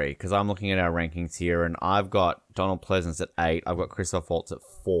disagree, because I'm looking at our rankings here, and I've got Donald Pleasance at 8. I've got Christoph Waltz at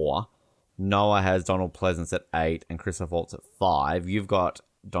 4. Noah has Donald Pleasance at 8 and Christoph Waltz at 5. You've got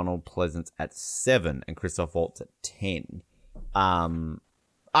Donald Pleasance at 7 and Christoph Waltz at 10. I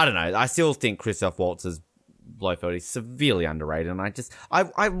don't know. I still think Christoph Waltz's Blofeld is severely underrated, and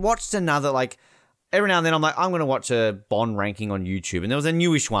I watched another, like, every now and then I'm like, I'm going to watch a Bond ranking on YouTube, and there was a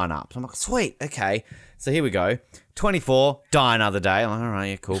newish one up. So I'm like, sweet, okay. So here we go. 24, Die Another Day. I'm like, all right,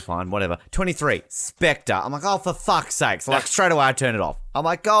 yeah, cool, fine, whatever. 23, Spectre. I'm like, oh, for fuck's sake. So, like, straight away I turn it off. I'm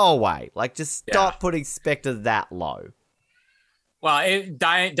like, go away. Like, just stop putting Spectre that low. Well,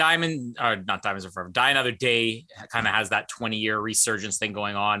 Die Another Day kind of has that 20-year resurgence thing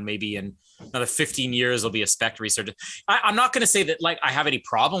going on. Maybe in another 15 years, there'll be a Spectre resurgence. I'm not going to say that, like, I have any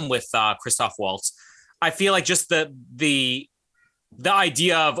problem with Christoph Waltz. I feel like just the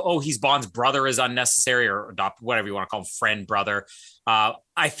idea of, oh, he's Bond's brother is unnecessary, or adopt, whatever you want to call him, friend, brother.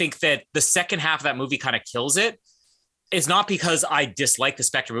 I think that the second half of that movie kind of kills it. It's not because I dislike the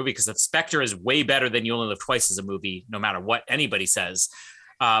Spectre movie, because the Spectre is way better than You Only Live Twice as a movie, no matter what anybody says.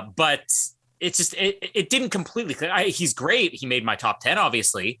 But it's just, it didn't completely, he's great. He made my top 10,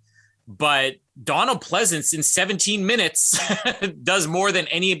 obviously. But Donald Pleasance in 17 minutes does more than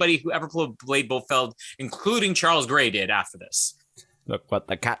anybody who ever played Blofeld, including Charles Gray, did after this. Look what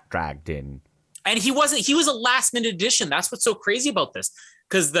the cat dragged in. And he was a last minute addition. That's what's so crazy about this.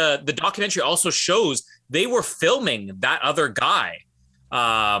 Because the documentary also shows they were filming that other guy,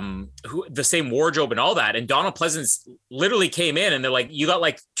 who the same wardrobe and all that. And Donald Pleasance literally came in and they're like, you got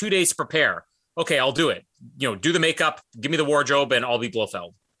like 2 days to prepare. Okay, I'll do it. Do the makeup, give me the wardrobe, and I'll be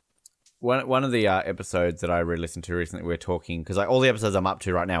Blofeld. One of the episodes that I re-listened to recently, we're talking, because like all the episodes I'm up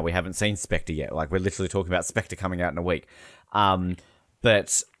to right now, we haven't seen Spectre yet. Like, we're literally talking about Spectre coming out in a week.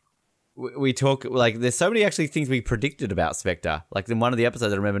 But we talk, like, there's so many actually things we predicted about Spectre. Like, in one of the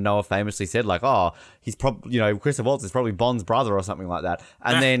episodes, I remember Noah famously said, like, oh, he's probably, Christoph Waltz is probably Bond's brother or something like that.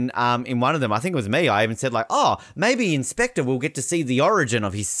 And then in one of them, I think it was me, I even said, like, oh, maybe in Spectre we'll get to see the origin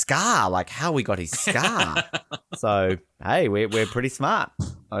of his scar, like how we got his scar. So, hey, we're pretty smart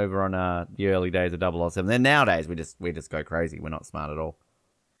over on the early days of 007. Then nowadays, we just go crazy. We're not smart at all.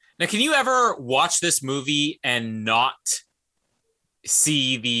 Now, can you ever watch this movie and not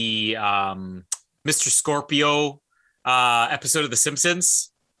see the Mr. Scorpio episode of The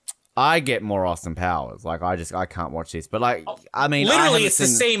Simpsons? I get more Austin Powers. Like, I can't watch this. But, like, I mean, literally, it's the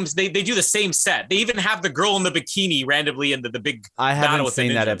same. They do the same set. They even have the girl in the bikini randomly in the big. I haven't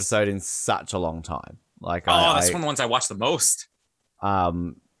seen that episode in such a long time. Like, that's one of the ones I watch the most.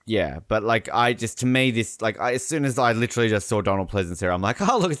 Yeah, but like, to me, this, like, as soon as I literally just saw Donald Pleasance here, I'm like,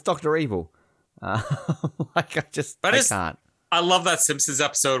 oh, look, it's Dr. Evil. Like, I can't. I love that Simpsons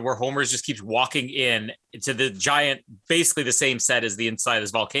episode where Homer just keeps walking in to the giant, basically the same set as the inside of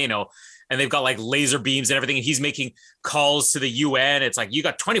this volcano. And they've got like laser beams and everything. And he's making calls to the UN. It's like, you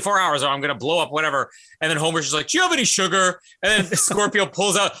got 24 hours or I'm going to blow up, whatever. And then Homer's just like, do you have any sugar? And then Scorpio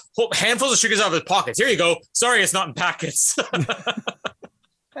pulls out handfuls of sugars out of his pockets. Here you go. Sorry, it's not in packets.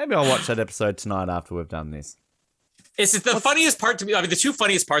 Maybe I'll watch that episode tonight after we've done this. It's the funniest part to me. I mean, the two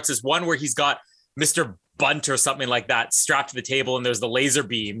funniest parts is one where he's got Mr. Bunt or something like that strapped to the table and there's the laser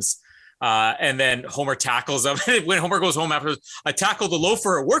beams. And then Homer tackles him. And when Homer goes home after, I tackled the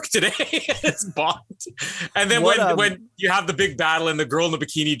loafer at work today. It's Bond. And then when you have the big battle and the girl in the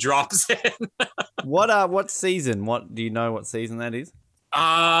bikini drops in. What season? What do you know what season that is?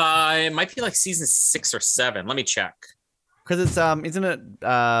 It might be like season 6 or 7. Let me check. Because it's isn't it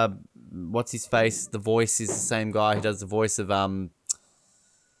what's his face? The voice is the same guy who does the voice of the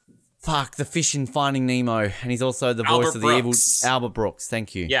fish in Finding Nemo, and he's also the voice of the evil Albert Brooks.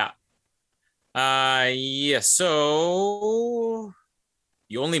 Thank you. Yeah. So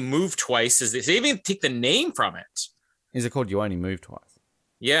You Only Move Twice is this. They even take the name from it. Is it called You Only Move Twice?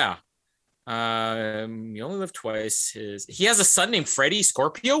 Yeah. You Only Live Twice. He has a son named Freddie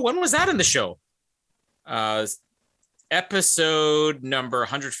Scorpio. When was that in the show? Episode number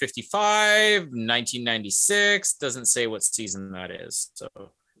 155, 1996. Doesn't say what season that is. So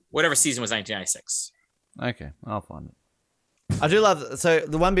whatever season was 1996. Okay, I'll find it. I do love. So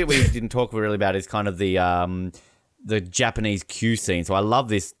the one bit we didn't talk really about is kind of the Japanese Q scene. So I love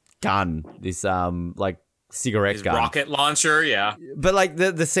this gun, this like cigarette gun, rocket launcher. Yeah, but like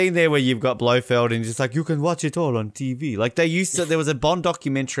the scene there where you've got Blofeld and just like you can watch it all on TV. Like there was a Bond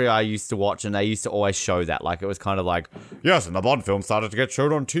documentary I used to watch, and they used to always show that. Like it was kind of like, yes, and the Bond film started to get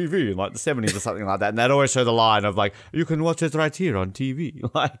showed on TV in like the 70s or something like that. And they'd always show the line of like, you can watch it right here on TV.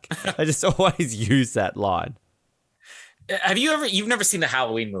 Like I just always use that line. You've never seen the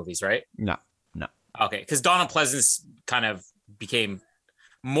Halloween movies, right? No. Okay, because Donald Pleasance kind of became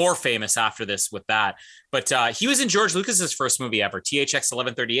more famous after this with that. But he was in George Lucas's first movie ever, THX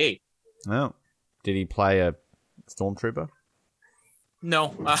 1138. Oh, did he play a stormtrooper?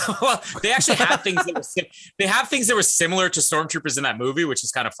 No, well, they actually had things that were similar to stormtroopers in that movie, which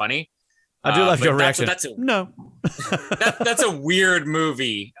is kind of funny. I do love your reaction. No, that's a weird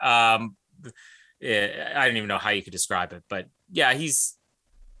movie. Yeah, I don't even know how you could describe it, but yeah, he's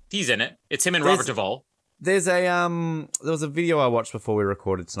in it. It's him and Robert Duvall. There was a video I watched before we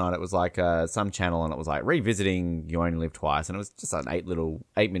recorded tonight. It was like some channel, and it was like revisiting You Only Live Twice, and it was just an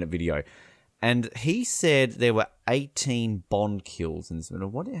 8-minute video. And he said there were 18 Bond kills in this.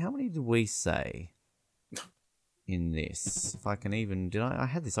 How many did we say in this? If I can even, I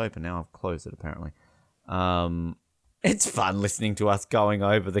had this open now. I've closed it apparently. It's fun listening to us going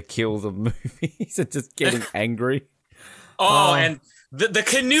over the kills of movies and just getting angry. And the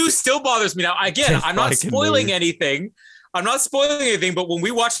canoe still bothers me now. Again, I'm not spoiling anything. But when we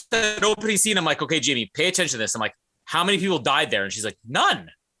watched that opening scene, I'm like, okay, Jimmy, pay attention to this. I'm like, how many people died there? And she's like,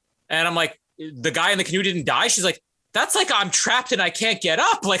 none. And I'm like, the guy in the canoe didn't die. She's like, that's like I'm trapped and I can't get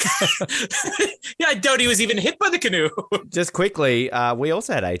up. Like, yeah, I doubt he was even hit by the canoe. Just quickly, we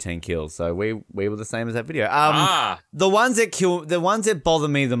also had 18 kills, so we were the same as that video. The ones that bother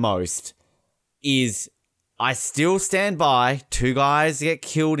me the most is, I still stand by 2 guys get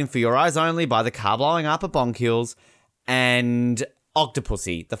killed in For Your Eyes Only by the car blowing up at Bond kills, and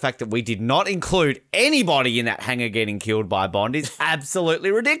Octopussy. The fact that we did not include anybody in that hangar getting killed by Bond is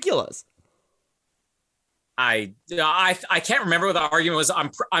absolutely ridiculous. I can't remember what the argument was.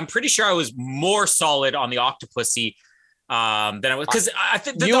 I'm pretty sure I was more solid on the Octopussy than I was, because I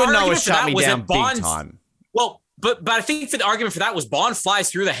think the argument for that was that Bond. Well, but I think the argument for that was Bond flies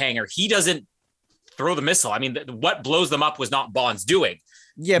through the hangar. He doesn't throw the missile. I mean, what blows them up was not Bond's doing.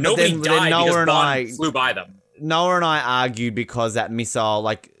 Yeah, but nobody died because Bond flew by them. Noah and I argued because that missile,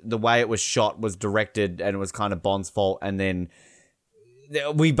 like the way it was shot, was directed and it was kind of Bond's fault. And then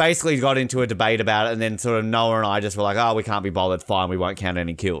we basically got into a debate about it. And then sort of Noah and I just were like, oh, we can't be bothered. Fine, we won't count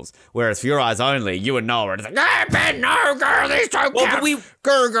any kills. Whereas For Your Eyes Only, you and Noah are just like, hey, Ben, no, girl, these don't count.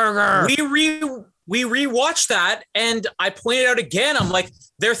 We rewatched that, and I pointed out again, I'm like,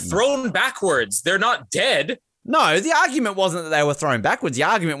 they're thrown backwards. They're not dead. No, the argument wasn't that they were thrown backwards. The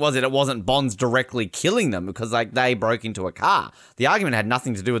argument was that it wasn't Bonds directly killing them because, like, they broke into a car. The argument had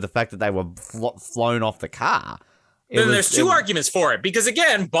nothing to do with the fact that they were flown off the car. There's two arguments for it, because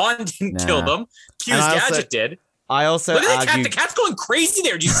again, Bond didn't kill them. Q's Gadget did. I also look at the cat. The cat's going crazy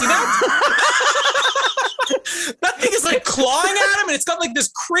there. Do you see that? That thing is like clawing at him, and it's got like this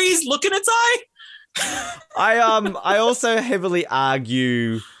crazed look in its eye. I also heavily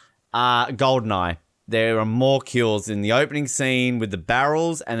argue GoldenEye. There are more kills in the opening scene with the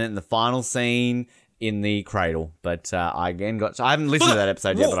barrels and in the final scene in the cradle. But I haven't listened to that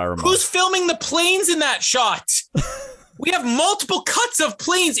episode yet, but I remember. Who's filming the planes in that shot? We have multiple cuts of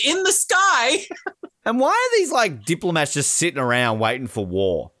planes in the sky. And why are these like diplomats just sitting around waiting for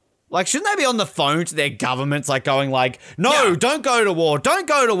war? Like, shouldn't they be on the phone to their governments, like going like, no, don't go to war. Don't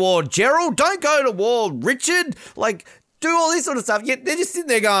go to war, Gerald. Don't go to war, Richard. Like, do all this sort of stuff. Yet they're just sitting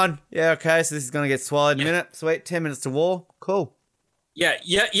there going, yeah, okay, so this is going to get swallowed in a minute. Sweet, 10 minutes to war. Cool. Yeah,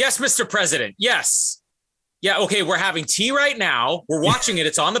 yes, Mr. President. Yes. Yeah, okay, we're having tea right now. We're watching it.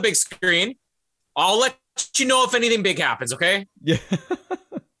 It's on the big screen. I'll let you know if anything big happens, okay? Yeah.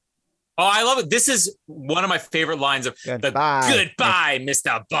 Oh, I love it. This is one of my favorite lines of goodbye,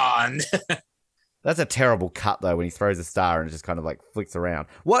 Mr. Bond. That's a terrible cut, though, when he throws a star and it just kind of like flicks around.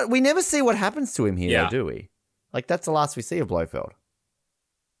 What? We never see what happens to him here, though, do we? Like, that's the last we see of Blofeld.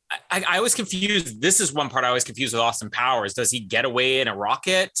 I was confused. This is one part I was confused with Austin Powers. Does he get away in a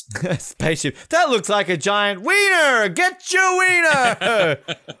rocket? Spaceship. That looks like a giant wiener. Get your wiener.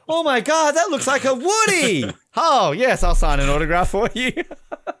 Oh, my God. That looks like a Woody. Oh, yes. I'll sign an autograph for you.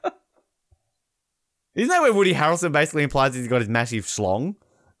 Isn't that where Woody Harrelson basically implies he's got his massive schlong?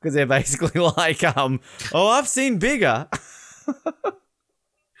 Because they're basically like, oh, I've seen bigger.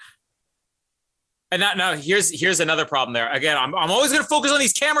 And now here's another problem there. Again, I'm always going to focus on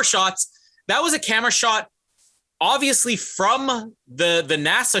these camera shots. That was a camera shot, obviously from the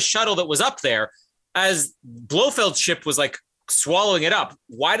NASA shuttle that was up there, as Blofeld's ship was like swallowing it up.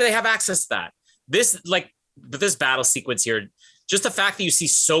 Why do they have access to that? This battle sequence here, just the fact that you see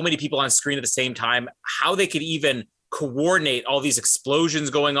so many people on screen at the same time, how they could even coordinate all these explosions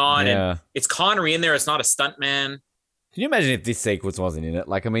going on, and it's Connery in there. It's not a stuntman. Can you imagine if this sequence wasn't in it?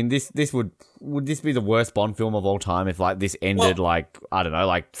 Like, I mean, this would this be the worst Bond film of all time if like this ended like, I don't know,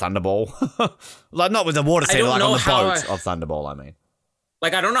 like Thunderball? Like not with the water scene, like on the boat of Thunderball, I mean.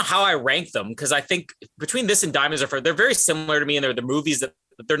 Like, I don't know how I rank them because I think between this and Diamonds Are Forever, they're very similar to me, and they're the movies that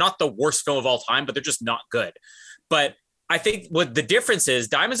they're not the worst film of all time, but they're just not good. But I think what the difference is,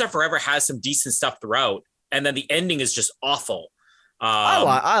 Diamonds Are Forever has some decent stuff throughout, and then the ending is just awful. I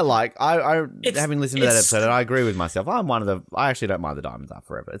having listened to that episode, and I agree with myself. I actually don't mind the Diamonds Are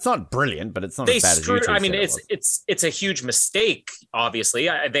Forever. It's not brilliant, but it's not as bad as you two. I mean, it's a huge mistake. Obviously,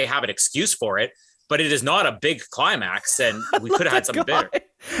 they have an excuse for it, but it is not a big climax, and we could have had something better.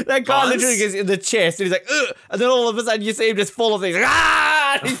 That guy literally gets in the chest, and he's like, ugh, and then all of a sudden you see him just fall off things,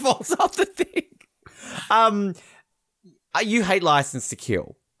 and he falls off the thing. You hate License to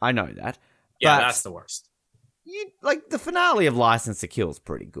Kill. I know that. Yeah, that's the worst. You like the finale of License to Kill is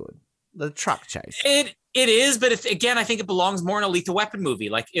pretty good. The truck chase. It is, but again, I think it belongs more in a Lethal Weapon movie.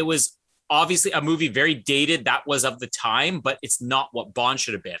 Like, it was obviously a movie very dated. That was of the time, but it's not what Bond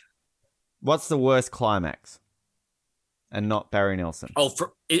should have been. What's the worst climax? And not Barry Nelson. Oh,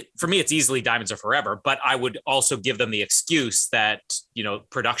 for me, it's easily Diamonds Are Forever. But I would also give them the excuse that, you know,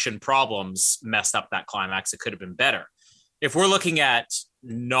 production problems messed up that climax. It could have been better. If we're looking at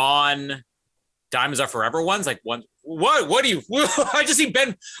non-Diamonds Are Forever ones, like what do you? I just see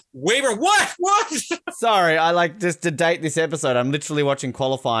Ben Wayburn. What? Sorry, I like just to date this episode. I'm literally watching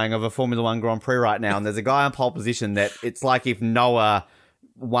qualifying of a Formula One Grand Prix right now, and there's a guy on pole position that it's like if Noah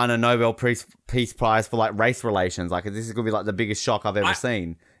won a Nobel Peace Prize for like race relations. Like, this is gonna be like the biggest shock I've ever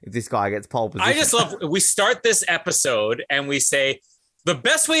seen if this guy gets pole position. I just love. We start this episode and we say, the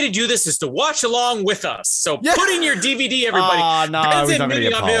best way to do this is to watch along with us. So put in your DVD, everybody. Oh, no, I'm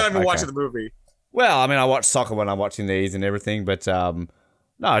even watching the movie. Well, I mean, I watch soccer when I'm watching these and everything, but no,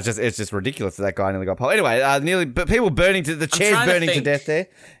 it's just ridiculous that guy nearly got pole. Anyway, but people burning to the chairs burning to death there.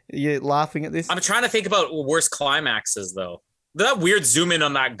 You're laughing at this? I'm trying to think about worst climaxes though. That weird zoom in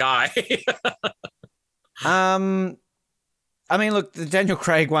on that guy. I mean, look, the Daniel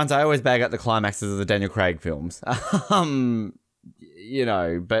Craig ones, I always bag up the climaxes of the Daniel Craig films. You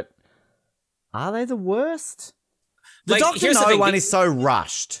know, but are they the worst? The Dr. No one is so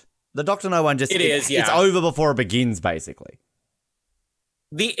rushed. The Dr. No one just... It's over before it begins, basically.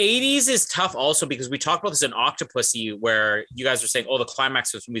 The 80s is tough also because we talked about this in Octopussy where you guys were saying, oh, the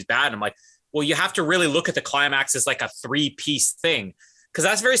climax of this movie's bad. And I'm like, well, you have to really look at the climax as like a 3-piece thing because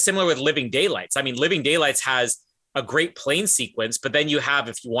that's very similar with Living Daylights. I mean, Living Daylights has a great plane sequence, but then you have,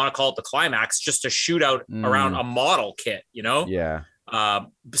 if you want to call it the climax, just a shootout around a model kit, you know? Yeah.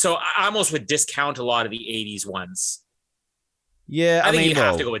 So I almost would discount a lot of the 80s ones. Yeah, I think you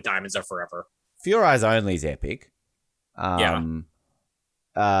have to go with Diamonds Are Forever. For Your Eyes Only is epic. Octopussy,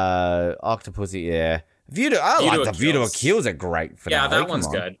 yeah. View to a Kill is a great finale. Yeah, that one's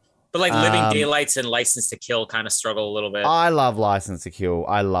good. But like Living Daylights and License to Kill kind of struggle a little bit. I love License to Kill.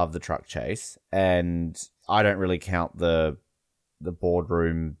 I love the truck chase, and I don't really count the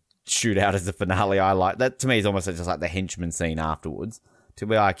boardroom shootout as the finale. I like that. To me, is almost just like the henchman scene afterwards. To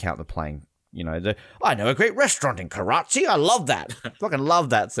me, I count the playing. You know, I know a great restaurant in Karachi. I love that. Fucking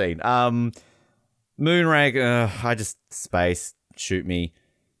love that scene. Moonraker, I just space shoot me.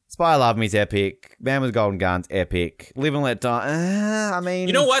 Spy Love Me's epic. Man with Golden Gun's epic. Live and Let Die. I mean,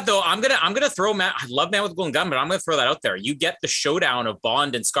 you know what though? I'm gonna throw Man. I love Man with Golden Gun, but I'm gonna throw that out there. You get the showdown of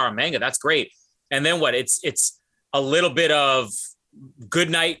Bond and Scaramanga. That's great. And then what? It's a little bit of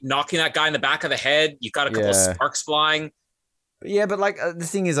Goodnight knocking that guy in the back of the head. You got a couple of sparks flying. Yeah, but like the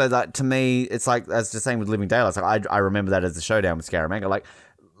thing is, though, that to me, it's like as the same with Living Daylights. Like I remember that as the showdown with Scaramanga. Like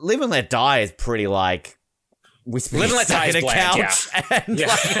Live and Let Die is pretty like whispering Live and Let Die is bland,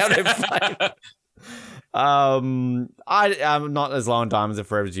 I'm not as long on Diamonds Are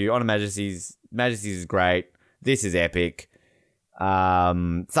Forever as you. On Majesty's is great. This is epic.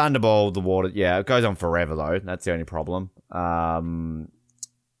 Thunderball, the water, it goes on forever though. That's the only problem.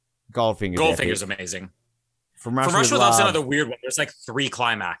 Goldfinger's amazing. From Russia with Love's another weird one. There's like 3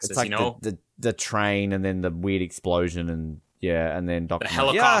 climaxes, like, you know? The train and then the weird explosion and then the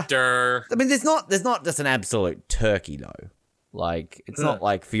helicopter. Yeah. I mean, there's not just an absolute turkey though. Like it's not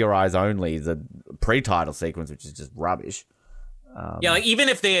like For Your Eyes Only, the pre-title sequence, which is just rubbish. Like even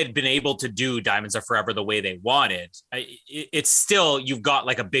if they had been able to do Diamonds Are Forever the way they wanted, it's still, you've got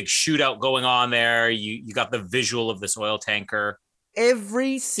like a big shootout going on there. You got the visual of this oil tanker.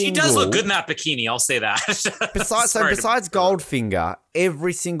 She does look good in that bikini, I'll say that. Besides Goldfinger,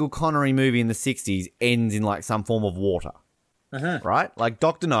 every single Connery movie in the 60s ends in like some form of water. Right? Like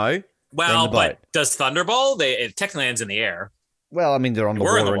Dr. No. Well, but does Thunderball? It technically ends in the air. Well, I mean, they're on the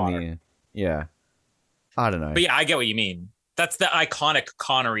water. In the water. Yeah. I don't know. But yeah, I get what you mean. That's the iconic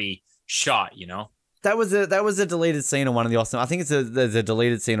Connery shot, you know? That was a deleted scene on one of the Austin. I think there's a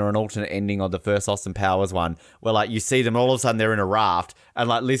deleted scene or an alternate ending on the first Austin Powers one where like you see them all of a sudden they're in a raft and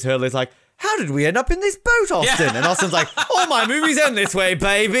like Liz Hurley's like, how did we end up in this boat, Austin? Yeah. And Austin's like, all my movies end this way,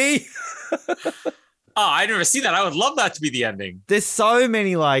 baby. Oh, I never see that. I would love that to be the ending. There's so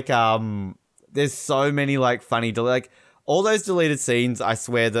many like funny like all those deleted scenes, I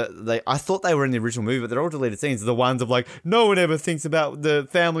swear that I thought they were in the original movie, but they're all deleted scenes. The ones of like, no one ever thinks about the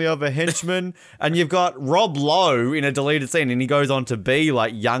family of a henchman. And you've got Rob Lowe in a deleted scene and he goes on to be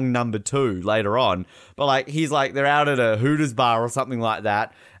like young number 2 later on. But like, he's like, they're out at a Hooters bar or something like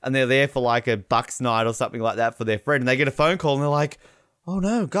that. And they're there for like a Bucks night or something like that for their friend. And they get a phone call and they're like, oh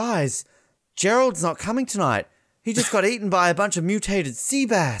no, guys, Gerald's not coming tonight. He just got eaten by a bunch of mutated sea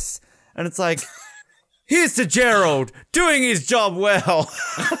bass. And it's like, here's to Gerald doing his job well.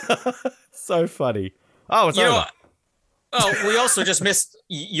 So funny. Oh, it's over. Oh, we also just missed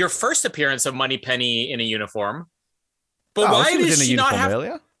your first appearance of Moneypenny in a uniform. But why did she not have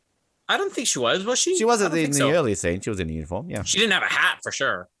earlier? I don't think she was. Was she? She was in the earlier scene. She was in a uniform. Yeah. She didn't have a hat for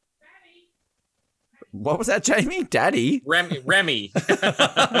sure. What was that, Jamie? Daddy? Remy.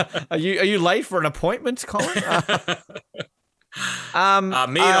 Are you late for an appointment, Colin?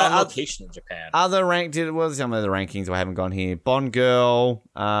 Made on location in Japan. What was some of the rankings I haven't gone here? Bond Girl,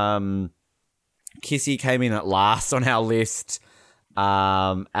 Kissy came in at last on our list.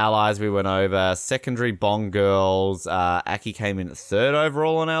 Allies we went over. Secondary Bond Girls. Aki came in at 3rd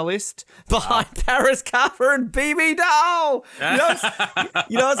overall on our list. Behind Paris Carver and BB Doll.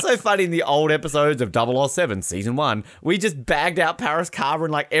 You know what's so funny? In the old episodes of 007 season 1, we just bagged out Paris Carver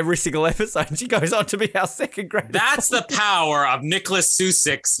in like every single episode and she goes on to be our second greatest. That's the power of Nicholas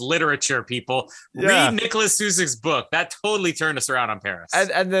Sussik's literature, people. Yeah. Read Nicholas Sussik's book. That totally turned us around on Paris.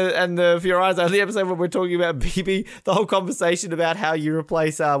 And the For Your Eyes Only episode when we're talking about BB, the whole conversation about how you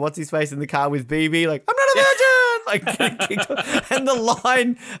replace what's his face in the car with BB, like, I'm not a virgin. Like, and the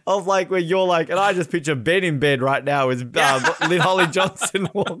line of like where you're like, and I just picture Ben in bed right now as Lynn Holly Johnson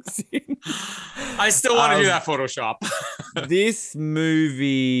walks in. I still want to do that Photoshop. This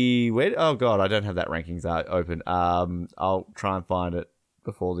movie, oh god, I don't have that rankings open. I'll try and find it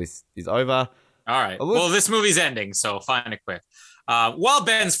before this is over. All right. Well, this movie's ending, so find it quick. While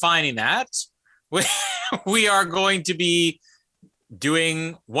Ben's finding that, we are going to be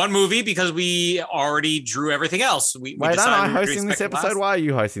doing one movie because we already drew everything else. Wait, aren't I hosting this episode? Why are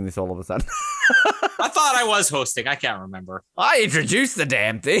you hosting this all of a sudden? I thought I was hosting. I can't remember. I introduced the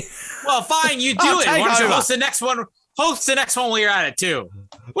damn thing. Well, fine, you do it. Why don't you host the next one? Host the next one while you're at it too.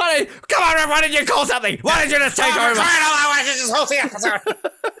 Come on, why didn't you call something? Why did you just take over? I should just host the episode.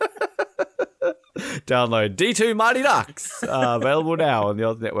 Download D2 Mighty Ducks, available now on the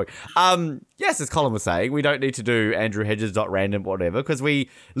Oz Network. Yes, as Colin was saying, we don't need to do Andrew Hedges .random whatever because we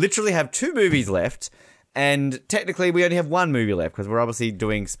literally have 2 movies left, and technically we only have 1 movie left because we're obviously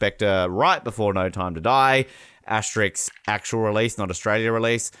doing Spectre right before No Time to Die, asterisk actual release, not Australia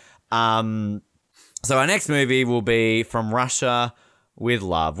release. So our next movie will be From Russia with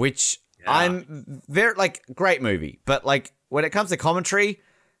Love, which I'm very great movie, but like when it comes to commentary,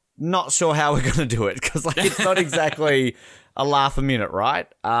 not sure how we're going to do it because like it's not exactly a laugh a minute, right?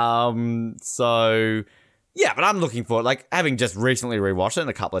 So yeah, but I'm looking for it. Like having just recently rewatched it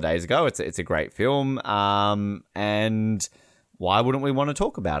a couple of days ago, it's a great film. And why wouldn't we want to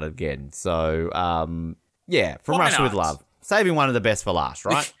talk about it again? So yeah, From Russia with Love, saving one of the best for last,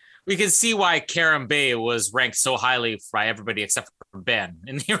 right? We can see why Karen Bay was ranked so highly by everybody except for Ben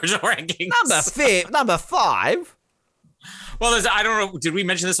in the original rankings. Number 5. Well, I don't know. Did we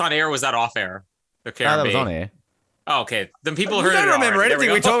mention this on air or was that off air? No, that was on air. Oh, okay. Then people heard it. I don't remember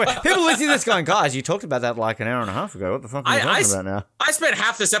anything we talked about. People listening to this going, guys, you talked about that like an hour and a half ago. What the fuck are you talking about now? I spent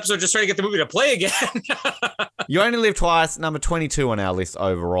half this episode just trying to get the movie to play again. You Only Live Twice, number 22 on our list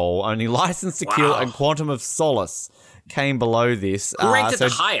overall. Only License to Kill and Quantum of Solace came below this. Who ranked it the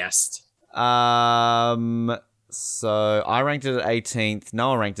highest? So I ranked it at 18th.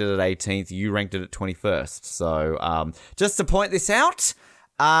 Noah ranked it at 18th. You ranked it at 21st. So just to point this out,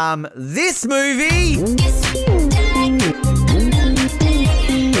 this movie,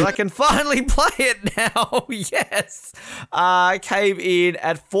 I can finally play it now. Yes, came in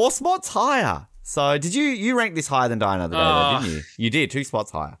at 4 spots higher. So did you rank this higher than Die Another Day, though, didn't you? You did, 2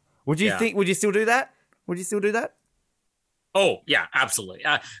 spots higher. Would you still do that? Oh, yeah, absolutely.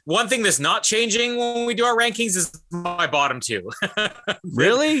 One thing that's not changing when we do our rankings is my bottom 2.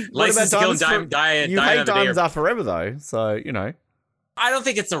 Really? License to Kill and Die You hate Diamonds Are Forever, though, so, you know. I don't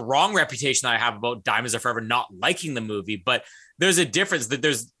think it's the wrong reputation I have about Diamonds Are Forever not liking the movie, but there's a difference. That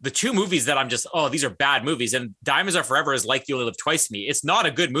there's the two movies that I'm just, oh, these are bad movies. And Diamonds Are Forever is like You Only Live Twice to me. It's not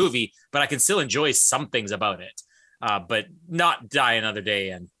a good movie, but I can still enjoy some things about it. But not Die Another Day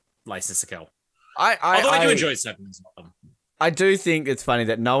and License to Kill. Although I do enjoy segments of them. I do think it's funny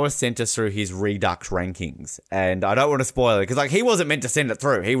that Noah sent us through his Redux rankings, and I don't want to spoil it because like he wasn't meant to send it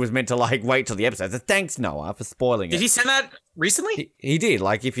through. He was meant to like wait till the episode. So thanks, Noah, for spoiling it. Did he send that recently? He did.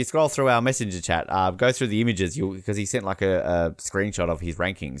 Like if you scroll through our messenger chat, go through the images, because he sent like a screenshot of his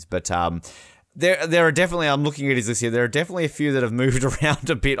rankings. But there are definitely, I'm looking at his list here. There are definitely a few that have moved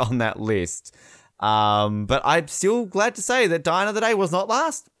around a bit on that list. But I'm still glad to say that Die Another Day was not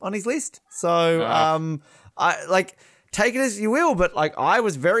last on his list. So I like. Take it as you will, but like I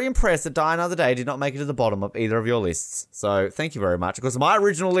was very impressed that Die Another Day did not make it to the bottom of either of your lists. So thank you very much. Because my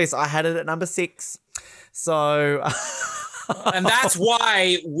original list, I had it at number 6. So, and that's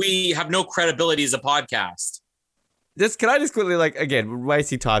why we have no credibility as a podcast. Can I just quickly, like, again, we're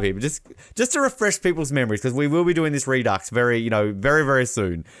wasting time here, but just to refresh people's memories, because we will be doing this Redux very, very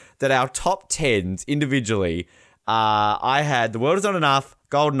soon. That our top 10s individually, I had The World Is Not Enough,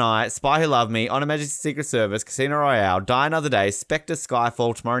 GoldenEye, Spy Who Loved Me, On Her Majesty's Secret Service, Casino Royale, Die Another Day, Spectre,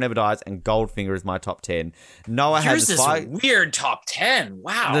 Skyfall, Tomorrow Never Dies, and Goldfinger is my top 10. Noah had the Spy... weird top 10.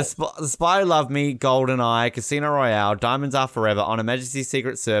 Wow. The Spy Who Loved Me, GoldenEye, Casino Royale, Diamonds Are Forever, On Her Majesty's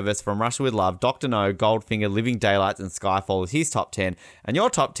Secret Service, From Russia With Love, Dr. No, Goldfinger, Living Daylights, and Skyfall is his top 10. And your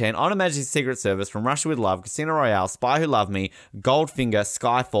top 10, On Her Majesty's Secret Service, From Russia With Love, Casino Royale, Spy Who Loved Me, Goldfinger,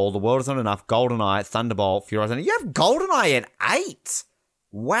 Skyfall, The World Is Not Enough, GoldenEye, Thunderbolt, Fury Road. You have GoldenEye at 8.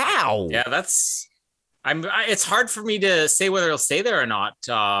 Wow. Yeah, it's hard for me to say whether it'll stay there or not.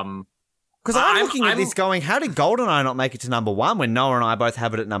 Because I'm looking at this going, how did GoldenEye not make it to number 1 when Noah and I both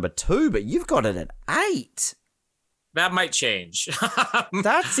have it at number 2, but you've got it at 8? That might change.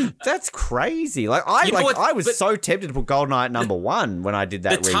 That's crazy. Like I was so tempted to put GoldenEye at number 1 when I did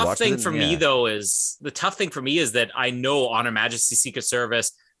that rewatch. The tough thing for me is that I know On Her Majesty's Secret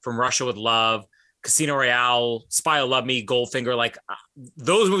Service, From Russia With Love, Casino Royale, Spy Who Loved Me, Goldfinger, like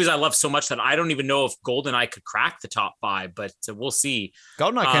those movies I love so much that I don't even know if GoldenEye could crack the top 5, but we'll see.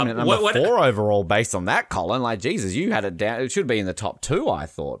 GoldenEye came in at number 4 overall based on that, Colin. Like, Jesus, you had it down. It should be in the top 2, I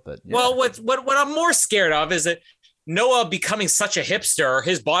thought. But yeah. Well, what I'm more scared of is that Noah becoming such a hipster,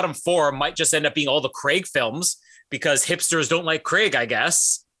 his bottom 4 might just end up being all the Craig films because hipsters don't like Craig, I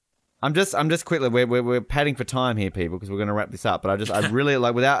guess. I'm just quickly, we're padding for time here, people, because we're going to wrap this up. But I really,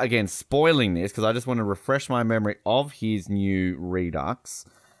 like, without, again, spoiling this, because I just want to refresh my memory of his new Redux.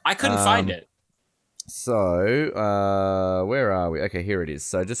 I couldn't find it. So, where are we? Okay, here it is.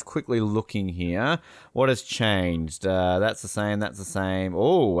 So, just quickly looking here. What has changed? That's the same.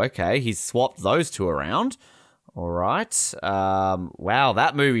 Oh, okay. He's swapped those two around. All right. Wow,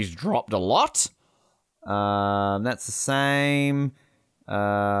 that movie's dropped a lot. That's the same.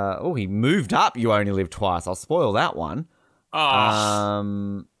 He moved up You Only Live Twice. I'll spoil that one.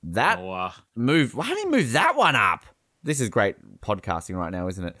 Moved. Why did he move that one up? This is great podcasting right now,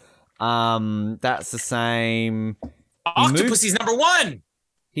 isn't it? That's the same. Octopussy's number 1.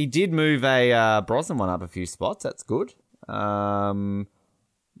 He did move a Brosnan one up a few spots. That's good. Yeah,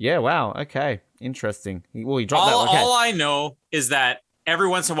 wow. Okay. Interesting. He dropped that one. Okay. All I know is that every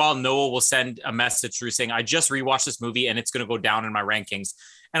once in a while, Noah will send a message through saying, I just rewatched this movie and it's going to go down in my rankings.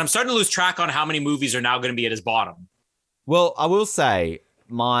 And I'm starting to lose track on how many movies are now going to be at his bottom. Well, I will say,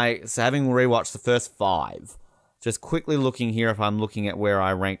 having rewatched the first 5, just quickly looking here, if I'm looking at where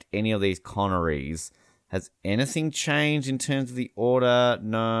I ranked any of these Connerys, has anything changed in terms of the order?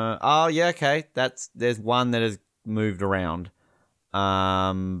 No. Oh, yeah, okay. There's one that has moved around.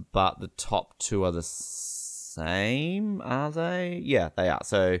 But the top 2 are the same, are they? Yeah, they are.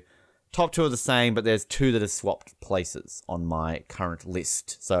 So top 2 are the same, but there's 2 that have swapped places on my current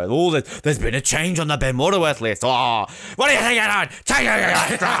list. So there's been a change on the Ben Waterworth list. Oh, what do you think of that?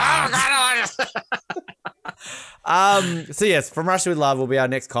 So yes, From Russia With Love will be our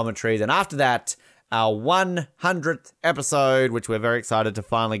next commentary. Then after that, our 100th episode, which we're very excited to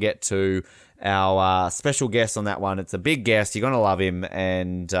finally get to. Our special guest on that one. It's a big guest. You're going to love him,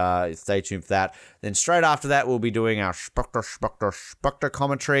 and stay tuned for that. Then straight after that, we'll be doing our Spectre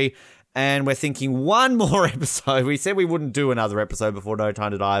commentary, and we're thinking one more episode. We said we wouldn't do another episode before No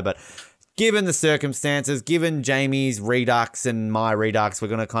Time to Die, but given the circumstances, given Jamie's Redux and my Redux, we're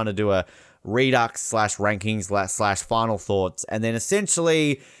going to kind of do a Redux / rankings / final thoughts, and then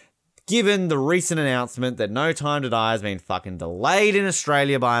essentially, given the recent announcement that No Time to Die has been fucking delayed in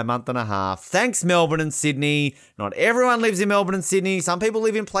Australia by a month and a half. Thanks, Melbourne and Sydney. Not everyone lives in Melbourne and Sydney. Some people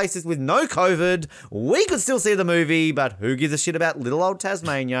live in places with no COVID. We could still see the movie, but who gives a shit about little old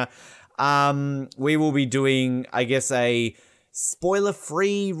Tasmania? We will be doing, I guess, a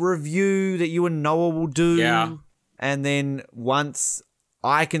spoiler-free review that you and Noah will do. Yeah. And then once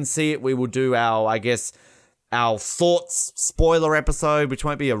I can see it, we will do our thoughts spoiler episode, which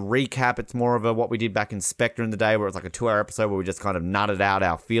won't be a recap. It's more of what we did back in Spectre in the day, where it's like a 2-hour episode where we just kind of nutted out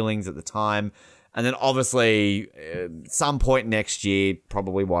our feelings at the time. And then obviously some point next year,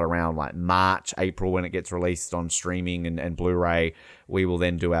 probably around like March, April, when it gets released on streaming and Blu-ray, we will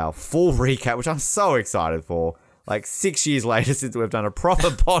then do our full recap, which I'm so excited for. Like 6 years later since we've done a proper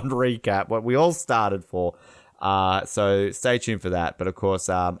Bond recap, what we all started for. So stay tuned for that. But of course,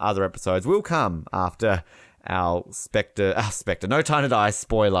 other episodes will come after our Spectre, No Time to Die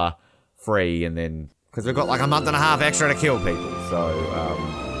spoiler free, and then because we've got like a month and a half extra to kill people. So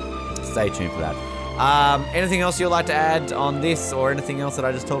stay tuned for that. Anything else you'd like to add on this, or anything else that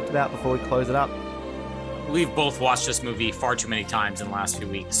I just talked about before we close it up? We've both watched this movie far too many times in the last few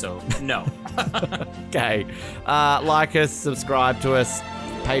weeks, so no. Okay. Like us, subscribe to us,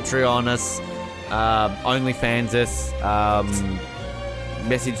 Patreon us, OnlyFans us,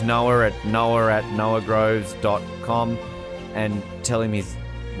 message Noah at noahgroves.com and tell him he's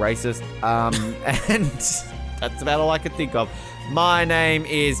racist. And that's about all I could think of. My name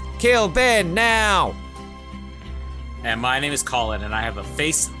is Kill Ben Now. And my name is Colin, and I have a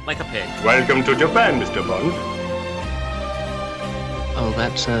face like a pig. Welcome to Japan, Mr. Bond. Oh,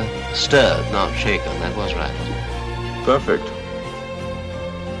 that's stirred, not shaken. That was right, wasn't it? Perfect.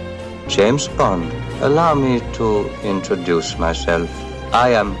 James Bond, allow me to introduce myself. I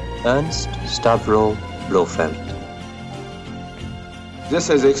am Ernst Stavro Blofeld. This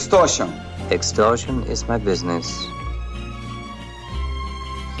is extortion. Extortion is my business.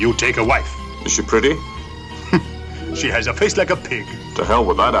 You take a wife. Is she pretty? She has a face like a pig. To hell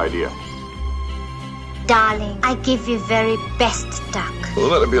with that idea. Darling, I give you very best duck. Well,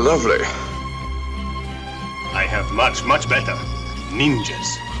 that'd be lovely. I have much, much better.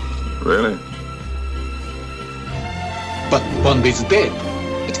 Ninjas. Really? But Bond is dead.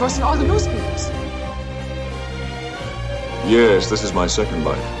 It was in all the newspapers. Yes, this is my second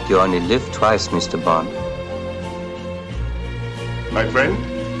life. You only live twice, Mr. Bond. My friend,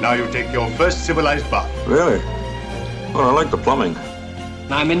 now you take your first civilized bath. Really? Well, I like the plumbing.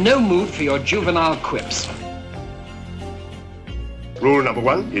 I'm in no mood for your juvenile quips. Rule number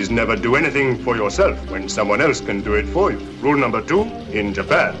 1 is never do anything for yourself when someone else can do it for you. Rule number 2, in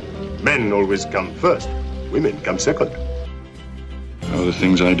Japan, men always come first, women come second. Oh, the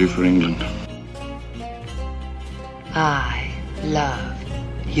things I do for England. I love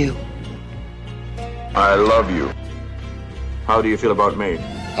you. I love you. How do you feel about me?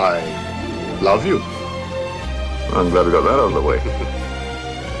 I love you. I'm glad we got that out of the way.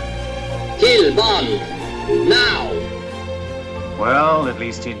 Kill Bond. Now. Well, at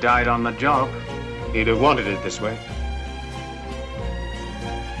least he died on the job. He'd have wanted it this way.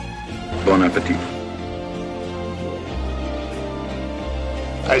 Bon appetit.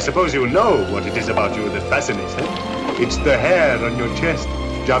 I suppose you know what it is about you that fascinates him. It's the hair on your chest.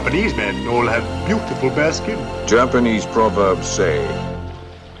 Japanese men all have beautiful bare skin. Japanese proverbs say,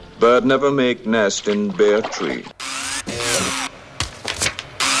 bird never make nest in bare tree.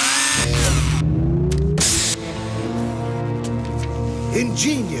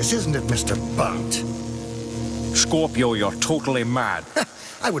 Ingenious, isn't it, Mr. Bond? Scorpio, you're totally mad.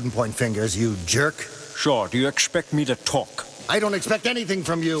 I wouldn't point fingers, you jerk. Sure, do you expect me to talk? I don't expect anything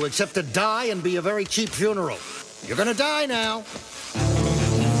from you except to die and be a very cheap funeral. You're gonna die now.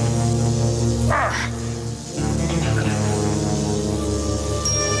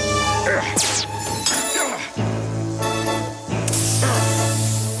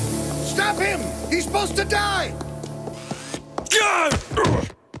 Stop him! He's supposed to die!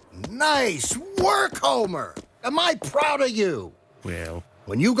 Nice work, Homer! Am I proud of you? Well,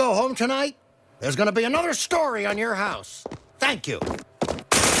 when you go home tonight, there's gonna be another story on your house. Thank you.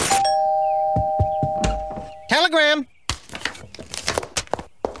 Telegram!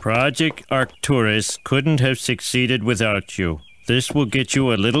 Project Arcturus couldn't have succeeded without you. This will get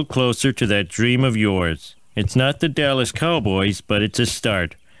you a little closer to that dream of yours. It's not the Dallas Cowboys, but it's a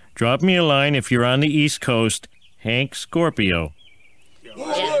start. Drop me a line if you're on the East Coast. Hank Scorpio.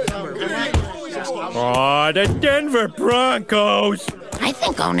 Oh, the Denver Broncos! I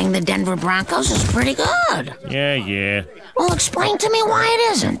think owning the Denver Broncos is pretty good. Yeah. Well, explain to me why it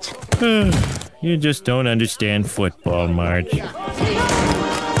isn't. You just don't understand football, Marge. He'll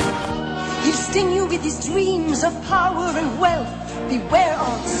sting you with his dreams of power and wealth. Beware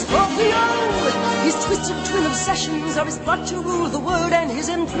of Scorpio! His twisted twin obsessions are his plot to rule the world and his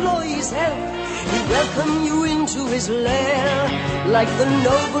employees' health. He'll welcome you into his lair, like the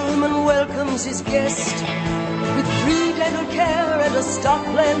nobleman welcomes his guest, with greed and dental care and a stock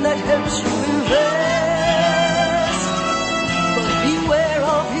plan that helps you invest. But beware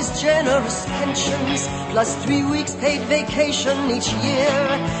of his generous pensions, plus 3 weeks paid vacation each year.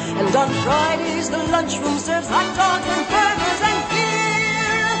 And on Fridays the lunchroom serves hot dogs and burgers and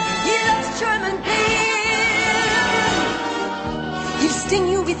beer. He loves German beer. He'll sting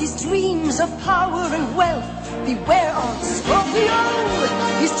you with his dreams of power and wealth. Beware of Scorpio.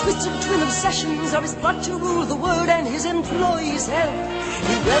 His twisted twin obsessions are his plot to rule the world and his employees' health.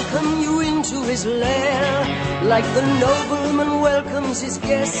 He'll welcome you into his lair like the nobleman welcomes his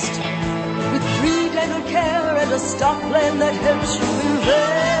guest, with free dental care and a stock plan that helps you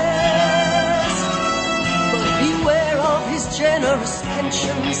invest. But beware of his generous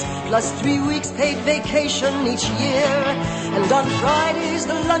pensions, plus 3 weeks paid vacation each year. And on Fridays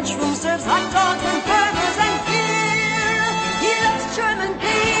the lunchroom serves hot dogs and burgers and beer. He loves German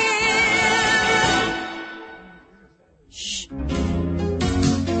beer.